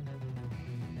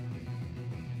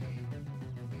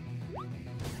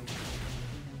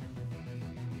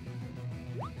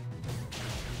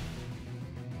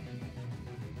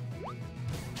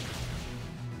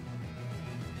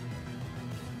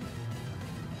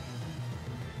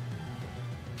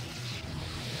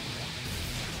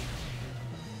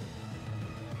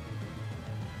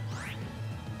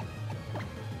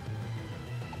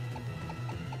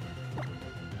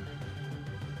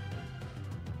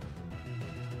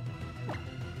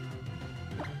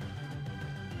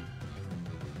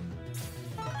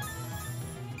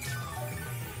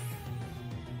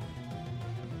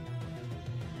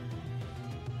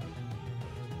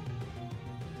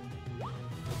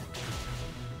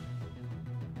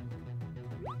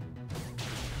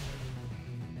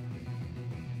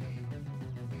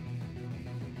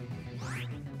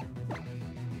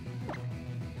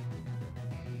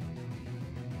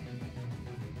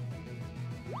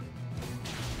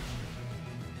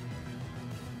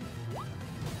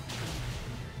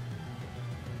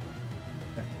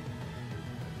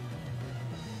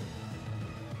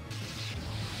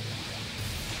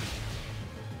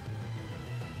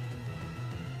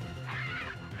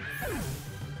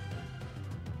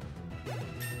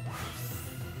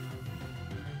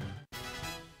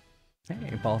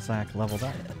 Paintball Sack leveled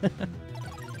up.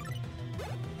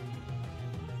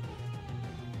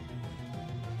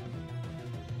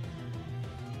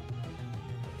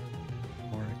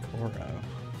 Oricoro.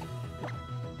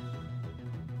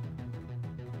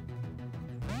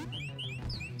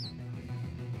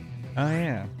 Oh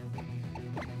yeah.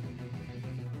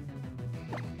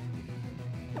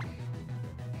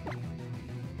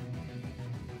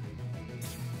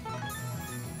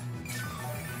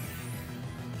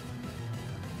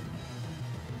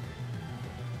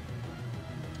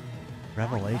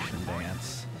 Revelation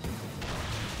Dance.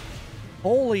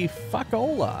 Holy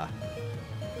fuckola!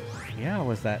 Yeah,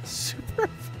 was that super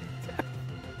effective?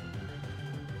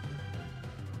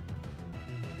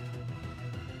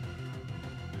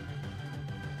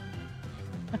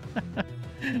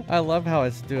 I love how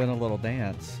it's doing a little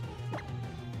dance.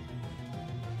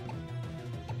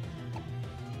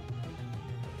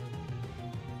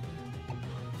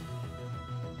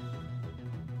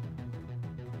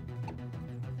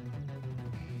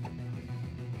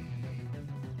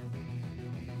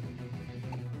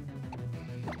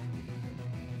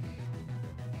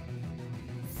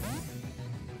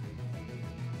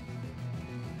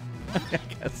 I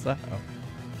guess so.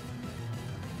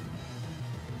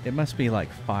 It must be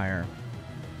like fire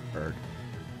bird.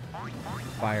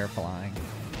 Fire flying.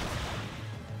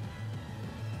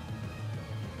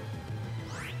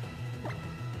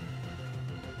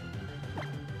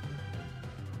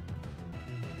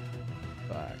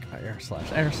 Fuck. Air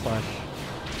slash. Air slash.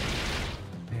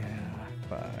 Yeah,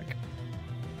 fuck.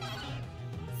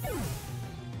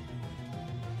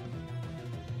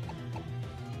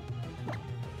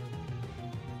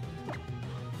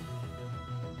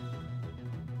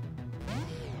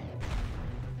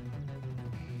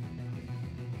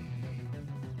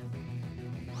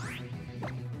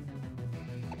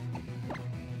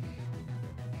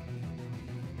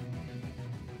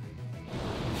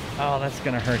 Oh, that's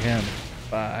gonna hurt him.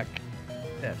 Fuck.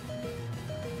 Shit.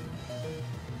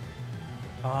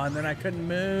 Oh, and then I couldn't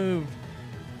move.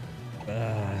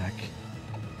 Fuck.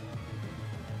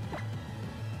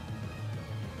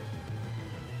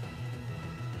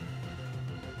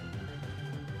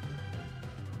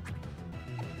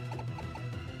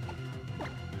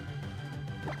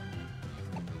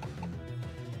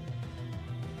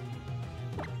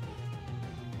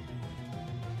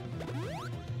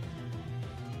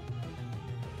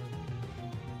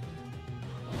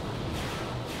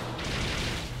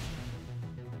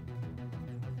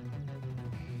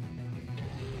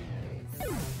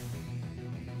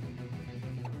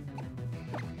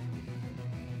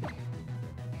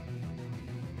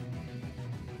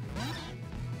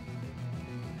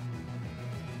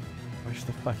 Wish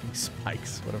the fucking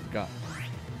spikes would have got.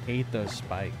 Hate those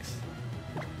spikes.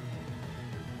 Oh,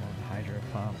 hydro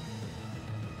pump.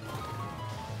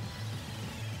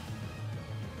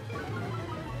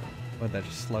 Would that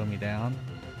just slow me down?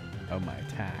 Oh, my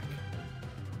attack.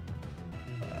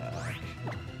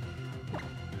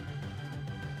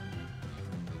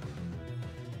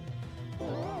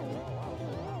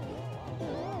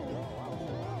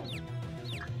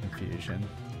 Confusion.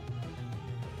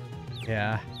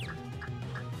 Yeah.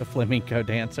 The flamenco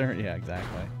dancer? Yeah,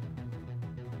 exactly.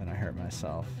 And I hurt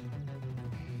myself.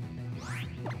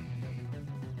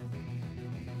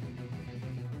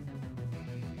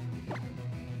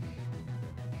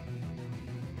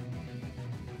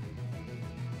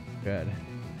 Good.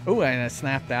 Ooh, and I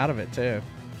snapped out of it too.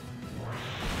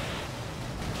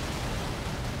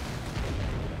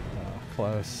 Oh,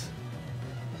 close.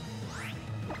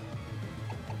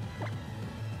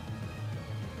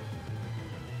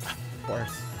 Of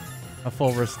course. A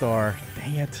full restore.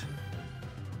 Dang it.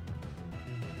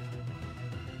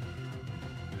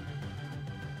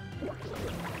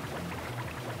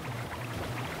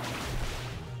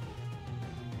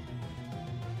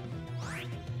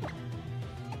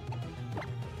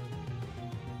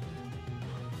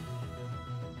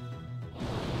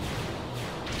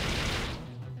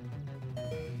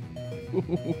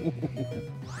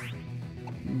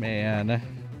 Man.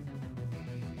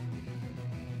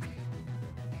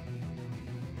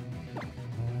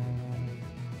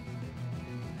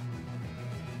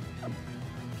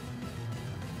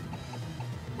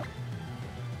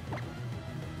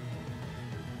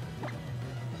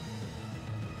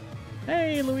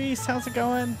 Hey, Luis, how's it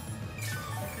going?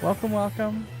 Welcome,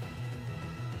 welcome.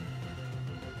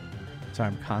 So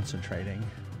I'm concentrating.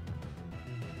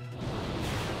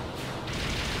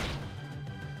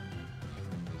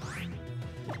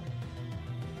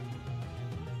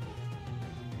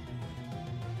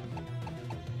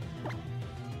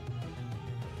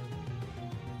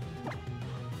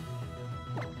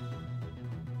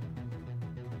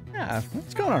 Yeah,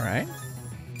 it's going all right.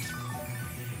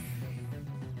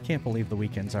 Can't believe the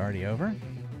weekend's already over.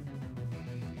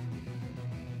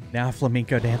 Now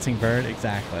flamenco dancing bird,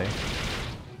 exactly.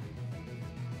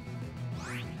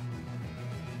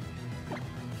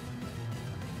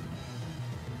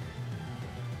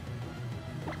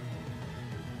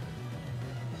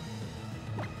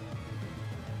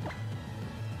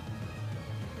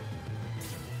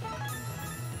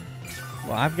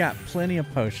 Well, I've got plenty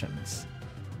of potions.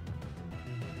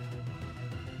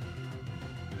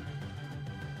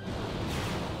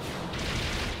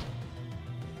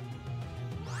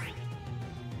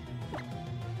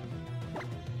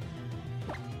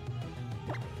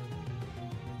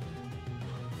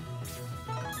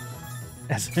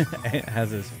 It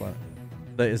has his float.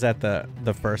 Is that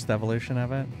the first evolution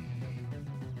of it?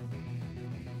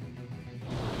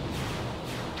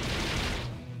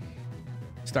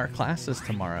 Start classes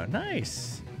tomorrow.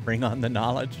 Nice. Bring on the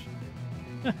knowledge.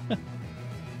 Hey,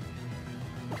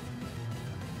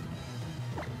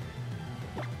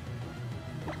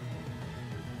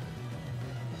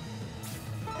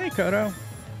 Kodo.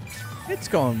 It's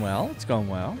going well. It's going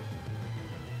well.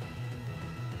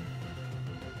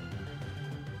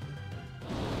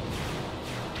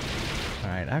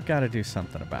 Alright, I've got to do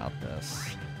something about this.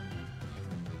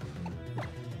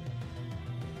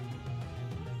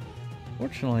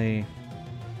 Fortunately,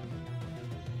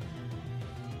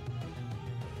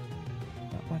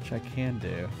 not much I can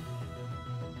do.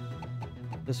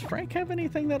 Does Frank have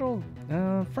anything that'll...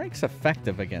 Frank's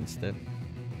effective against it.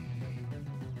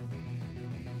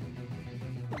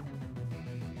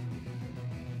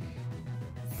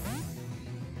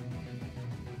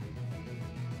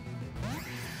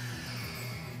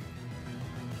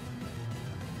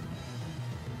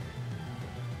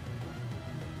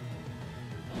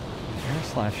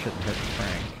 Slash shouldn't hurt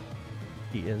Frank.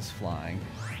 He is flying.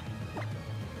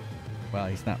 Well,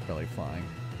 he's not really flying.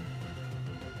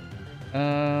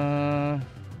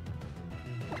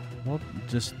 We'll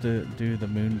just do the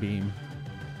moonbeam.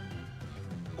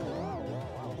 I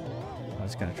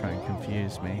was gonna try and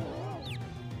confuse me.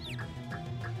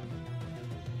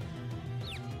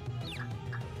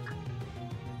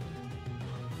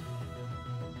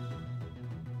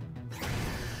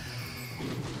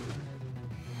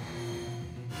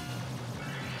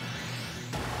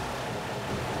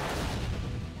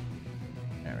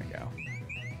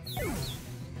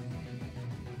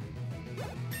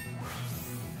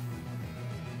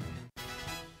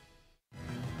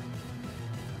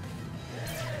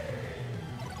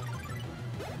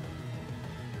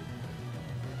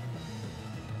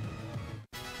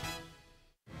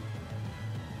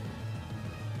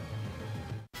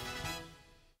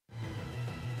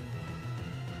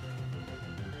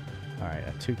 Alright,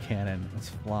 a 2 cannon is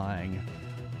flying.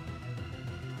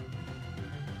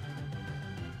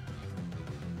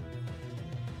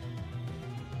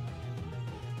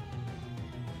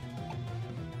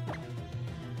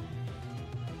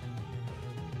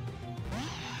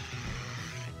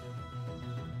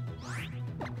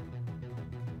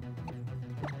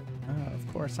 Oh,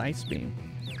 of course, Ice Beam.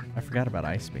 I forgot about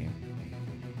Ice Beam.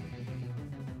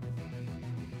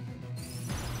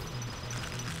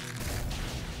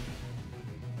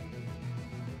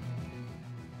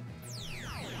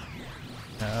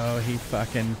 Oh,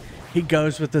 he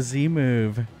goes with the Z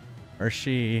move. Or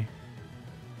she.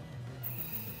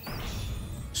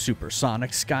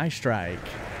 Supersonic Sky Strike.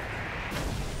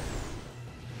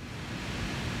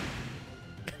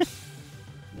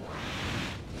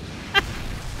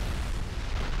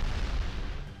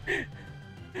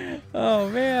 Oh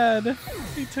man,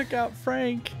 he took out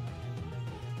Frank.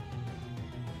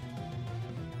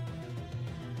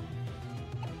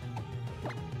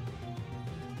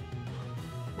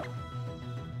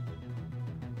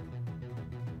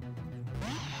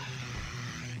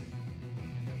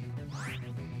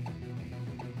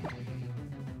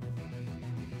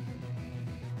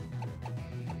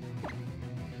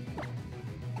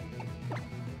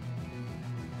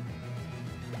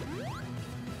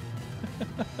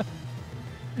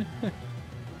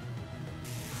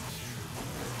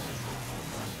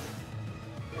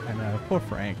 I know, poor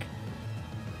Frank.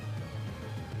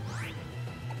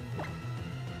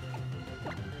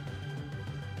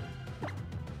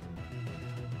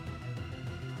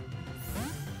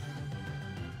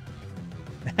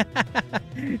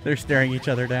 They're staring each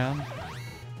other down.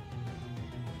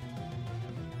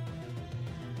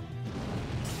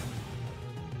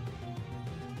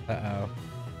 Uh-oh.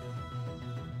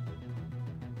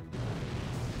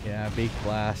 Yeah, Beak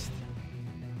Blast.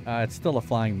 It's still a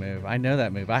flying move. I know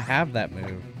that move. I have that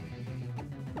move.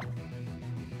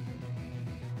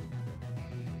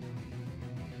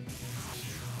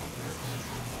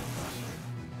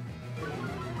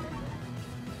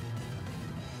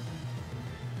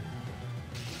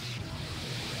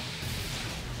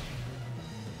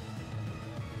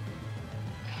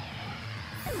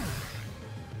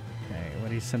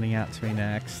 he's sending out to me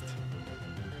next.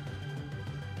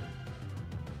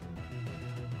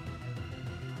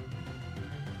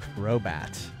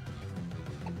 Crobat.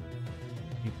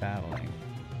 Keep battling.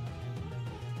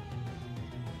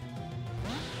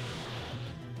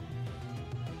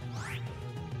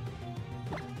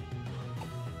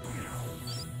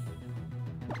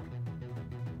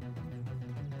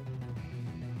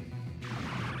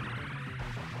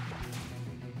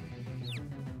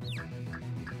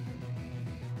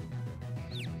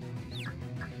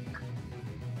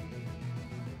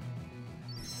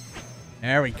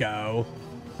 There we go.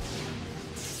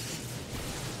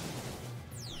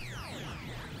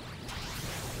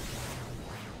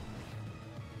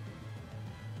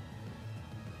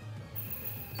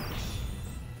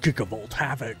 Gigavolt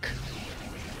Havoc.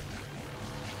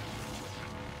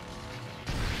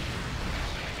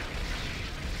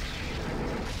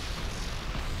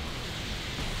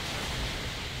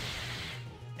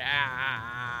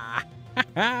 Ah.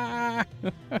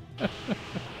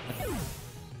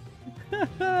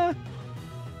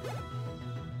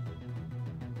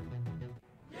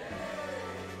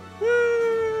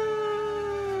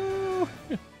 Woo!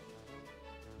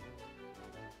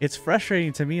 It's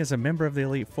frustrating to me as a member of the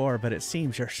Elite Four, but it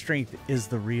seems your strength is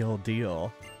the real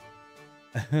deal.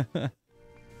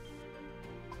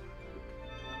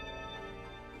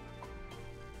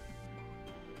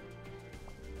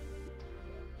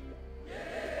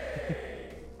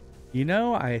 You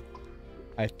know, I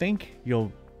think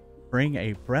you'll bring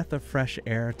a breath of fresh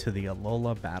air to the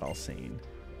Alola battle scene.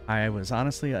 I was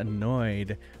honestly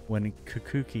annoyed when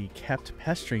Kukuki kept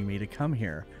pestering me to come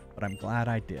here, but I'm glad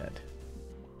I did.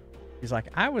 He's like,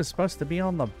 I was supposed to be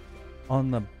on the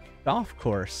golf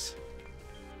course.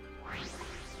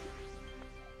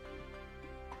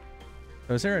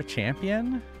 So is there a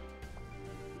champion?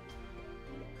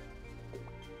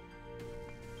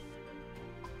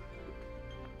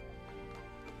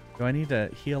 Do I need to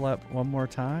heal up one more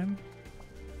time?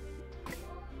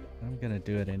 I'm gonna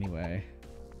do it anyway.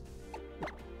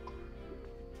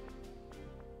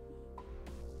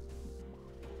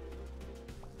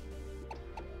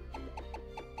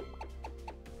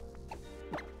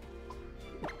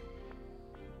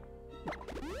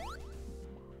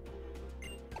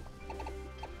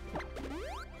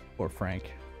 Poor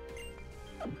Frank.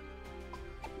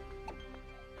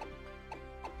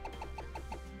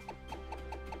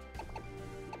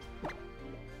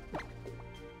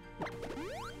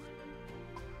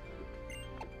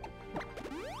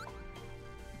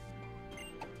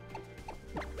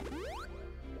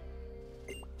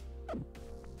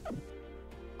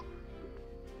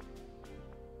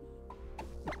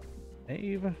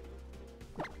 Save.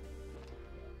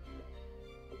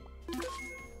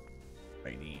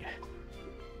 Righty.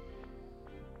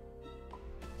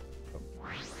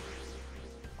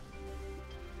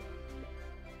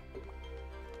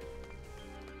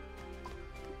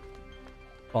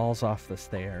 Falls off the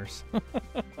stairs.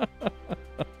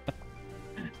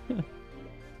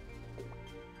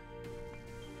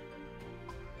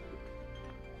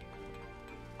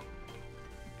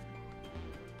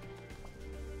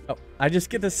 Oh, I just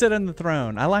get to sit on the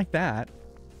throne. I like that.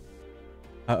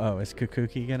 Uh-oh, is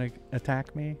Kukuki gonna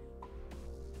attack me?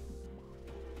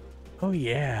 Oh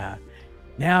yeah.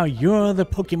 Now you're the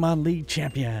Pokemon League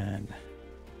champion.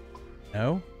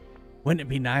 No? Wouldn't it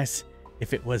be nice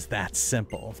if it was that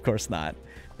simple? Of course not.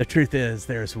 The truth is,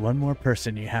 there's one more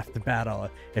person you have to battle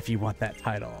if you want that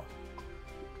title.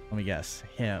 Let me guess.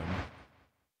 Him.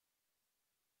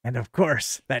 And of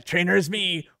course, that trainer is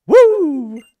me.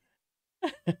 Woo!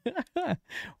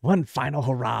 One final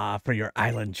hurrah for your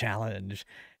island challenge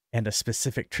and a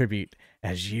specific tribute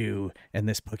as you and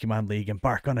this Pokemon League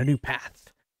embark on a new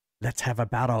path. Let's have a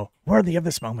battle worthy of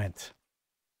this moment.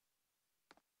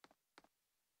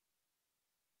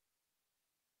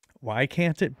 Why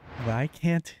can't why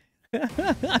can't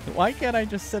I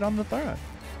just sit on the throne?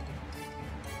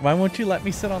 Why won't you let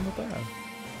me sit on the throne?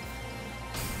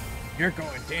 You're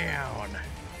going down.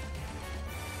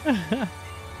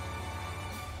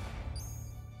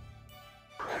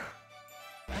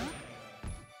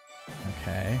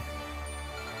 Okay.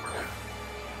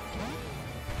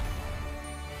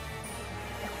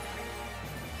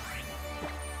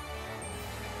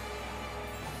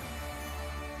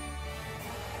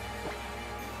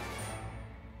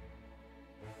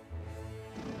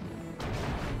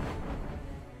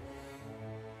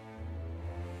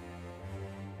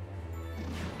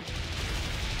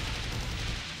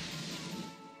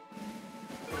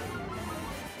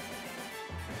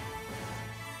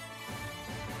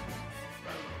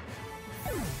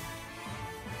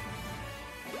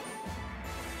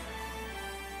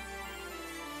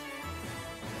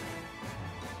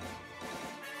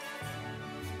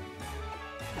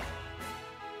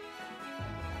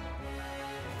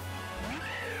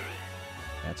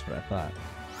 That's what I thought.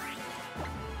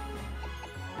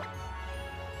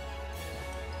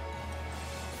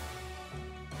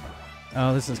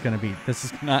 Oh, this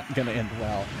is not gonna end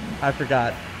well. I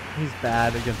forgot. He's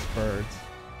bad against birds.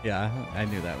 Yeah, I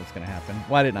knew that was gonna happen.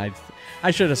 Why didn't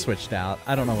I should have switched out.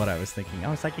 I don't know what I was thinking. I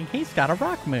was thinking, he's got a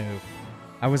rock move.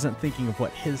 I wasn't thinking of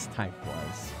what his type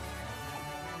was.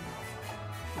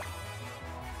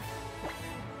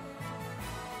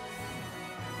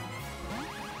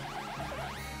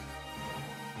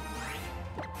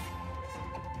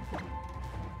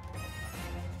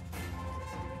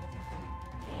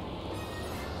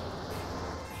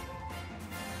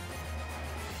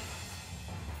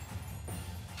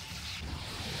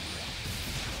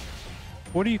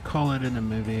 What do you call it in a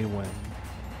movie when,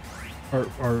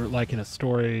 or like in a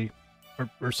story,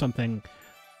 or something,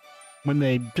 when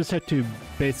they just have to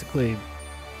basically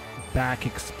back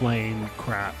explain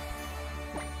crap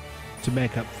to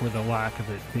make up for the lack of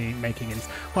it being making any,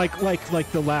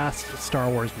 like the last Star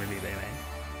Wars movie they made,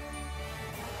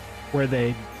 where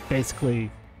they basically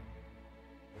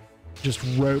just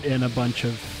wrote in a bunch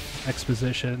of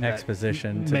exposition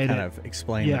to kind of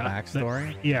explain the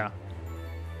backstory.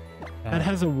 That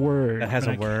has a word. That has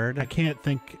a word. I can't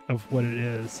think of what it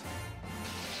is.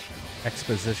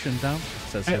 Exposition dump?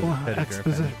 Says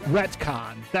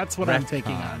retcon. That's what I'm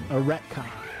thinking on. A retcon.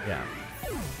 Yeah.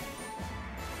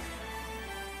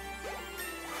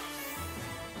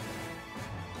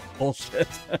 Bullshit.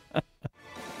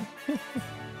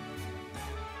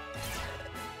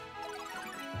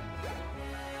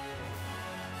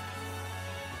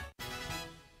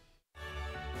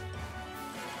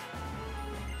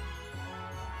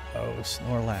 Oh,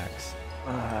 Snorlax.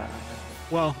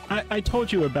 Well, I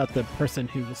told you about the person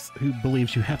who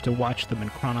believes you have to watch them in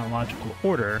chronological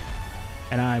order,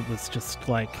 and I was just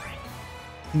like,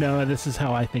 no, this is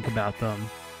how I think about them.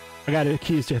 I got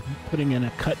accused of putting in a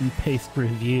cut and paste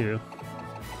review.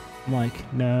 I'm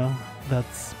like, no,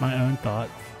 that's my own thought.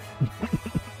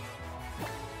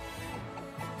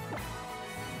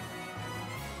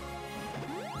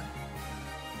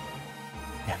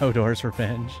 Hodor's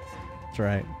Revenge. That's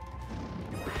right.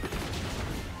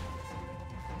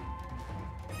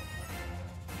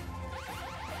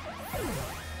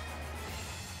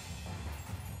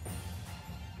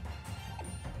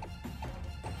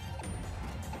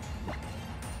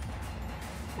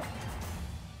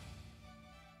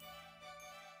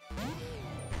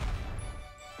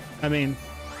 I mean,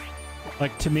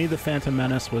 like, to me, the Phantom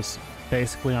Menace was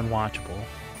basically unwatchable.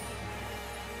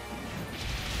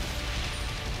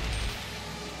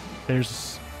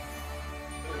 There's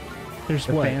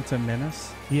the what? Phantom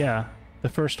Menace? Yeah, the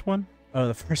first one? Oh,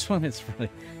 the first one is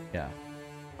really, yeah.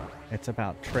 It's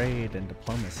about trade and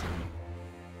diplomacy.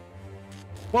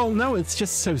 Well, no, it's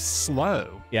just so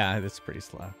slow. Yeah, it's pretty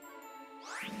slow.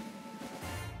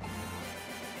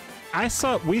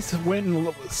 We went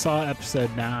and saw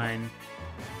episode 9,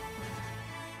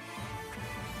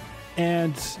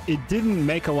 and it didn't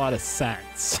make a lot of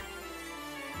sense.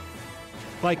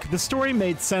 Like, the story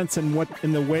made sense in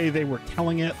the way they were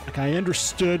telling it. Like, I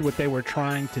understood what they were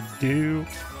trying to do,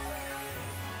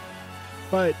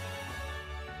 but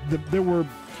there were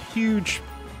huge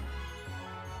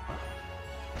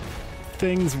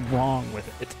things wrong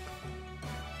with it.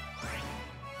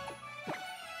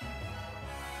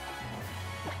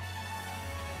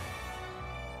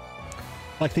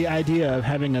 Like the idea of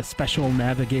having a special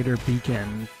navigator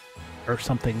beacon or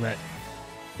something that,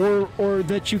 or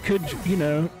that you could,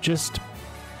 just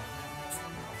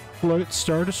float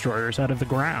Star Destroyers out of the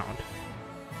ground.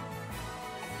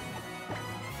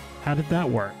 How did that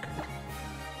work?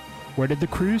 Where did the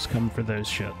crews come for those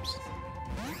ships?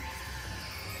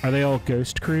 Are they all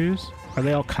ghost crews? Are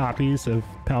they all copies of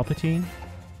Palpatine?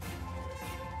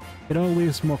 It all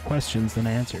leaves more questions than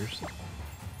answers.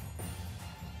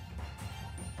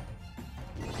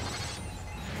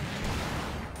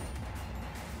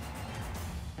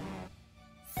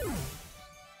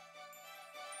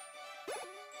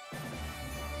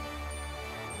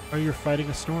 Oh, you're fighting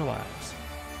a Snorlax.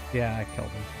 Yeah, I killed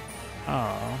him.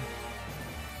 Oh.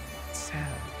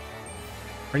 Sad.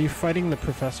 Are you fighting the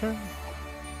professor?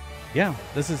 Yeah,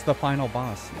 this is the final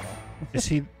boss. Is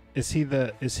he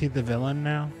the villain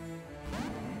now?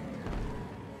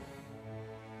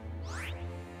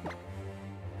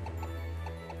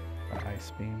 For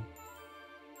Ice Beam.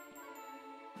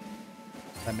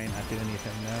 That may not do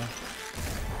anything though.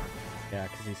 Yeah,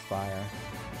 because he's fire.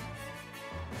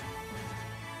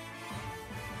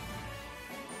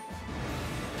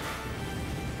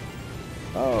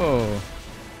 Oh,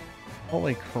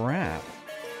 holy crap.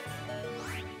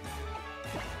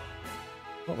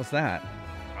 What was that?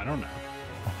 I don't know.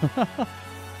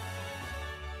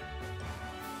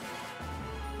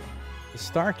 The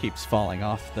star keeps falling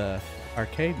off the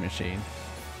arcade machine.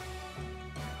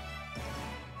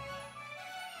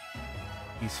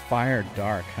 He's fired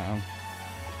dark, huh?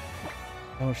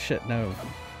 Oh shit, no.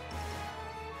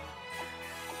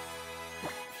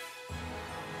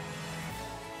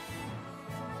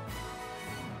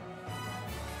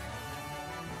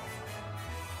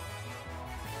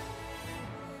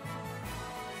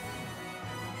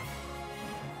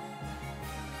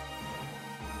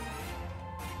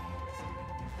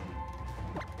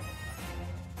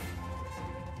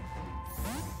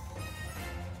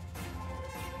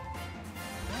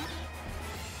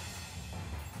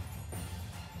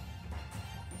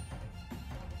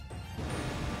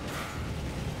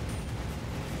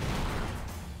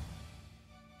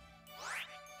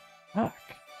 Fuck.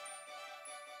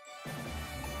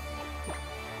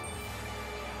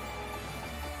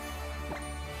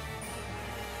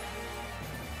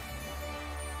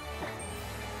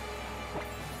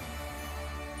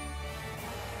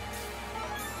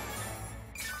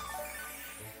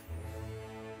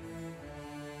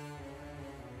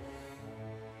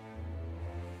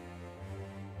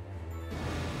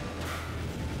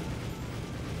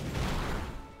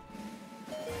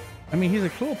 I mean, he's a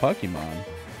cool Pokemon.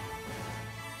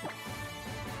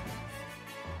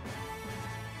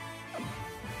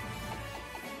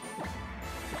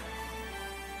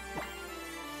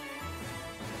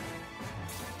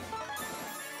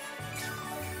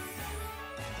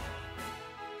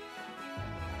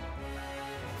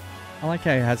 I like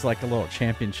how he has like a little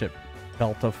championship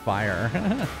belt of fire.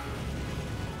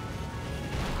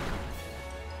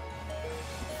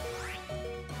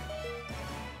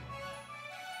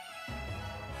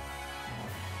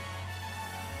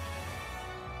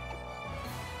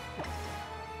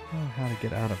 Oh, how to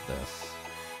get out of this.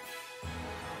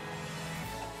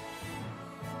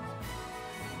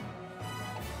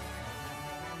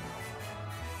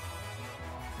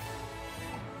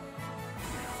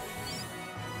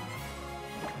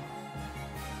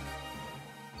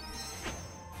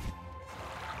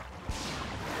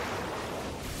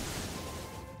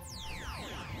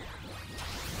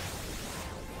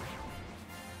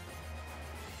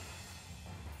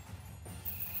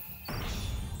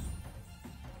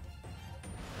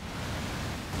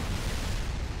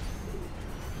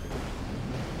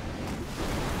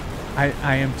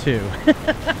 I am too.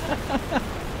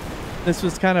 This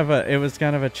was kind of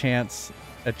a chance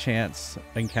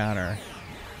encounter.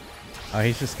 Oh,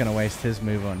 he's just gonna waste his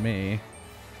move on me.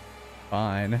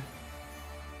 Fine.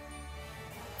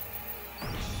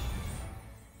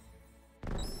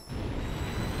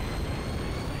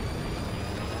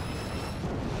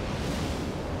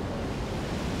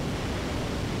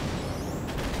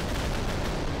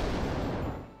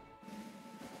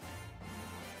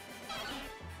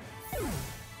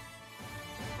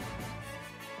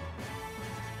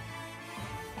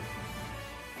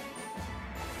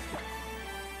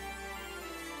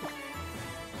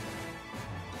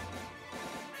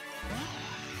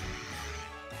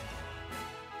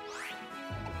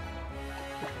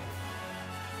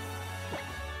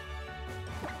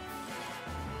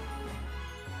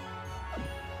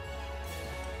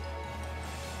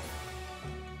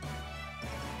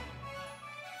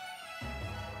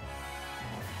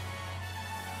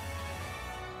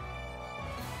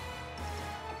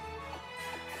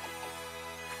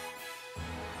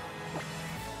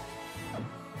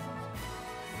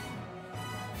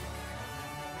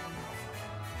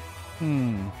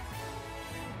 Hmm.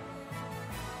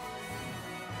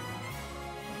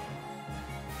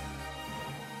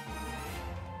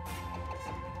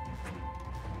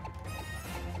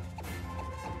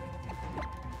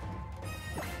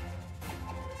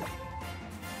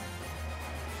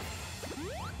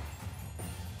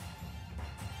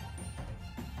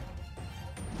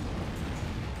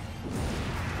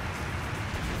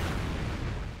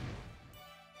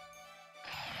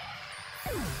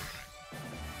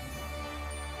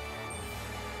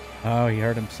 Oh, he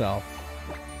hurt himself.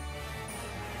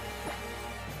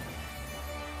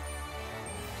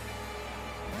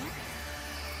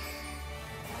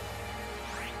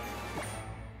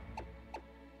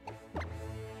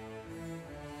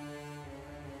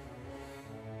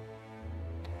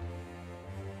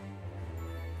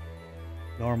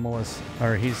 Normal is,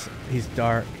 or he's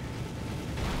dark.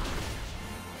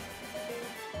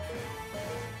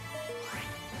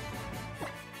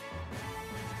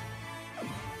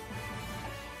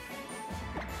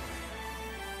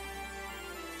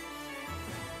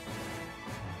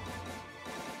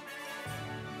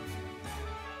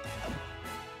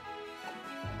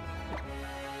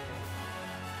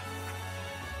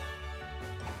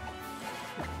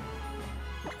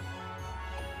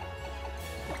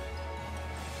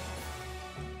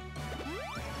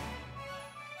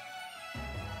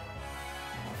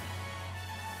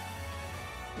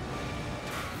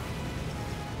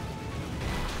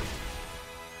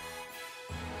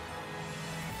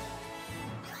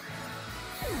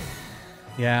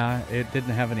 Yeah, it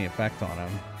didn't have any effect on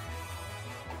him.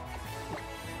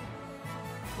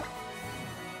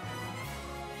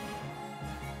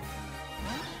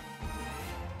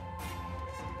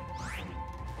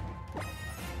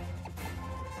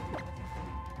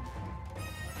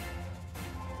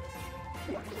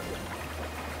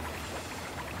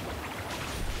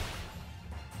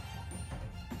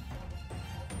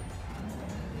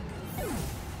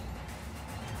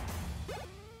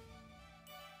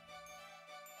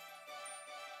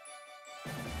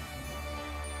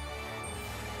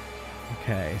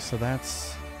 Okay, so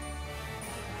that's...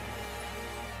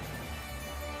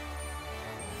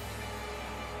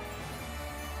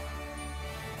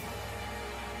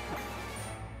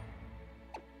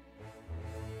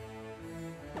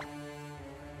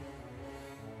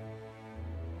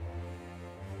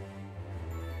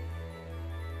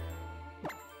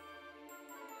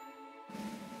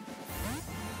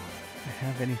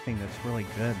 have anything that's really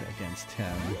good against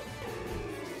him.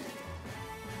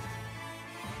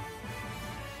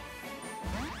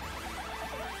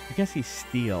 I guess he's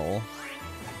steel.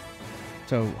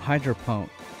 So Hydro Pump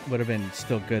would have been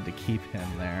still good to keep him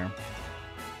there.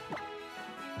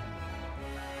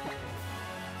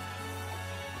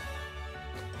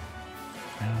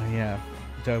 Oh yeah,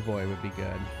 Doughboy would be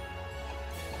good.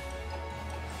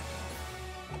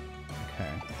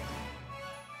 Okay.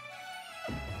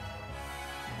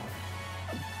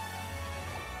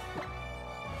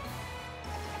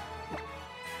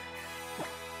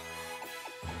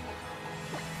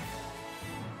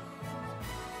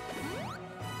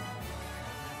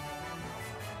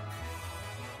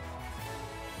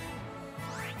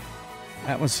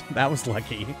 That was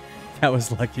lucky. That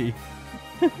was lucky.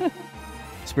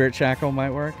 Spirit Shackle might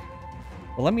work.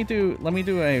 Well, let me do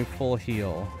a full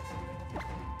heal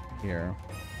here.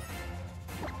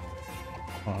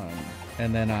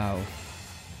 And then I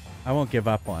won't give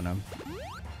up on him.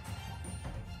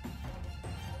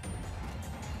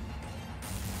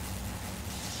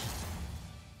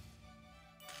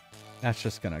 That's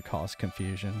just gonna cause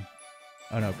confusion.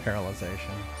 Oh no,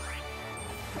 paralyzation.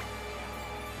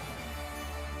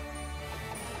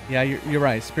 Yeah, you're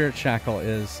right. Spirit Shackle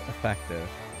is effective.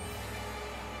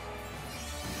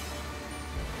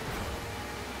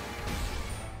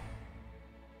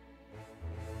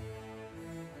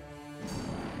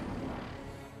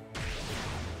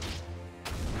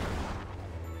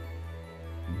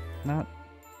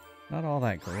 Not all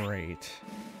that great.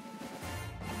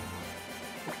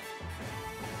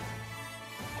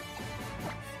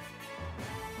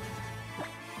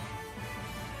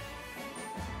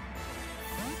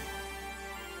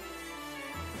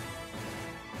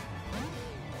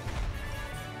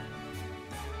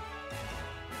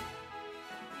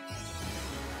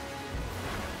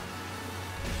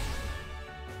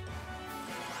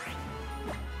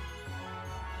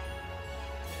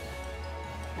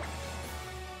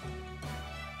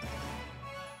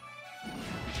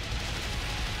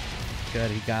 Good,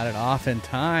 he got it off in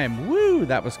time. Woo,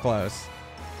 that was close.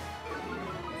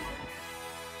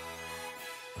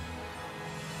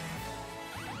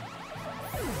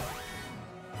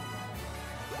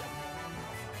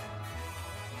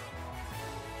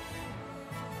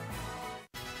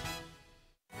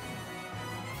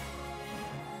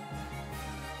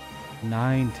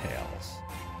 Ninetales.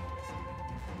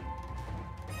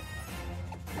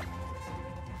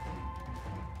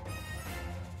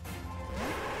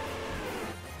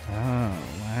 Oh,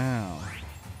 wow.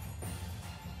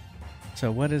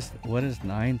 So what is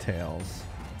Ninetales?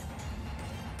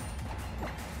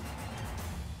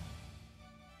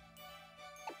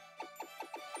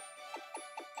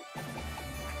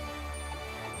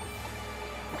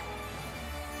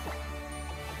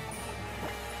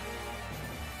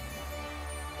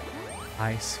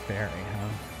 Ice Fairy, huh?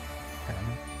 Okay.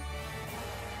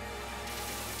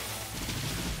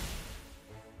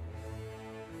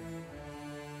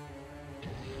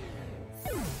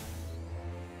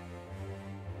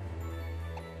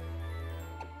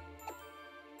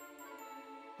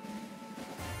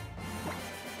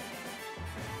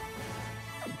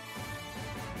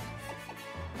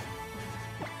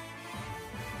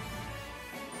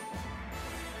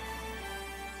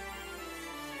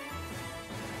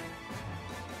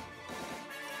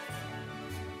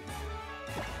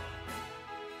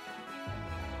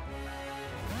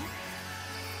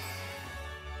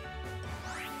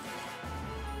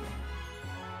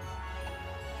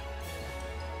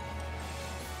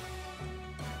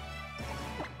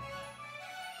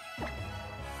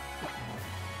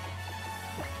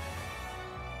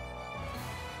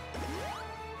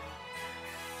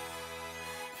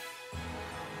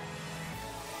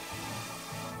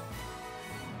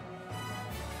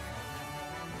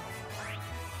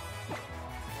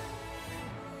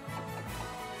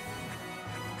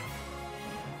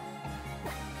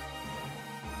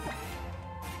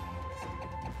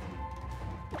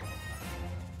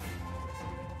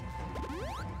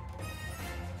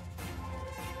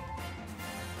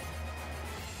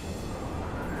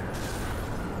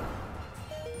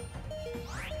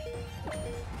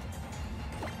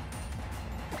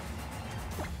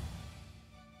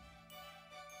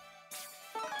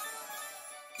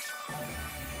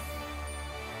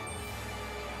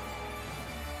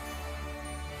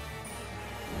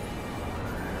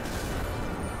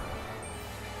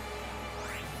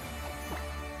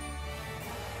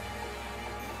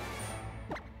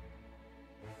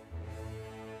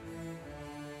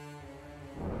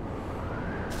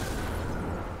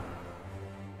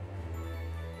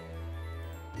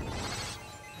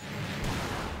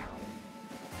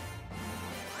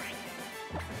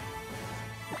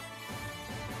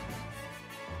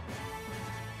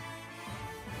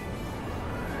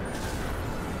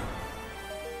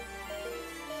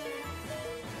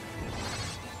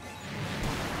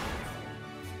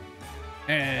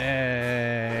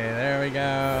 Hey, there we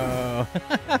go.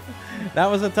 That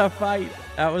was a tough fight.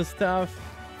 That was tough.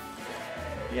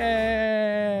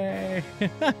 Yay!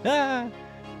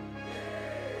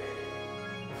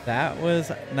 That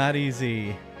was not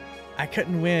easy. I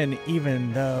couldn't win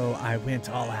even though I went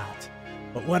all out.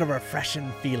 But what a refreshing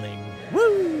feeling.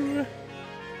 Woo!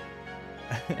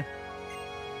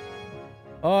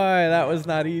 Boy, that was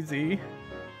not easy.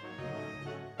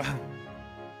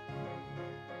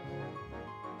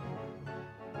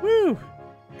 Woo!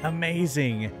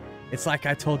 Amazing. It's like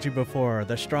I told you before,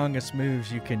 the strongest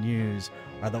moves you can use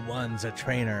are the ones a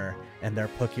trainer and their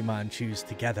Pokemon choose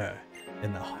together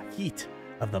in the heat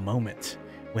of the moment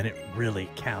when it really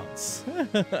counts.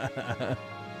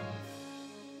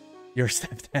 Your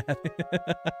stepdad?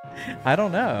 I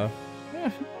don't know.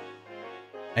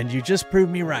 And you just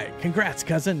proved me right. Congrats,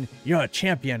 cousin. You're a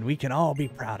champion we can all be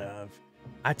proud of.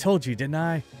 I told you, didn't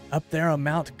I? Up there on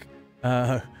Mount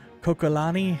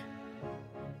Kokolani?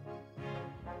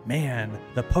 Man,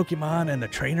 the Pokemon and the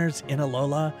trainers in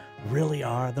Alola really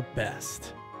are the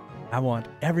best. I want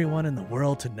everyone in the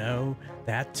world to know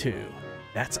that too.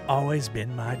 That's always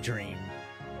been my dream.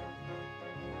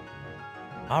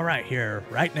 All right, here,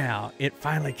 right now, it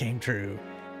finally came true.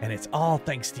 And it's all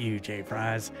thanks to you,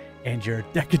 J-Fries, and your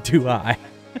Decadui.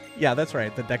 Yeah, that's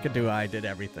right, the Decadui did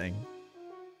everything.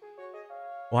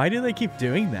 Why do they keep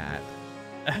doing that?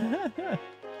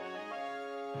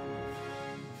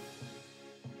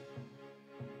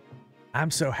 I'm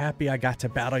so happy I got to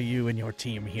battle you and your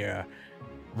team here,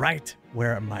 right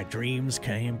where my dreams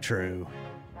came true.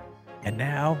 And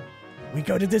now, we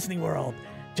go to Disney World.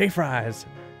 J-Fries,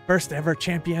 first ever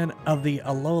champion of the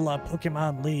Alola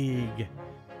Pokemon League.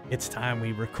 It's time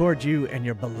we record you and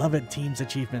your beloved team's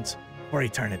achievements for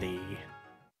eternity.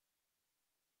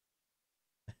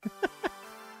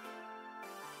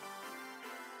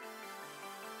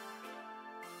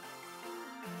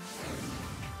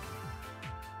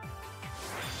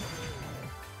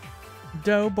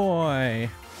 Doughboy.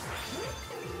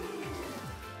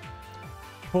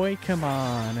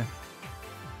 Pokémon.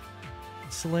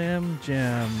 Slim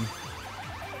Jim.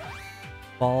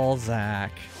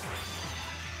 Balzac.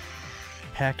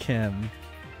 Peck him.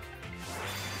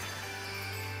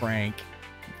 Frank.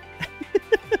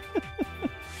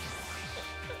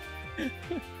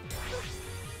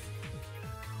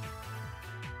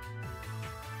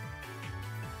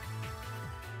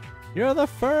 You're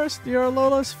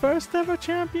Alola's first ever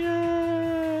champion!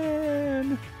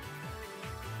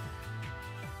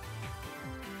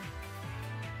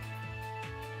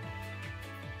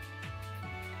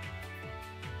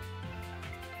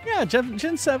 Yeah,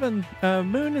 Gen 7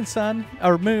 Moon and Sun,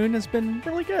 or Moon, has been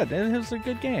really good. It was a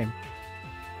good game.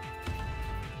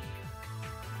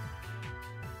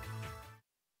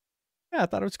 Yeah, I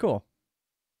thought it was cool.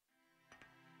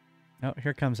 Oh,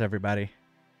 here comes everybody.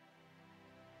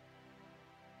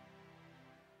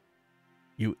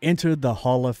 You entered the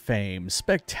Hall of Fame.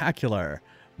 Spectacular.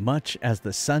 Much as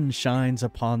the sun shines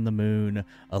upon the moon,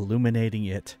 illuminating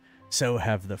it, so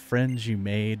have the friends you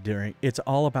made during... It's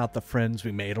all about the friends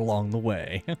we made along the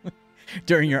way.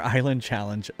 During your island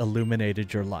challenge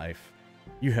illuminated your life.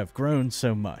 You have grown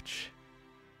so much.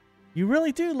 You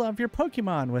really do love your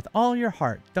Pokemon with all your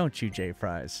heart, don't you,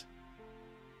 J-Fries?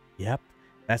 Yep.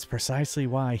 That's precisely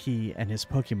why he and his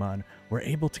Pokemon were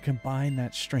able to combine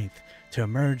that strength to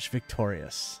emerge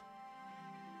victorious.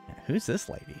 Who's this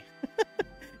lady?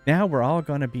 Now we're all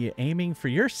going to be aiming for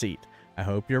your seat. I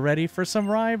hope you're ready for some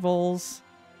rivals.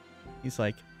 He's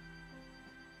like,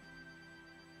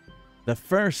 the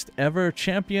first ever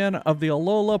champion of the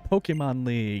Alola Pokemon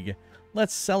League.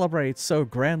 Let's celebrate so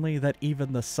grandly that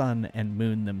even the sun and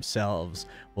moon themselves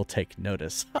will take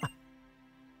notice.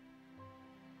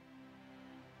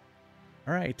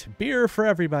 All right, beer for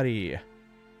everybody.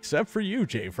 Except for you,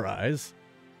 J-Fries.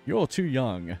 You're too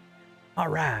young. All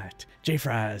right,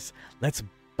 J-Fries, let's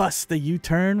bust the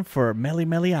U-turn for Melly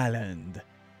Melly Island.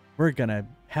 We're gonna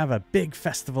have a big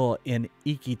festival in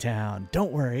Iki Town.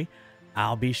 Don't worry,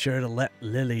 I'll be sure to let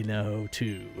Lily know,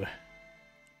 too.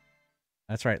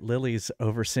 That's right, Lily's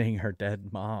overseeing her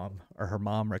dead mom, or her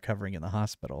mom recovering in the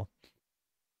hospital.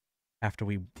 After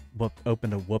we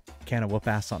opened a can of whoop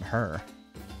ass on her.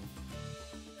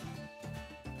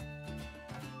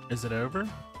 Is it over?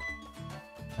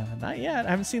 Not yet.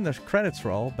 I haven't seen the credits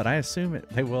roll, but I assume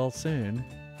they will soon.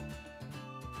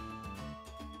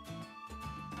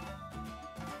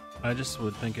 I just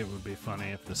would think it would be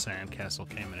funny if the sandcastle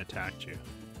came and attacked you.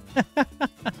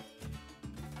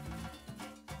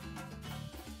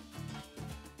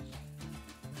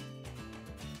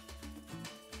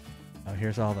 Oh,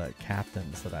 here's all the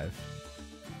captains that I've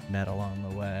met along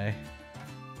the way.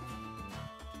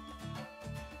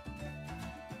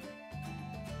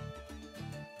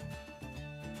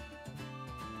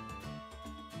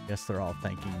 Guess they're all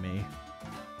thanking me.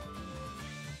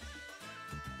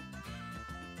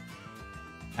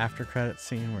 After credit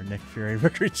scene where Nick Fury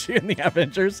recruits you in the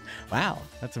Avengers. Wow,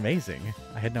 that's amazing.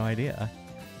 I had no idea.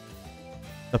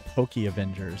 The Pokey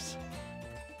Avengers.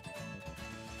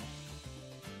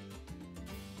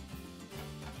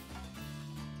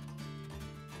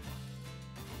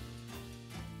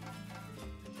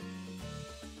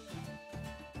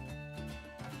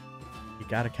 You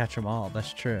gotta catch them all,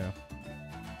 that's true.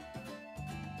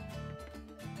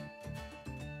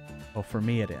 Well, for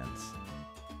me it ends.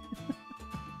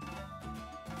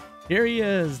 Here he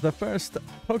is, the first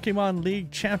Pokemon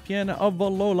League champion of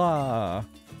Alola.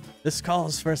 This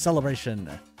calls for a celebration,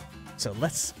 so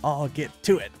let's all get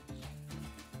to it.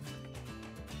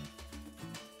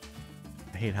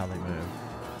 I hate how they move.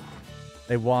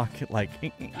 They walk like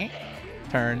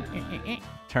turn,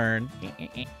 turn.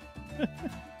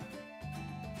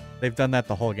 They've done that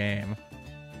the whole game.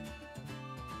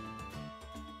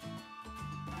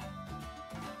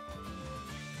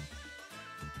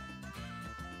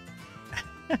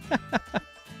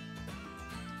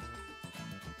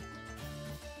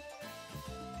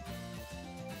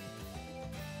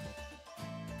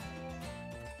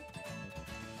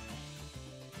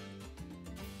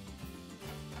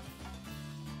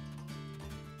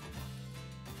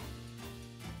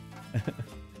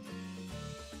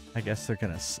 I guess they're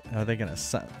gonna. Are they gonna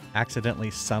accidentally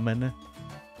summon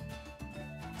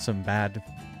some bad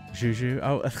juju?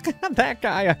 Oh, that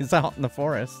guy is out in the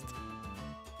forest.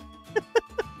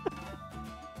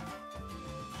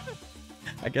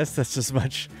 I guess that's as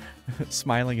much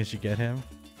smiling as you get him.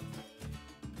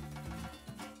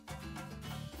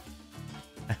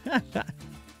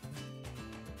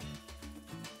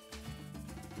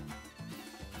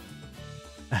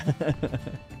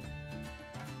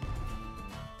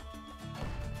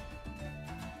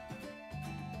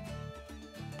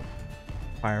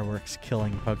 Fireworks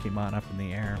killing Pokemon up in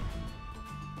the air.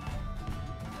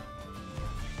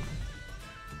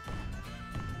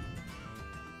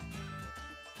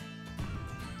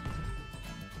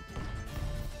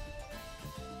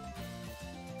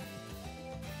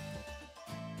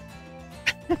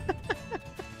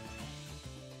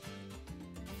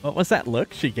 What was that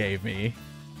look she gave me?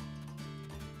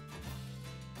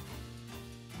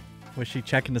 Was she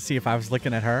checking to see if I was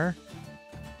looking at her?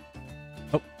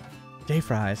 Oh,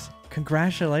 J-Fries,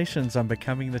 congratulations on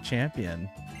becoming the champion.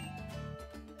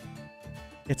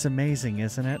 It's amazing,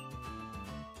 isn't it?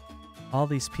 All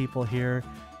these people here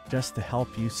just to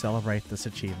help you celebrate this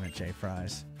achievement,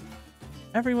 J-Fries.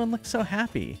 Everyone looks so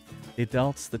happy. The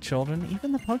adults, the children,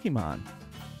 even the Pokemon.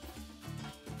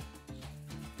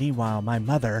 Meanwhile, my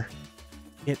mother,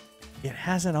 it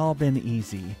hasn't all been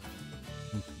easy.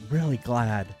 I'm really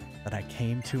glad that I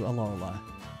came to Alola.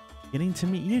 Getting to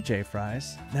meet you,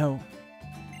 J-Fries. No,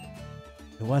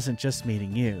 it wasn't just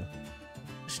meeting you.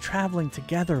 It was traveling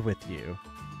together with you.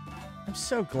 I'm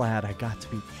so glad I got to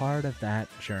be part of that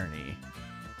journey.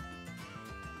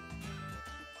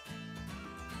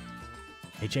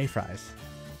 Hey, J-Fries.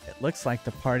 It looks like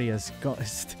the party is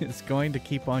going to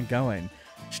keep on going.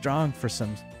 Strong for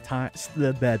some time.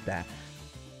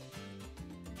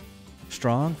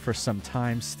 Strong for some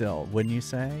time still, wouldn't you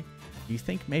say? Do you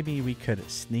think maybe we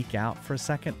could sneak out for a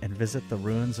second and visit the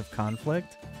ruins of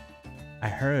conflict? I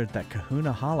heard that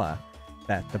Kahuna Hala,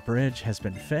 that the bridge has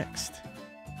been fixed.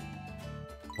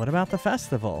 What about the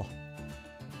festival?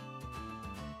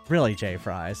 Really,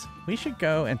 J-Fries, we should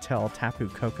go and tell Tapu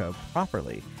Koko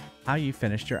properly how you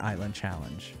finished your island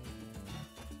challenge.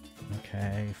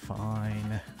 Okay,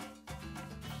 fine.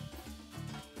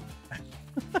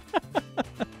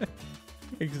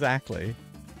 Exactly.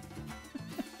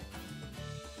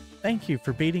 Thank you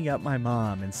for beating up my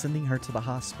mom and sending her to the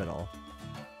hospital.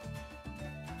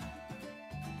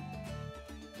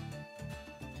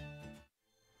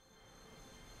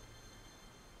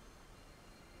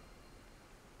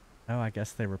 Oh, I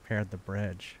guess they repaired the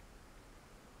bridge.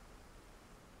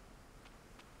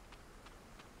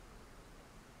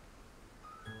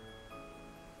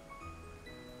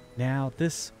 Now,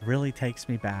 this really takes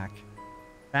me back.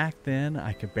 Back then,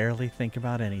 I could barely think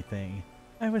about anything.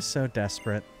 I was so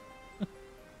desperate.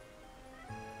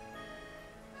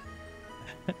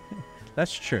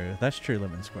 That's true,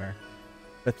 Lemon Square.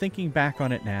 But thinking back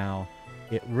on it now,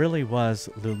 it really was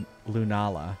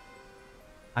Lunala.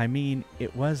 I mean,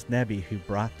 it was Nebby who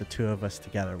brought the two of us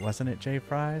together, wasn't it,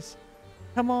 J-Fries?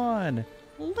 Come on,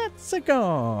 let's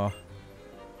go!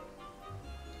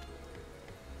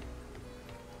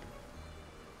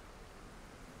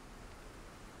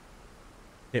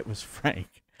 It was Frank.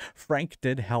 Frank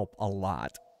did help a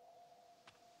lot.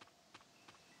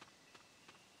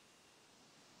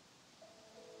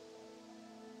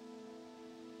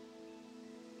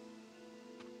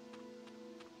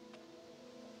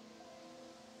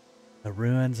 The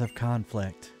ruins of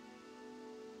conflict.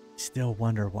 Still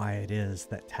wonder why it is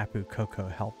that Tapu Koko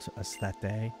helped us that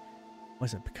day.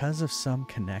 Was it because of some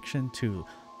connection to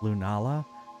Lunala,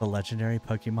 the legendary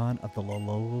Pokemon of the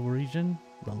Lolo region?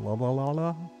 The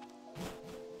Lolo?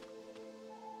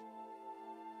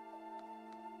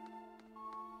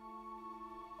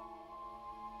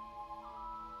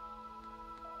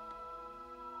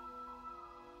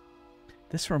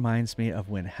 This reminds me of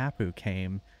when Hapu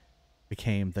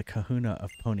became the kahuna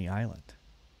of Pony Island.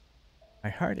 My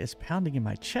heart is pounding in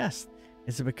my chest.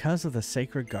 Is it because of the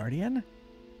sacred guardian?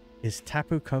 Is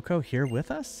Tapu Koko here with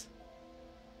us?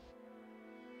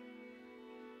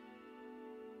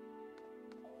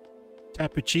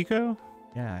 Tapu Chico?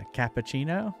 Yeah,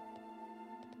 cappuccino?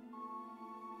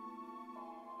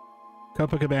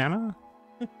 Copacabana?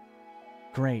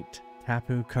 Great,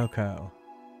 Tapu Koko.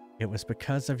 It was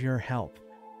because of your help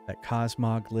that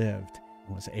Cosmog lived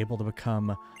and was able to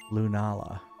become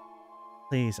Lunala.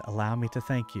 Please allow me to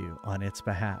thank you on its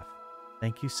behalf.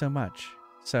 Thank you so much.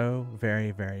 So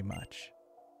very, very much.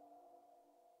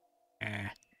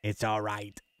 It's all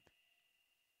right.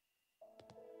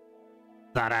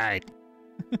 All right.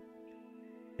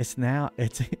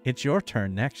 It's your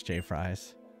turn next, J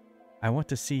Fries. I want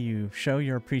to see you show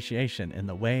your appreciation in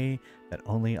the way that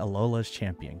only Alola's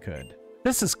champion could.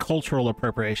 This is cultural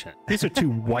appropriation. These are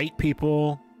two white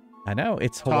people. I know,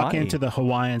 it's Hawaii. Talking to the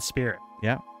Hawaiian spirit.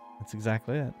 Yeah, that's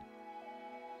exactly it.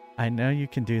 I know you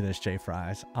can do this, J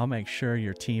Fries. I'll make sure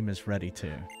your team is ready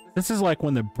to. This is like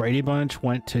when the Brady Bunch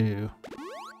went to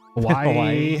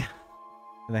Hawaii.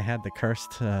 And they had the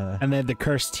cursed... and they had the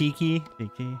cursed tiki.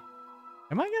 Tiki.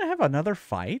 Am I going to have another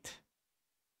fight?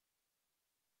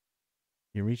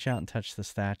 You reach out and touch the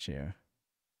statue.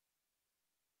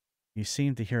 You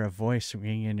seem to hear a voice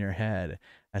ringing in your head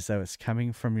as though it's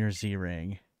coming from your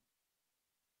Z-ring.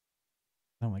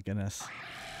 Oh my goodness.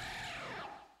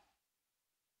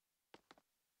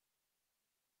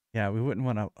 Yeah, we wouldn't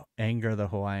want to anger the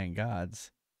Hawaiian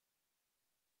gods.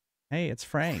 Hey, it's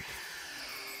Frank.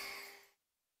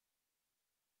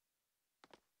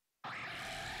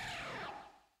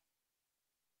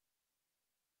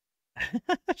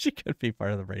 She could be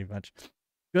part of the Brady Bunch.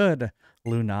 Good,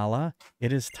 Lunala.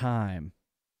 It is time.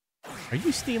 Are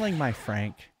you stealing my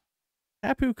Frank?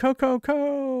 Tapu Koko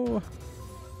Ko!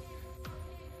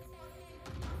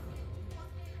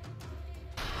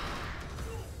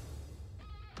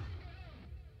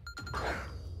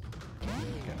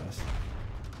 Goodness.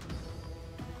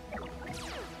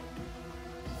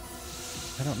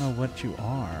 I don't know what you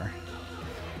are.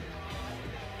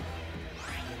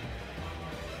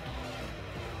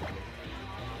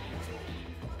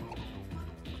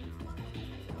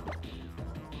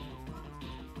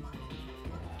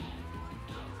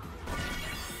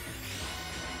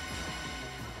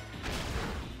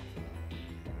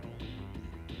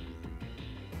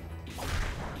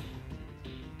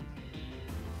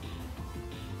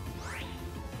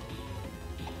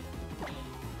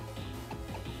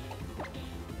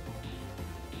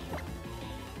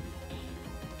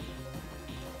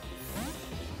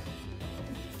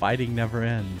 Fighting never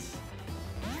ends.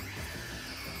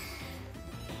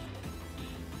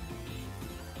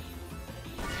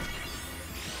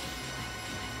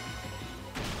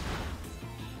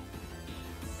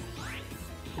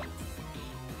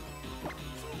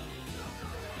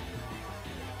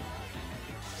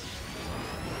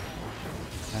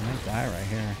 I might die right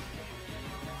here.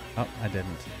 Oh, I didn't.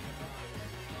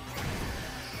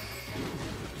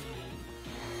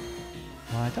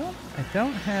 Well, I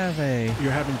don't have a...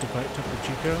 You're having to fight Tapu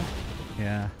Chico?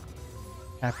 Yeah.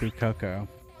 Tapu Koko.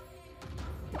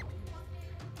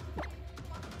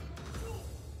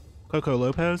 Coco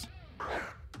Lopez?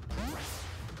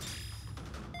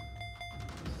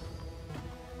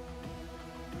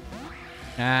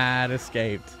 Ah, it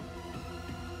escaped.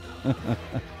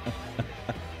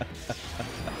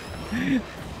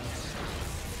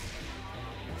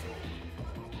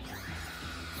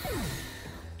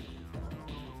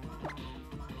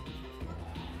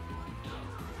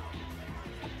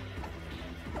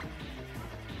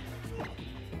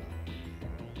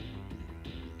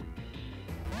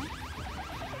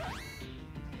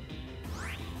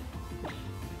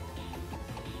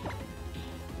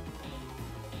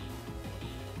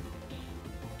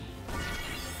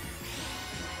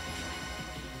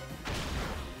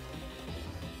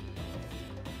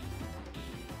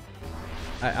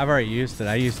 I've already used it.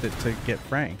 I used it to get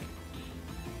Frank.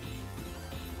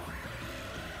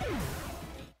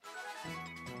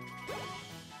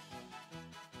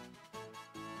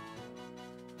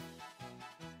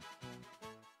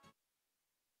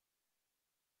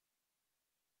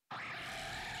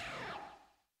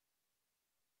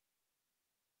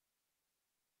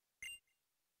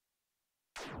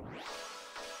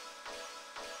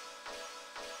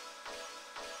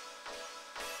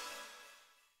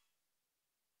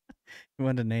 You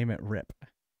wanted to name it Rip.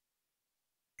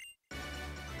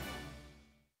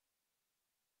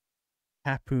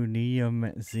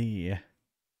 Capunium Z.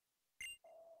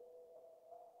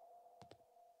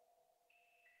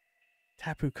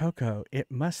 Tapu Koko, it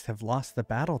must have lost the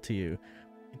battle to you.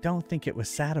 I don't think it was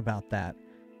sad about that.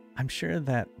 I'm sure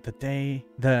that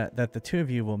that the two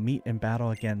of you will meet in battle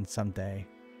again someday.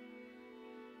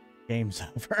 Game's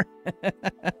over.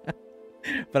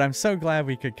 But I'm so glad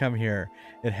we could come here.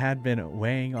 It had been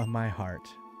weighing on my heart.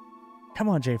 Come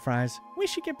on, J Fries. We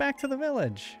should get back to the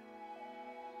village.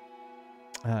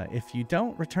 If you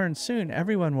don't return soon,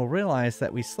 everyone will realize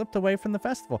that we slipped away from the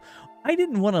festival. I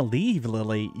didn't want to leave,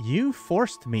 Lily. You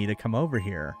forced me to come over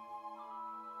here.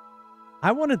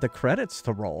 I wanted the credits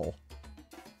to roll.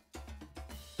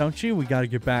 Don't you? We got to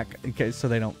get back in case so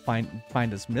they don't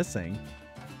find us missing.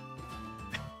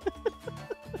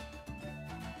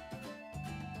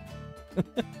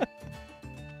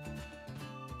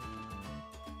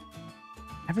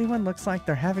 Everyone looks like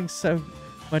they're having so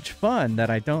much fun that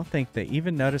I don't think they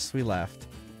even noticed we left.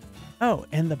 Oh,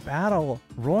 and the battle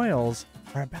royals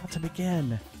are about to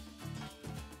begin.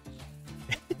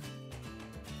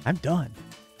 I'm done.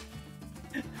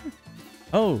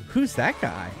 Oh, who's that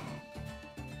guy?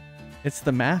 It's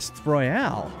the Masked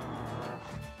Royale.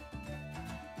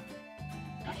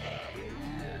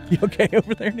 You okay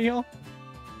over there, Neil?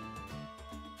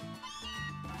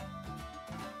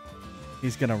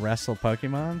 He's gonna wrestle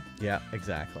Pokemon? Yeah,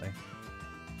 exactly.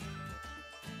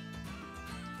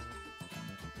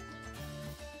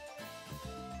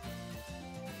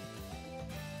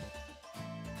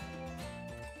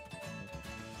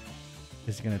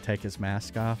 Is he gonna take his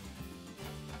mask off?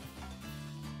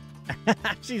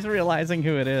 She's realizing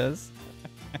who it is.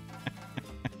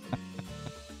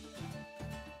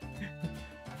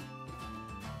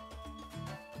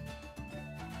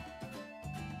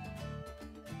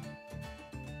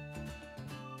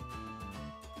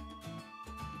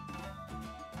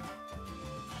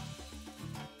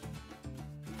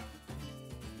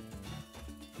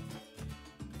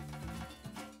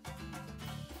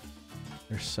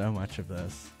 There's so much of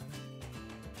this.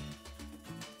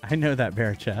 I know that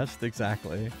bare chest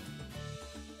exactly.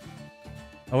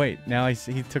 Oh wait, now he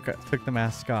took the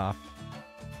mask off.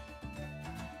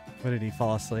 What, did he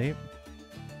fall asleep?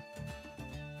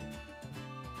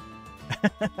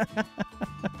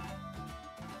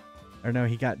 Or no,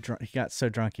 he got so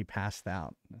drunk he passed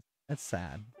out. That's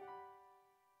sad.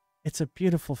 It's a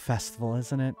beautiful festival,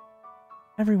 isn't it?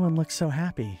 Everyone looks so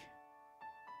happy.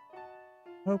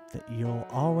 Hope that you'll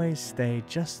always stay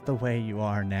just the way you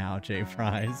are now, J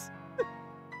Fries.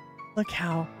 Look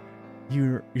how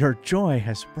your joy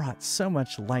has brought so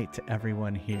much light to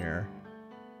everyone here.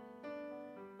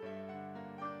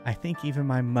 I think even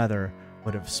my mother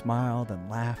would have smiled and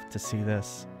laughed to see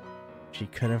this. She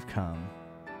could have come.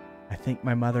 I think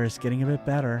my mother is getting a bit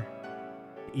better.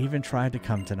 She even tried to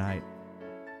come tonight.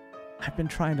 I've been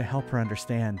trying to help her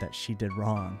understand that she did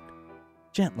wrong.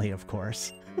 Gently, of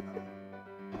course.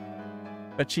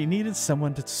 But she needed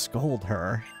someone to scold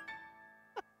her.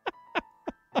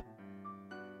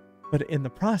 But in the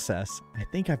process, I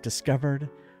think I've discovered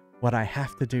what I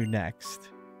have to do next.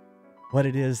 What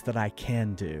it is that I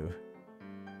can do.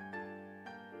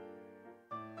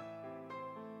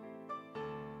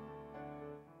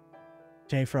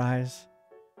 J Fries,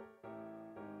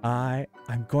 I'm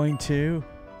going to...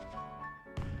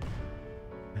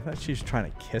 I thought she was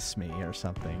trying to kiss me or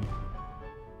something.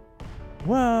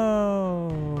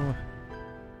 Whoa!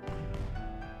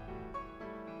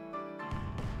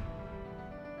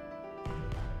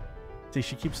 See,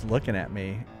 she keeps looking at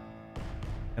me.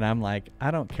 And I'm like,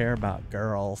 I don't care about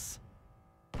girls.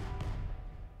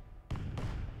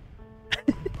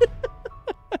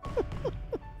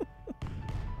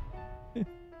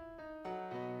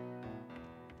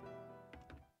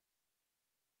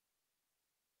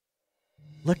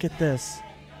 Look at this.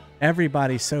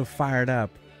 Everybody's so fired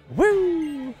up.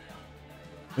 Woo!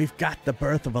 We've got the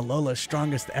birth of Alola's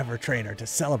strongest ever trainer to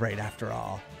celebrate after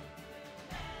all.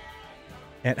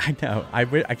 And I know,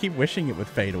 I keep wishing it would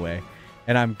fade away.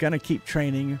 And I'm going to keep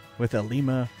training with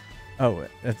Alima. Oh,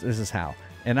 this is how.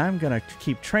 And I'm going to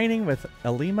keep training with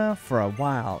Alima for a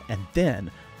while. And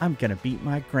then I'm going to beat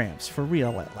my Gramps for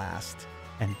real at last.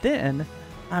 And then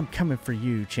I'm coming for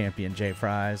you, Champion J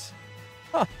Fries.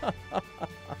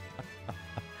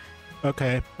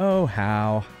 Okay. Oh,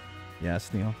 how?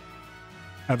 Yes, Neil.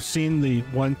 I've seen the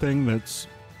one thing that's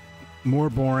more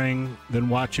boring than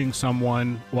watching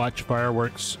someone watch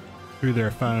fireworks through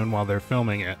their phone while they're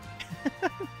filming it.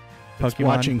 It's Pokemon?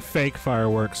 watching fake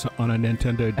fireworks on a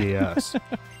Nintendo DS.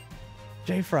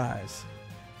 J Fries.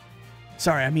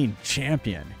 Sorry, I mean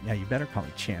champion. Yeah, you better call me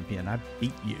champion. I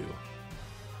beat you.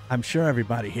 I'm sure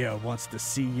everybody here wants to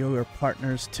see your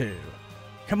partners too.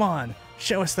 Come on,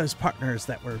 show us those partners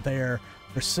that were there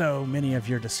for so many of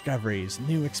your discoveries,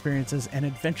 new experiences, and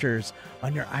adventures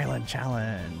on your island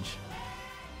challenge.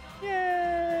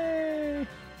 Yay!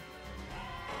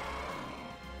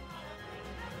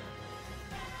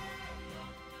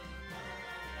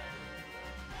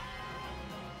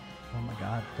 Oh my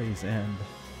god, please end.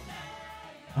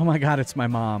 Oh my god, it's my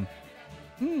mom.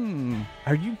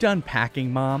 Are you done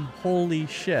packing, Mom? Holy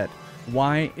shit.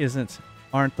 Why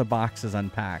aren't the boxes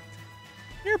unpacked?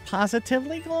 You're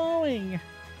positively glowing.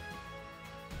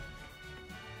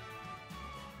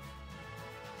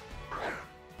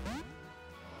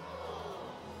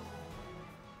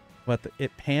 What,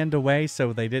 it panned away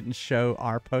so they didn't show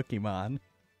our Pokemon.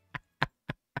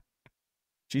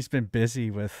 She's been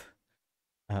busy with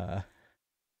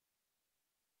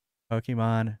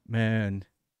Pokemon Moon.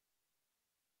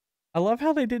 I love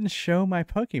how they didn't show my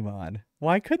Pokemon.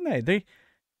 Why couldn't they?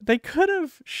 They could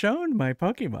have shown my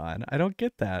Pokemon. I don't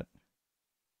get that.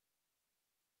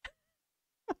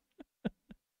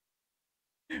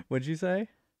 What'd you say?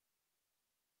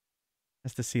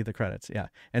 Has to see the credits, yeah.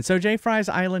 And so J Fry's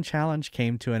Island Challenge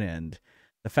came to an end.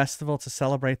 The festival to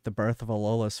celebrate the birth of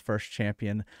Alola's first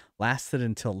champion lasted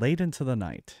until late into the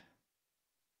night.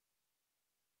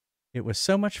 It was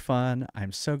so much fun.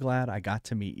 I'm so glad I got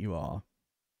to meet you all.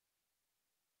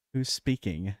 Who's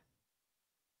speaking?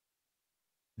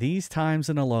 These times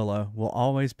in Alola will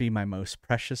always be my most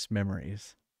precious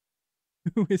memories.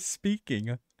 Who is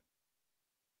speaking?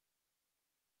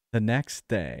 The next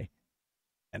day.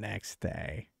 The next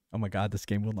day. Oh my god, this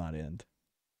game will not end.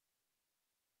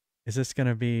 Is this going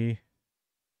to be...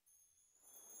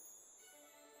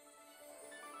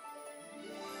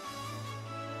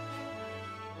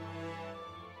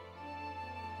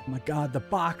 Oh my god, the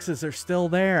boxes are still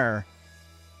there.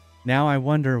 Now I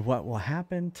wonder what will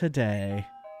happen today.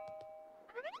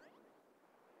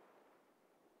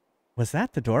 Was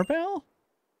that the doorbell?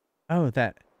 Oh,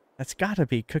 that's gotta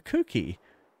be Kakuki.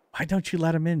 Why don't you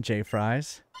let him in, J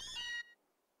Fries?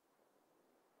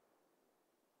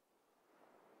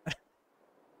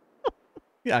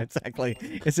 Yeah, exactly.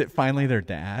 Is it finally their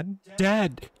dad?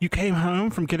 Dad, you came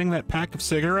home from getting that pack of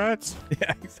cigarettes?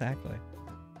 Yeah, exactly.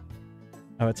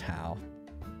 Oh, it's Hal.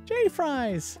 J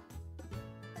Fries!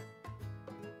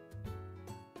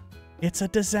 It's a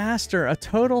disaster, a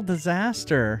total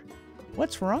disaster.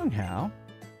 What's wrong, Hal?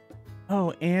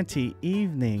 Oh, Auntie,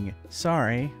 evening.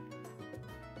 Sorry.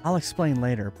 I'll explain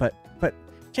later, but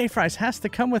J Fries has to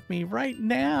come with me right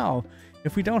now.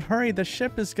 If we don't hurry, the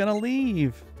ship is gonna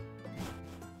leave.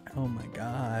 Oh my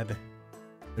god.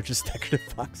 They're just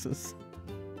decorative boxes.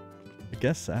 I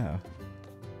guess so.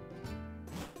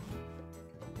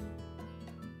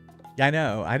 Yeah, I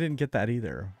know. I didn't get that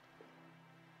either.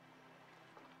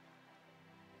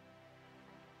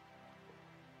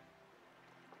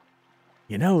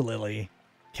 You know, Lily,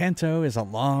 Kanto is a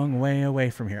long way away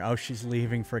from here. Oh, she's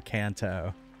leaving for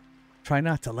Kanto. Try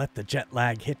not to let the jet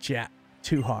lag hit you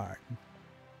too hard.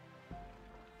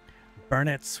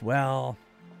 Burnet's, well,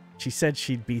 she said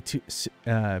she'd be too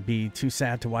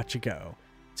sad to watch you go,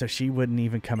 so she wouldn't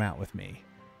even come out with me.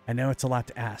 I know it's a lot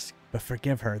to ask, but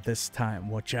forgive her this time,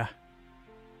 won't ya?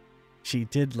 She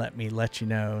did let me let you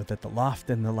know that the loft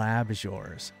and the lab is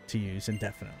yours to use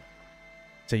indefinitely.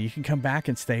 So you can come back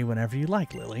and stay whenever you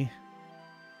like, Lily.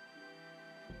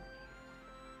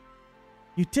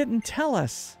 You didn't tell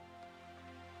us.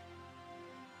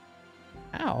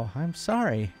 Ow, I'm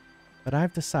sorry, but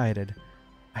I've decided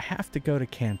I have to go to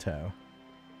Kanto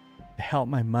to help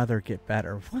my mother get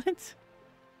better. What?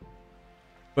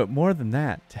 But more than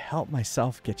that, to help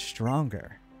myself get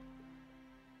stronger.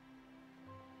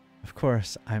 Of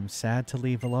course, I'm sad to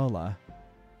leave Alola,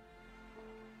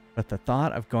 but the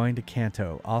thought of going to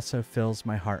Kanto also fills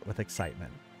my heart with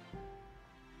excitement.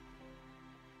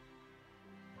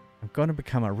 I'm going to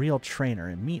become a real trainer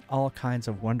and meet all kinds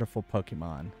of wonderful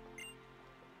Pokemon.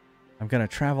 I'm going to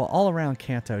travel all around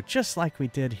Kanto just like we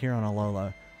did here on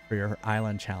Alola for your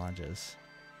island challenges.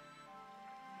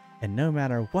 And no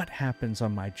matter what happens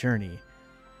on my journey,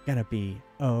 gonna be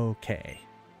okay.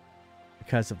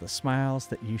 Because of the smiles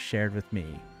that you shared with me,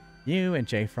 you and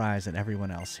J Fries and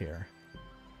everyone else here.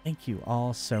 Thank you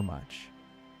all so much.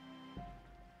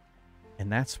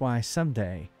 And that's why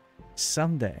someday,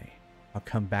 I'll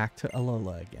come back to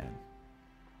Alola again.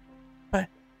 But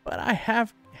I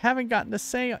haven't gotten to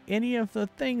say any of the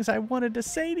things I wanted to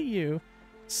say to you.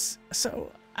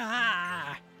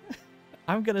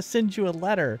 I'm gonna send you a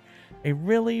letter. A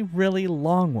really, really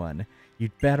long one.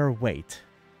 You'd better wait.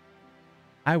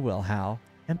 I will, Hal.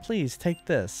 And please take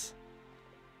this.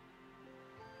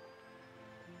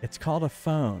 It's called a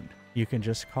phone. You can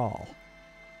just call.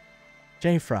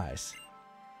 J Fries.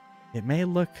 It may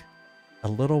look a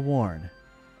little worn,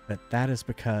 but that is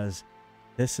because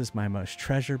this is my most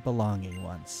treasured belonging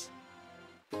once.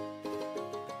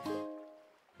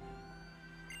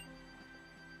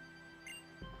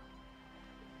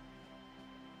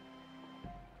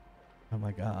 Oh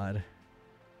my god.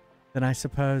 Then I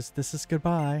suppose this is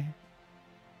goodbye.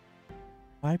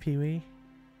 Bye, Pee-wee.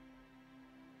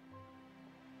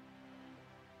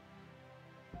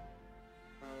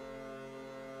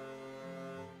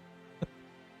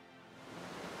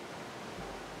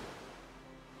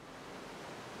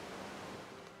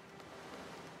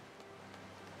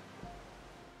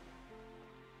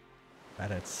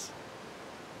 Credits.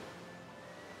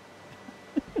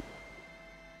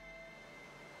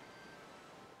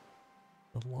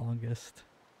 The longest.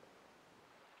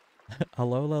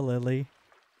 Alola Lily.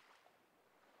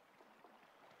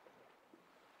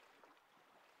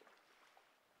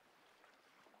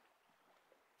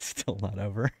 Still not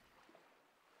over.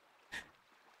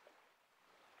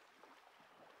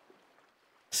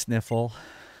 Sniffle.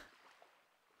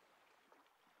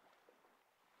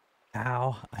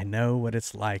 Ow, I know what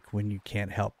it's like when you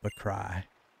can't help but cry.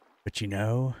 But you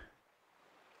know,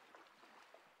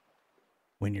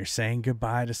 when you're saying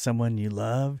goodbye to someone you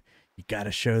love, you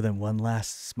gotta show them one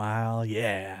last smile.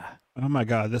 Yeah. Oh my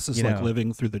god, this is You like know.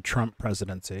 living through the Trump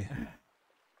presidency.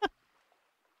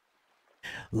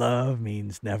 Love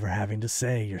means never having to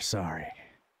say you're sorry.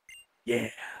 Yeah.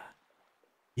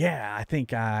 Yeah, I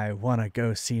think I want to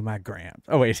go see my Gramps.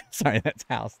 Oh, wait. Sorry, that's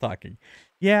Hal's talking.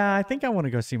 Yeah, I think I want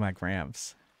to go see my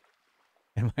Gramps.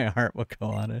 And my heart will go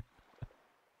on it.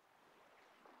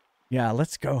 Yeah,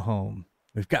 let's go home.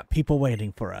 We've got people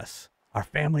waiting for us. Our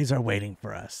families are waiting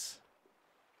for us.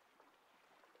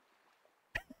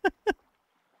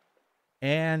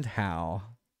 And how?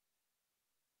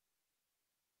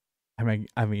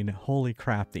 I mean, holy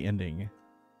crap, the ending.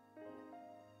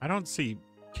 I don't see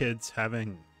kids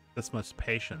having this much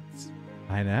patience.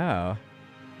 I know.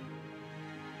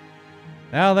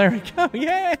 Oh, there we go.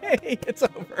 Yay! It's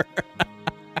over.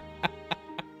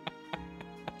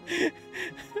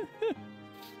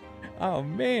 Oh,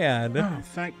 man. Oh,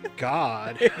 thank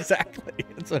God. Exactly.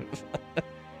 It's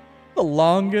the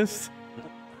longest,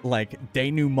 like,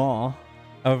 denouement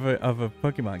of a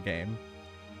Pokemon game.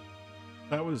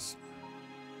 That was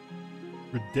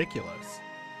ridiculous.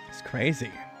 It's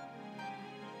crazy.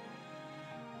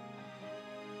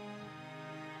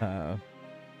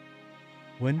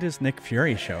 When does Nick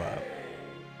Fury show up?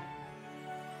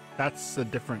 That's a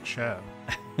different show.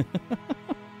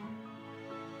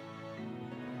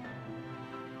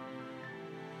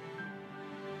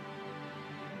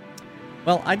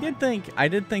 Well, I did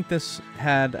think this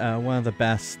had one of the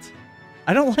best.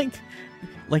 I don't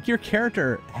like your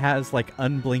character has like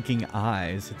unblinking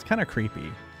eyes. It's kind of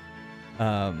creepy.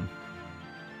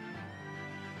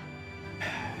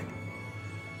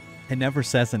 It never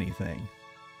says anything.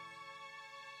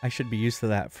 I should be used to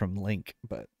that from Link,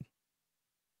 but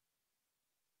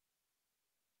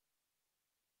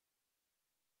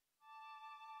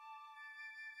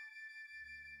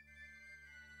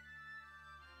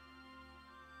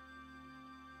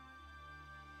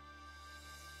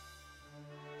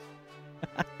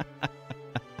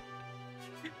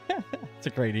it's a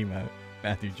great emote,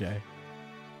 Matthew J.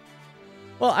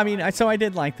 Well, I mean, so I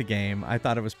did like the game. I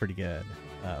thought it was pretty good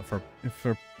for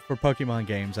Pokemon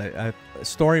games.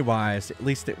 Story-wise, at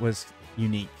least it was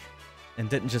unique and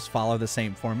didn't just follow the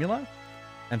same formula.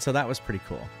 And so that was pretty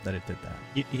cool that it did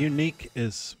that. Unique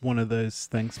is one of those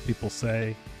things people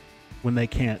say when they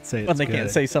can't say it's When they good.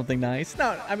 can't say something nice.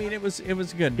 No, I mean it was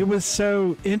good. It was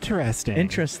so interesting.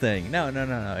 Interesting. No.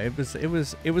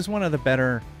 It was one of the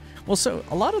better. Well, so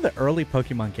a lot of the early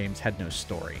Pokemon games had no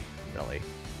story, really.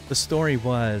 The story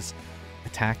was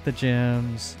attack the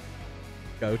gyms,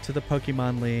 go to the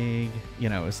Pokemon League. You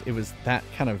know, it was that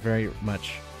kind of very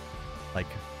much like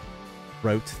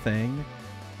rote thing.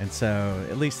 And so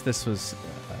at least this was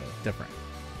different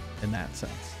in that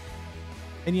sense.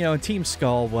 And you know, Team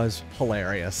Skull was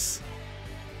hilarious.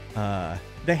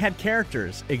 They had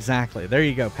characters. Exactly. There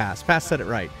you go, Pass. Pass said it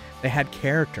right. They had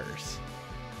characters.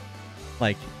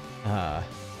 Like, yeah,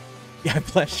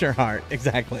 bless your heart.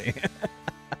 Exactly.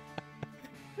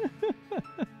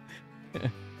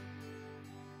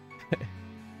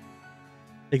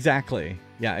 Exactly.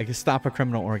 Yeah, it could stop a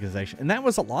criminal organization. And that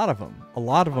was a lot of them. A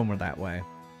lot of them were that way.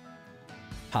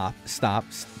 Stop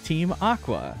Team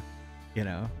Aqua, you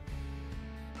know.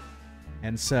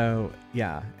 And so,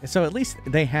 yeah. So at least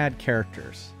they had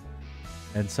characters.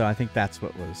 And so I think that's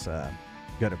what was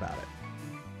good about it.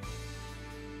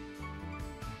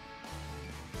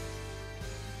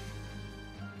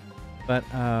 But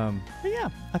yeah,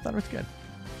 I thought it was good.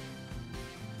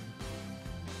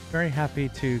 Very happy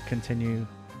to continue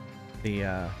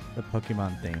the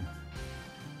Pokemon theme.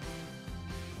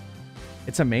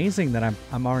 It's amazing that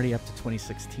I'm already up to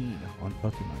 2016 on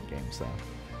Pokemon games though,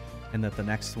 and that the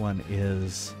next one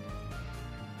is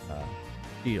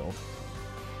Shield.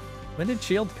 When did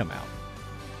Shield come out?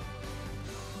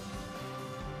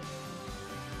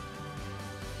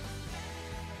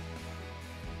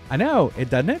 I know it,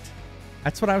 doesn't it?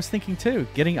 That's what I was thinking too.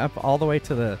 Getting up all the way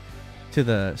to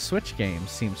the Switch game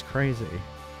seems crazy.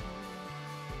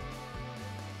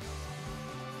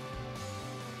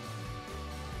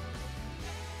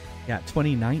 Yeah,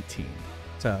 2019.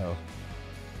 So,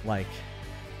 like,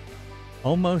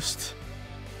 almost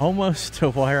to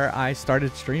where I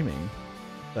started streaming.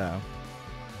 So,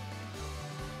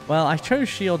 well, I chose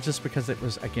Shield just because it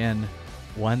was, again,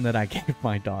 one that I gave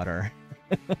my daughter.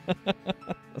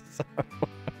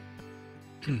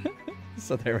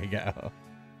 So there we go.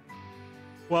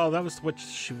 Well, that was what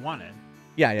she wanted.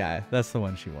 Yeah, that's the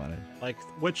one she wanted. Like,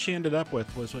 what she ended up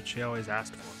with was what she always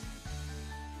asked for.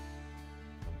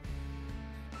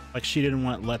 Like, she didn't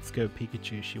want Let's Go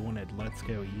Pikachu. She wanted Let's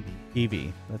Go Eevee.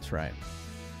 Eevee, that's right.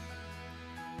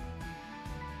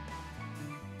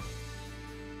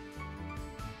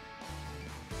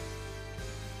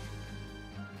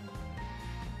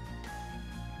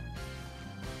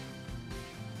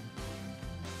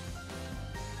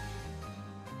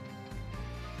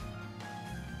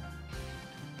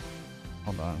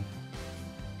 Hold on.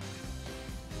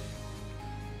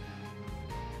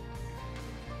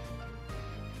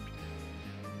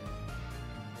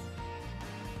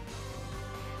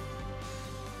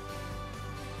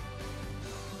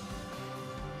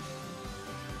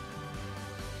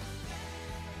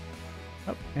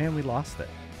 Oh, and we lost it.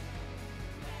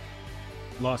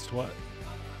 Lost what?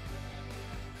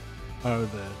 Oh,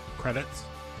 the credits?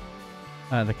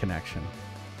 The connection.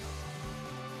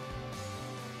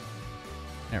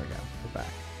 There we go. We're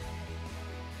back.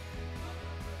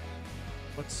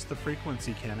 What's the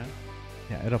frequency, Kenna?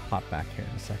 Yeah, it'll pop back here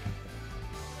in a second.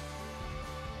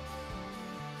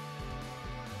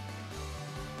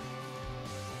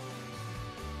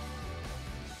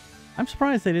 I'm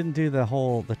surprised they didn't do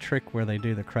the trick where they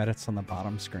do the credits on the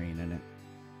bottom screen and it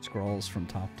scrolls from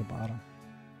top to bottom.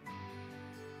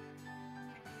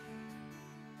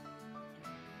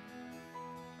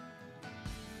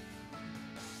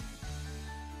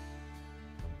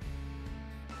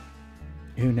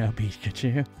 Uno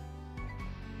Pikachu.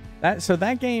 So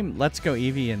that game, Let's Go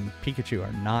Eevee and Pikachu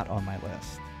are not on my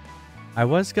list. I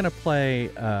was gonna play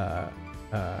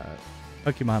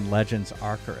Pokemon Legends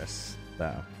Arceus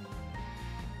though.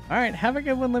 All right, have a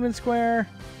good one, Lemon Square.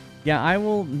 Yeah, I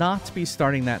will not be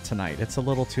starting that tonight. It's a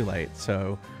little too late,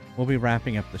 so we'll be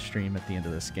wrapping up the stream at the end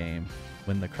of this game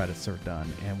when the credits are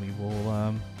done, and we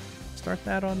will start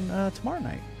that on tomorrow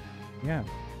night. Yeah.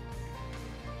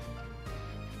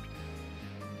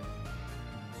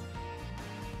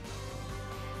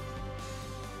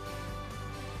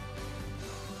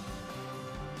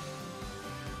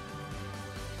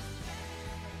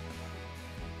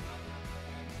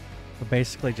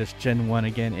 Basically just Gen 1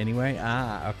 again anyway.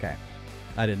 Ah, okay.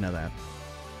 I didn't know that.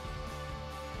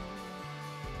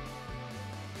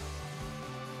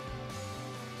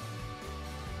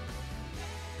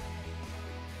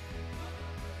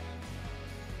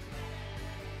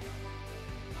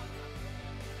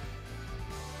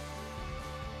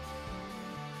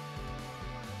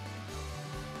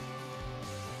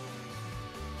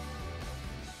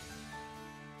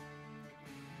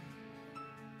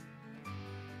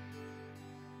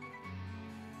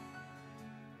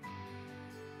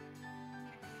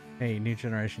 Hey, new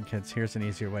generation kids, here's an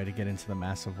easier way to get into the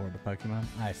massive world of Pokemon.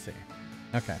 I see.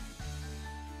 Okay.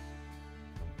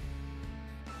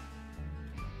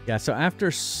 Yeah, so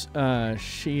after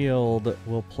Shield,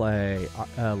 we'll play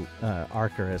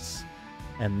Arceus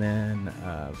and then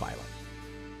Violet.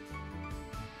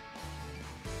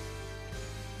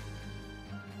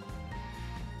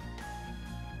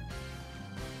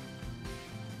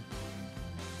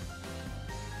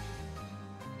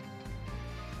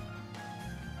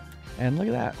 And look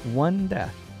at that, 1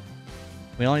 death.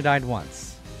 We only died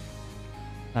once.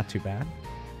 Not too bad.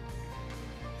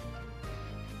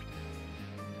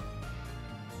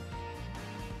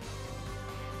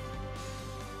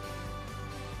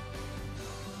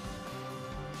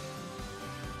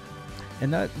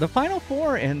 And the final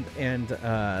 4 and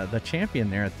the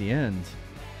champion there at the end,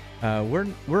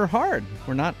 we're hard.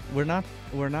 We're not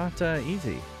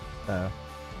easy.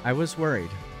 I was worried.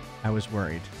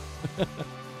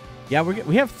 Yeah,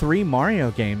 we have 3 Mario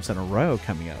games in a row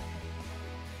coming up.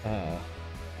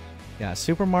 Yeah,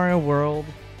 Super Mario World,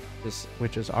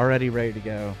 which is already ready to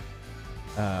go.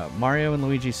 Mario and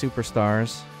Luigi Superstar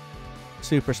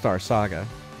Saga.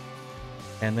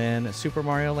 And then Super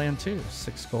Mario Land 2,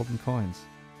 6 golden coins.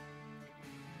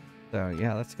 So,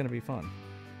 yeah, that's going to be fun.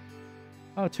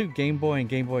 Oh, 2 Game Boy and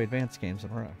Game Boy Advance games in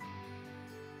a row.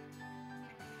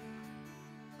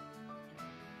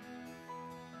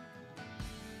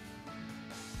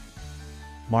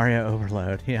 Mario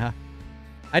Overload, yeah.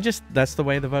 That's the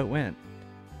way the vote went.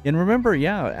 And remember,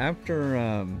 yeah,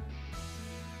 after,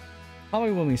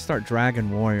 probably when we start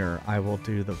Dragon Warrior, I will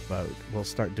do the vote. We'll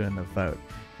start doing the vote.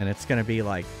 And it's going to be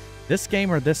like this game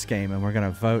or this game, and we're going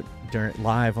to vote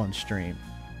live on stream.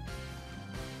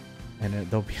 And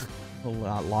there'll be a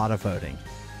lot of voting.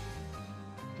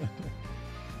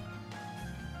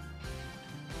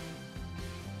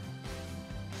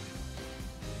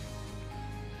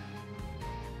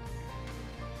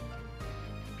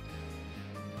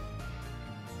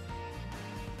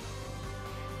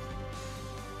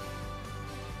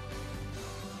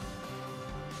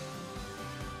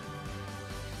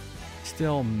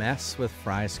 Still mess with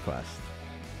Fry's Quest.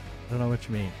 I don't know what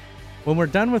you mean. When we're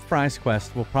done with Fry's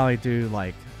Quest, we'll probably do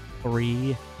like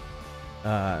 3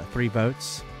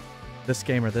 votes. This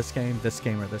game or this game, this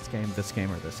game or this game, this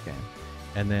game or this game.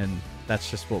 And then that's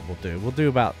just what we'll do. We'll do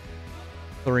about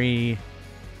 3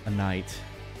 a night.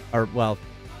 Or, well,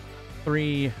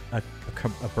 3 a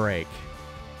break.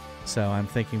 So I'm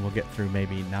thinking we'll get through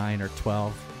maybe 9 or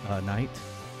 12 a night.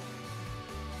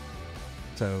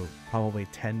 So probably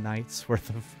 10 nights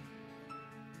worth of...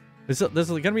 There's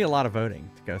going to be a lot of voting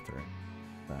to go through.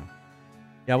 So,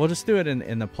 yeah, we'll just do it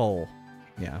in the poll.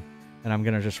 Yeah. And I'm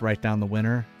going to just write down the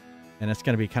winner. And it's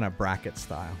going to be kind of bracket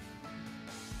style.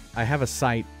 I have a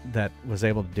site that was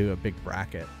able to do a big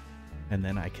bracket. And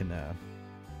then I can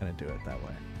kind of do it that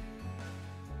way.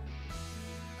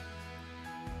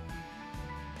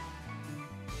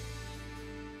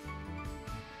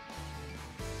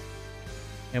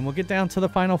 And we'll get down to the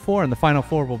final 4, and the final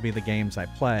 4 will be the games I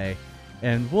play,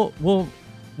 and we'll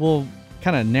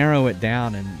kind of narrow it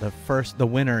down. And the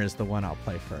winner is the one I'll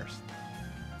play first.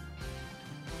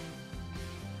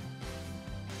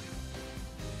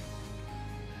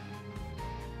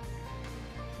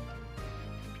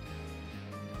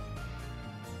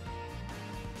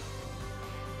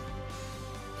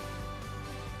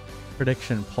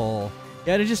 Prediction poll.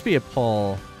 Yeah, it'll just be a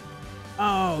poll.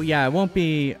 Oh, yeah, it won't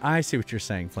be... I see what you're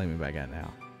saying, Flaming Baguette,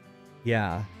 now.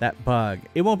 Yeah, that bug.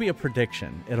 It won't be a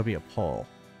prediction. It'll be a poll.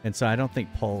 And so I don't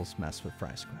think polls mess with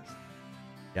Fry's Quest.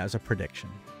 Yeah, it was a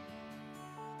prediction.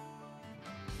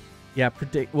 Yeah,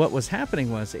 what was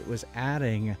happening was it was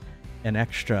adding an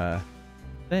extra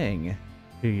thing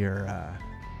to your...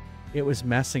 it was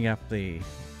messing up the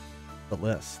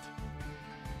list.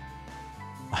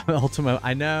 Ultimo,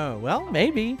 I know. Well,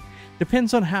 maybe.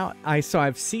 Depends on how so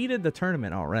I've seeded the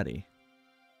tournament already.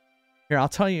 Here, I'll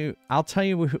tell you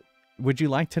would you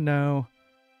like to know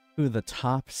who the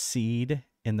top seed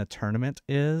in the tournament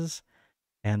is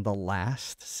and the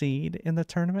last seed in the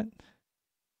tournament?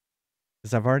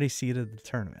 Because I've already seeded the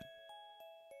tournament.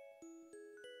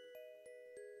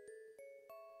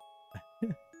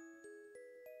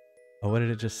 Oh, what did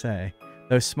it just say?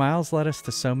 Those smiles led us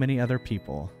to so many other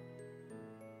people.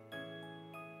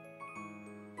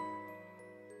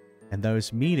 And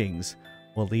those meetings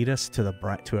will lead us to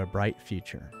a bright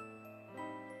future.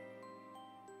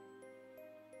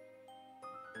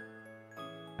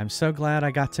 I'm so glad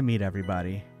I got to meet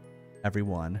everyone.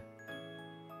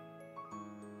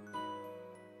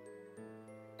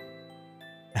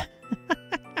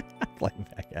 Playing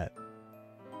back at.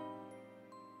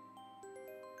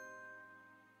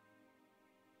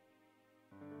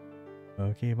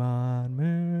 Pokémon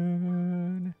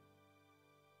Moon.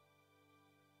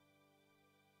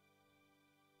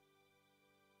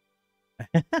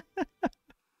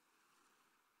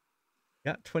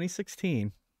 Yeah,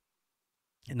 2016.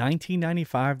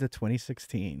 1995 to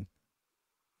 2016.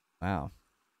 Wow.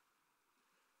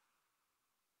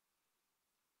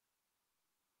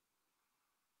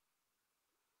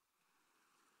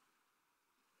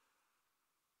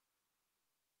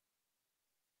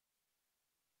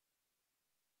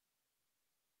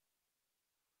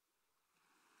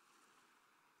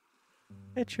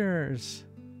 Pictures.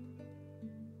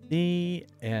 The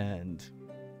end.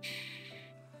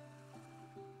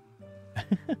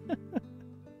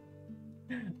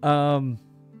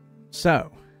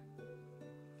 So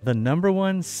the number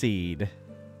 1 seed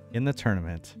in the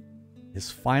tournament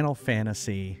is Final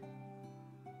Fantasy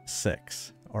VI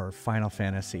or Final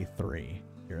Fantasy III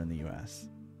here in the US.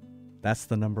 That's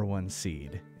the number 1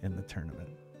 seed in the tournament.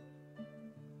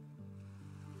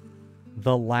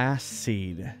 The last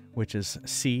seed, which is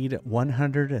seed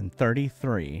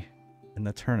 133 in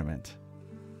the tournament,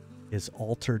 is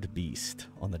Altered Beast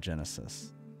on the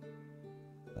Genesis.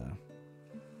 So,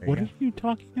 what are you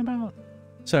talking about?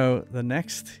 So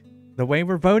the way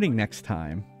we're voting next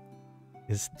time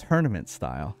is tournament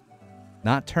style,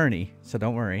 not tourney. So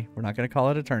don't worry, we're not going to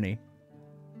call it a tourney.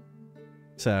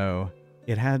 So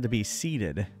it had to be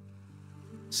seeded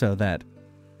so that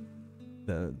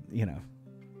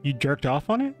You jerked off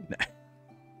on it?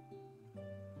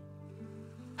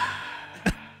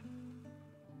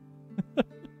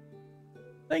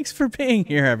 Thanks for being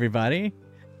here, everybody.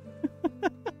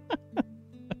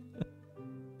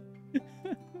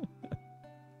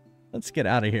 Let's get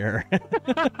out of here.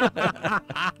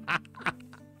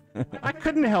 I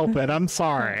couldn't help it. I'm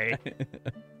sorry.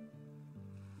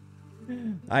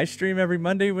 I stream every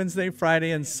Monday, Wednesday,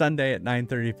 Friday, and Sunday at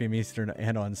 9:30 p.m. Eastern,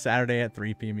 and on Saturday at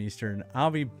 3 p.m. Eastern.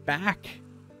 I'll be back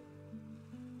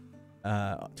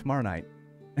tomorrow night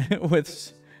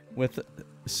with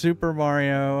Super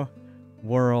Mario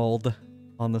World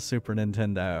on the Super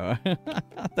Nintendo.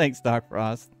 Thanks, Doc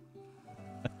Frost.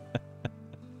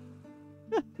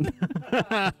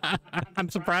 I'm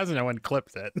surprised no one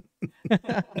clipped it.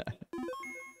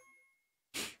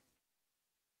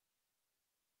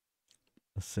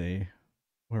 Let's see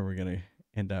where we're going to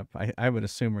end up. I would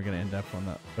assume we're going to end up on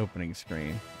the opening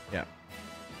screen. Yeah.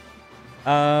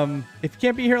 If you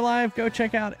can't be here live, go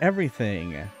check out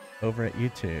everything over at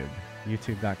YouTube.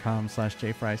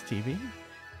 youtube.com/jfriestv.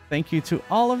 Thank you to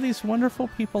all of these wonderful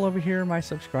people over here, my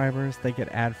subscribers. They get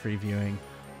ad-free viewing.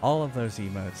 All of those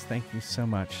emotes. Thank you so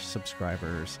much,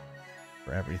 subscribers,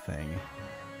 for everything.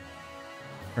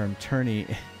 From Tourney.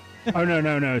 Oh,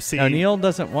 no. See, Neil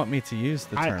doesn't want me to use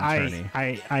the term tourney.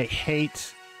 I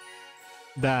hate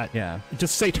that. Yeah.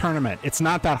 Just say tournament. It's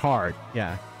not that hard.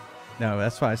 Yeah. No,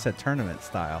 that's why I said tournament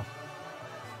style.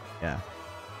 Yeah.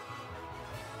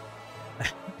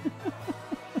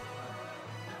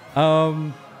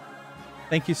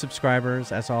 Thank you,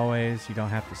 subscribers. As always, you don't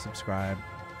have to subscribe.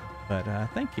 But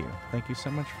thank you. Thank you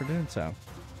so much for doing so.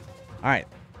 All right.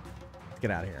 Let's get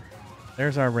out of here.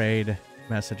 There's our raid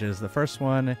messages. The first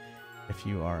one, if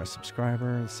you are a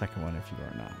subscriber. The second one, if you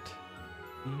are not.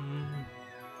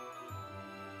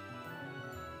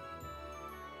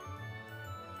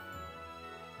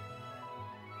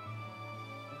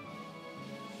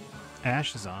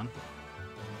 Ash is on.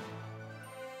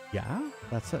 Yeah,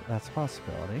 that's a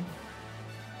possibility.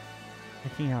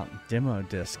 Checking out demo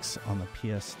discs on the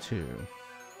PS2.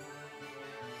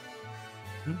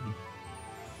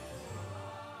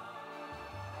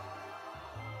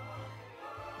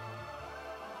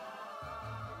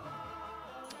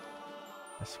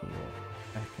 Guess we will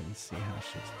check and see how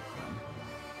she's doing.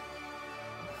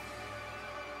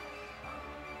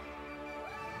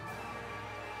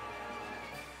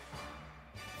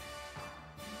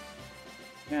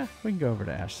 Yeah, we can go over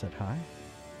to Ash said hi.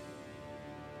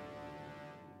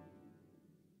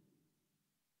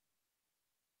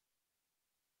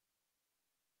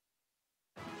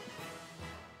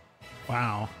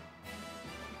 Wow.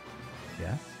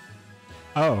 Yes.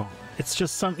 Oh, it's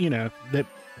just that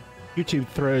YouTube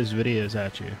throws videos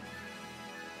at you.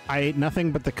 I ate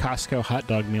nothing but the Costco hot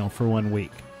dog meal for 1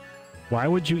 week. Why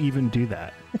would you even do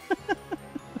that?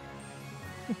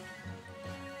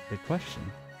 Good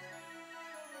question.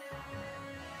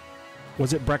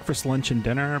 Was it breakfast, lunch, and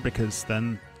dinner? Because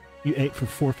then you ate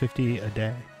for $4.50 a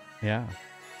day. Yeah.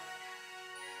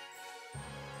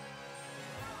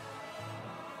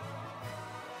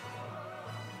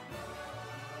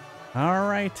 All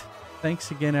right.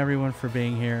 Thanks again, everyone, for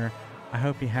being here. I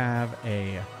hope you have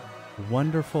a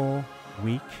wonderful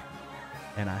week,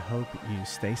 and I hope you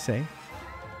stay safe.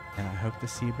 And I hope to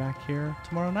see you back here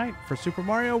tomorrow night for Super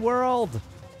Mario World.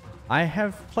 I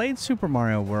have played Super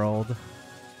Mario World,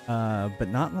 but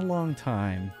not in a long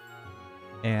time,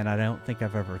 and I don't think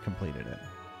I've ever completed it.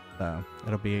 So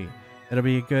it'll be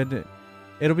a good.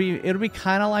 It'll be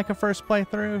kind of like a first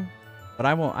playthrough, but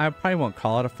I probably won't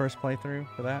call it a first playthrough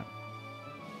for that.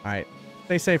 All right,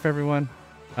 stay safe, everyone.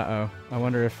 I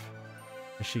wonder if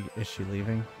is she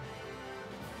leaving?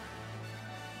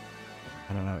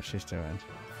 I don't know what she's doing.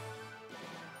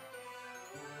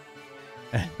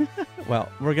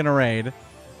 Well, we're gonna raid.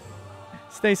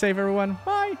 Stay safe, everyone.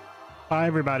 Bye. Bye,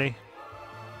 everybody.